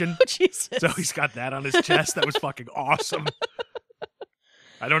penetration. Oh, Jesus. So he's got that on his chest. That was fucking awesome.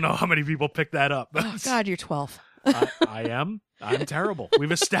 I don't know how many people picked that up. Oh, God, you're 12. I am. I'm terrible.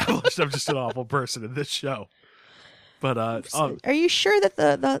 We've established I'm just an awful person in this show. But are you sure that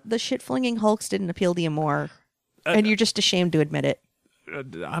the shit-flinging Hulks didn't appeal to you more? And you're just ashamed to admit it?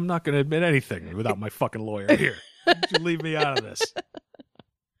 I'm not going to admit anything without my fucking lawyer here. You leave me out of this.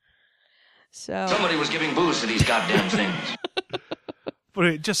 So somebody was giving booze to these goddamn things.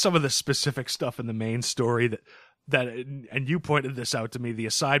 But just some of the specific stuff in the main story that and you pointed this out to me, the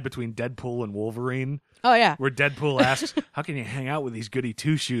aside between Deadpool and Wolverine. Oh, yeah. Where Deadpool asks, how can you hang out with these goody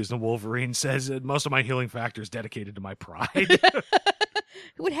two-shoes? And Wolverine says, most of my healing factor is dedicated to my pride. It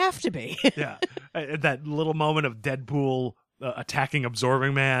would have to be. Yeah. That little moment of Deadpool attacking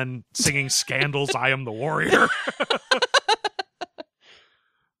Absorbing Man, singing Scandal's I Am the Warrior.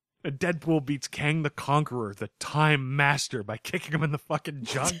 And Deadpool beats Kang the Conqueror, the Time Master, by kicking him in the fucking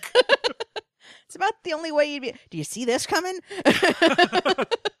junk. It's about the only way you'd be... Do you see this coming? It's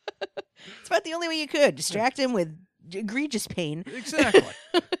about the only way you could. Distract him with egregious pain. Exactly.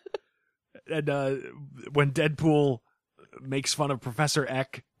 And when Deadpool makes fun of Professor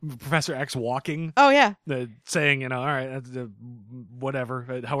X walking. Oh, yeah. Saying, all right,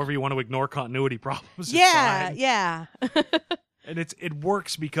 whatever. However you want to ignore continuity problems. Yeah, yeah. And it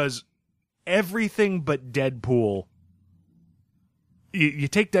works because everything but Deadpool you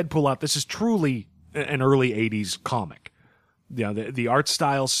take Deadpool out, this is truly an early 80s comic. You know, the art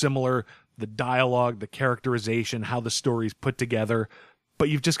style's similar, the dialogue, the characterization, how the story's put together, but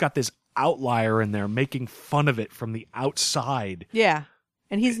you've just got this outlier in there making fun of it from the outside. Yeah.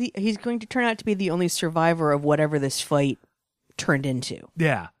 And he's going to turn out to be the only survivor of whatever this fight turned into.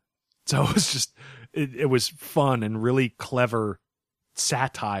 Yeah. So it was just it was fun and really clever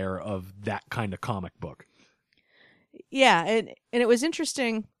satire of that kind of comic book. Yeah, and it was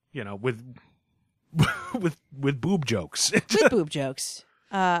interesting. You know, with boob jokes. With boob jokes.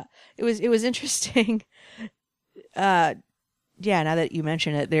 It was interesting. Yeah, now that you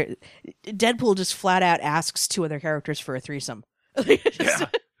mention it, Deadpool just flat out asks two other characters for a threesome. Yeah.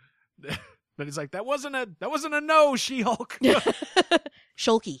 Then he's like, that wasn't a no, She-Hulk.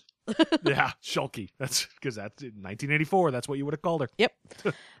 Shulky. Yeah, Shulky. That's because that's in 1984. That's what you would have called her. Yep.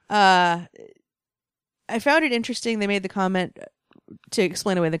 I found it interesting. They made the comment to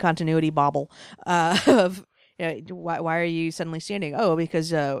explain away the continuity bobble of why are you suddenly standing? Oh,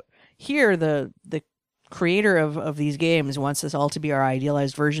 because here the creator of these games wants us all to be our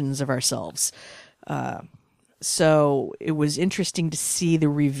idealized versions of ourselves. So it was interesting to see the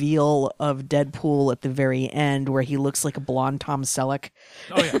reveal of Deadpool at the very end, where he looks like a blonde Tom Selleck.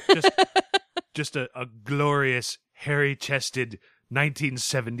 Oh yeah, just a glorious, hairy-chested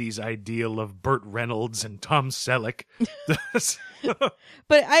 1970s ideal of Burt Reynolds and Tom Selleck.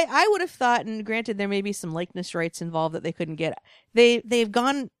 But I would have thought, and granted there may be some likeness rights involved that they couldn't get, they've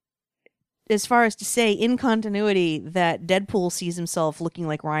gone as far as to say in continuity that Deadpool sees himself looking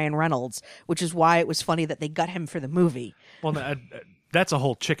like Ryan Reynolds, which is why it was funny that they got him for the movie. Well, that's a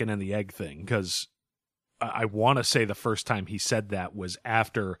whole chicken and the egg thing, because I want to say the first time he said that was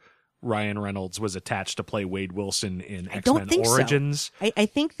after Ryan Reynolds was attached to play Wade Wilson in X-Men Origins. So. I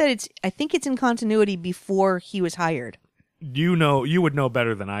think it's in continuity before he was hired. You would know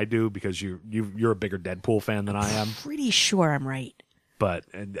better than I do because you're a bigger Deadpool fan than I am. Pretty sure I'm right. But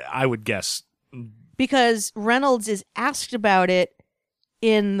I would guess because Reynolds is asked about it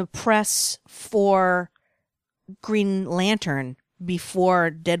in the press for Green Lantern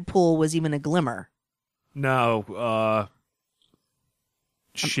before Deadpool was even a glimmer. No,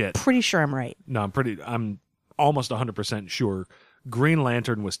 shit. I'm pretty sure I'm right. No, I'm almost 100% sure Green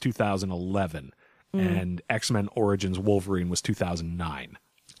Lantern was 2011 and X-Men Origins Wolverine was 2009.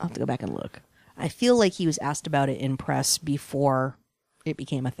 I'll have to go back and look. I feel like he was asked about it in press before it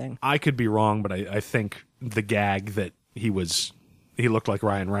became a thing. I could be wrong, but I think the gag that he looked like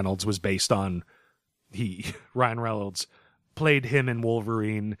Ryan Reynolds was based on Ryan Reynolds played him in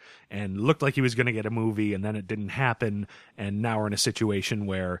Wolverine and looked like he was going to get a movie, and then it didn't happen, and now we're in a situation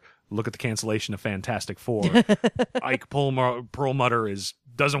where look at the cancellation of Fantastic Four. Ike Perlmutter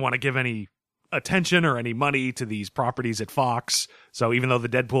doesn't want to give any attention or any money to these properties at Fox. So even though the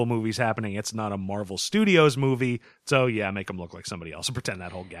Deadpool movie's happening, it's not a Marvel Studios movie. So yeah, make them look like somebody else and pretend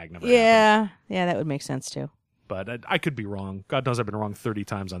that whole gag never happened. Yeah, that would make sense too. But I could be wrong. God knows I've been wrong 30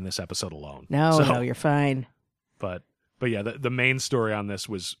 times on this episode alone. No, you're fine. But yeah, the main story on this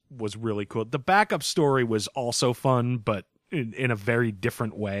was really cool. The backup story was also fun, but in a very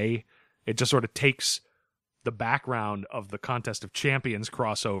different way. It just sort of takes the background of the Contest of Champions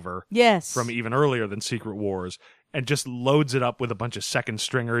crossover from even earlier than Secret Wars and just loads it up with a bunch of second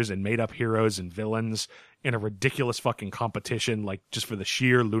stringers and made up heroes and villains in a ridiculous fucking competition, like just for the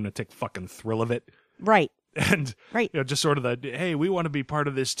sheer lunatic fucking thrill of it. Right. And just sort of hey, we want to be part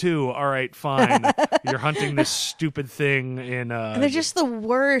of this too. All right, fine. You're hunting this stupid thing in and they're just the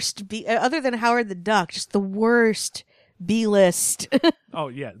worst other than Howard the Duck, just the worst B-list. Oh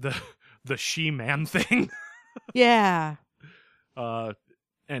yeah, the She-Man thing. Yeah.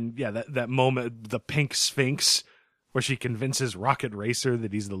 And yeah, that moment, the pink Sphinx, where she convinces Rocket Racer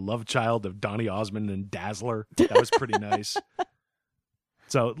that he's the love child of Donny Osmond and Dazzler. That was pretty nice.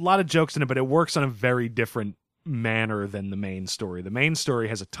 So a lot of jokes in it, but it works on a very different manner than the main story. The main story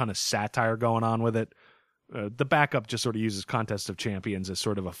has a ton of satire going on with it. The backup just sort of uses Contest of Champions as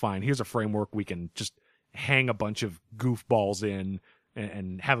sort of a fine, here's a framework we can just hang a bunch of goofballs in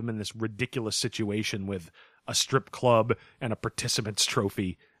and have them in this ridiculous situation with a strip club and a participants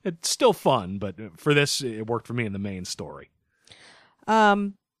trophy. It's still fun, but for this, it worked for me in the main story.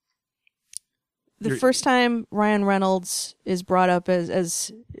 The first time Ryan Reynolds is brought up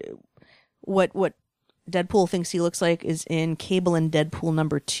as what Deadpool thinks he looks like is in Cable and Deadpool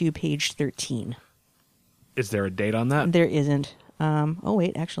 #2, page 13. Is there a date on that? There isn't. Oh,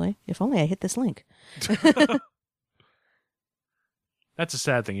 wait, actually. If only I hit this link. That's a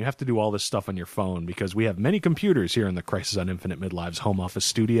sad thing. You have to do all this stuff on your phone because we have many computers here in the Crisis on Infinite Midlives home office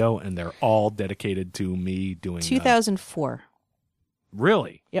studio, and they're all dedicated to me doing 2004.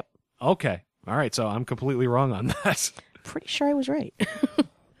 Really? Yep. Okay. All right. So I'm completely wrong on that. Pretty sure I was right.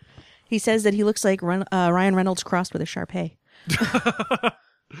 He says that he looks like Ryan Reynolds crossed with a Shar-Pei.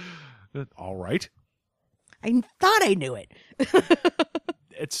 All right. I thought I knew it.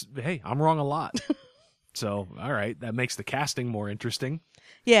 Hey, I'm wrong a lot. So, all right. That makes the casting more interesting.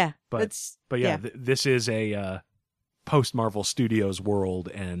 Yeah. But yeah. This is a post-Marvel Studios world.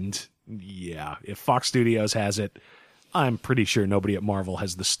 And yeah, if Fox Studios has it, I'm pretty sure nobody at Marvel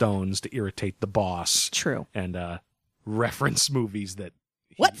has the stones to irritate the boss. True. And reference movies that...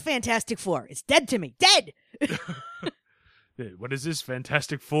 What Fantastic Four? It's dead to me. Dead! What is this?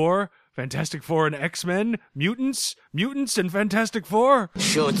 Fantastic Four? Fantastic Four and X-Men? Mutants? Mutants and Fantastic Four?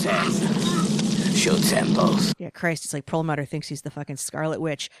 Show temples. Yeah, Christ, it's like Perlmutter thinks he's the fucking Scarlet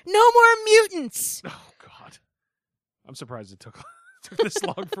Witch. No more mutants! Oh, God. I'm surprised it took this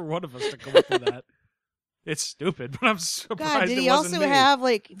long for one of us to come up with that. It's stupid, but I'm surprised God, did he also have,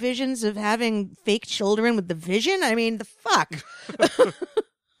 like, visions of having fake children with the Vision? I mean, the fuck?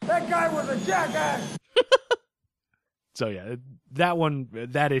 That guy was a jackass! So, yeah,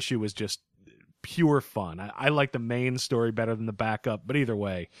 that issue was just pure fun. I like the main story better than the backup, but either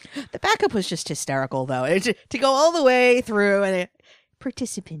way. The backup was just hysterical, though. To go all the way through and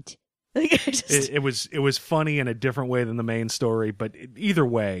participant. It was funny in a different way than the main story, but either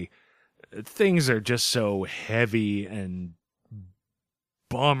way, things are just so heavy and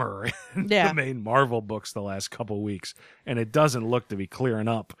bummer in the main Marvel books the last couple of weeks, and it doesn't look to be clearing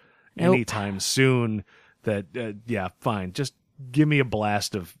up anytime soon. That fine, just give me a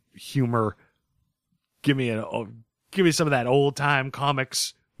blast of humor. Give me some of that old time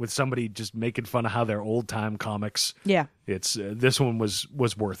comics with somebody just making fun of how they're old time comics. Yeah, it's this one was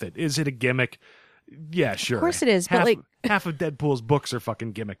worth it. Is it a gimmick? Yeah, sure. Of course it is, but like half of Deadpool's books are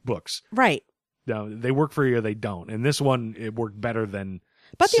fucking gimmick books. Right. No, they work for you or they don't. And this one, it worked better than...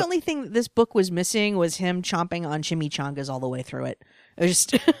 But the only thing that this book was missing was him chomping on chimichangas all the way through it. It was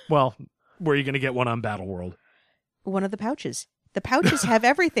just... Well, where are you going to get one on Battleworld? One of the pouches. The pouches have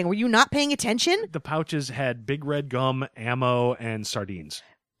everything. Were you not paying attention? The pouches had Big Red Gum, ammo, and sardines.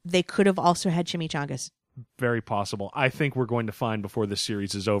 They could have also had chimichangas. Very possible. I think we're going to find before this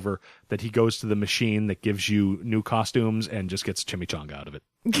series is over that he goes to the machine that gives you new costumes and just gets a chimichanga out of it.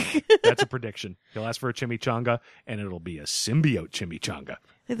 That's a prediction. He'll ask for a chimichanga, and it'll be a symbiote chimichanga.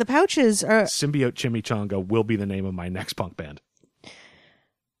 The pouches are... Symbiote chimichanga will be the name of my next punk band.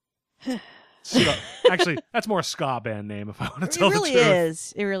 Actually, that's more a ska band name if I want to tell the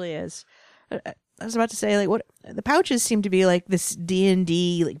truth. It really is. I was about to say, like, what the pouches seem to be like this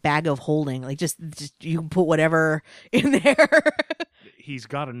D&D like bag of holding, like just you can put whatever in there. He's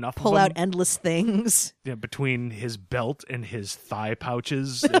got enough. Pull out endless things. Yeah, between his belt and his thigh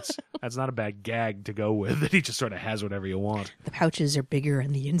pouches, that's not a bad gag to go with. That he just sort of has whatever you want. The pouches are bigger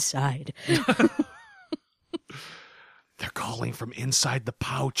on the inside. They're calling from inside the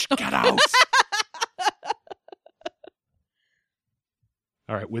pouch. Get out!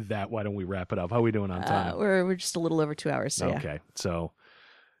 All right, with that, why don't we wrap it up? How are we doing on time? We're just a little over 2 hours. So okay, so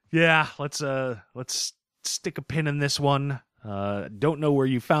yeah, let's stick a pin in this one. Don't know where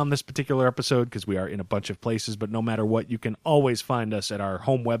you found this particular episode because we are in a bunch of places, but no matter what, you can always find us at our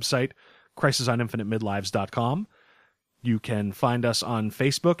home website, crisisoninfiniteMidlives.com. You can find us on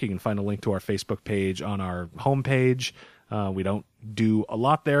Facebook. You can find a link to our Facebook page on our homepage. We don't do a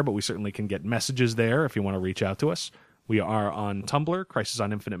lot there, but we certainly can get messages there if you want to reach out to us. We are on Tumblr,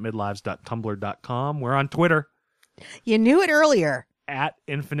 crisisoninfinitemidlives.tumblr.com. We're on Twitter. You knew it earlier. At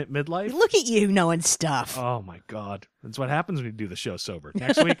Infinite Midlife. Look at you knowing stuff. Oh, my God. That's what happens when you do the show sober.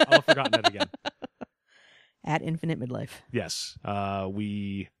 Next week, I'll have forgotten it again. At Infinite Midlife. Yes.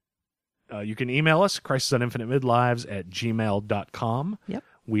 You can email us, crisisoninfinitemidlives@gmail.com. Yep.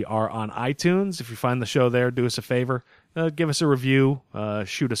 We are on iTunes. If you find the show there, do us a favor. Give us a review.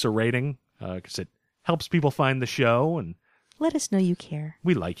 Shoot us a rating because it helps people find the show. And let us know you care.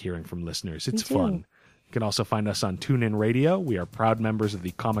 We like hearing from listeners. It's fun. You can also find us on TuneIn Radio. We are proud members of the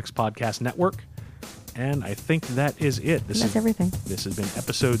Comics Podcast Network. And I think that is it. That's everything. This has been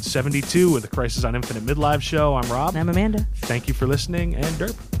episode 72 of the Crisis on Infinite Midlife show. I'm Rob. I'm Amanda. Thank you for listening, and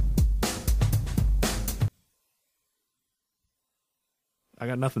Derp. I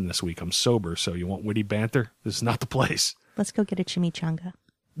got nothing this week. I'm sober, so you want witty banter? This is not the place. Let's go get a chimichanga.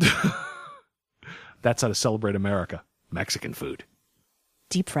 That's how to celebrate America. Mexican food.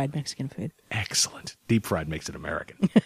 Deep fried Mexican food. Excellent. Deep fried makes it American.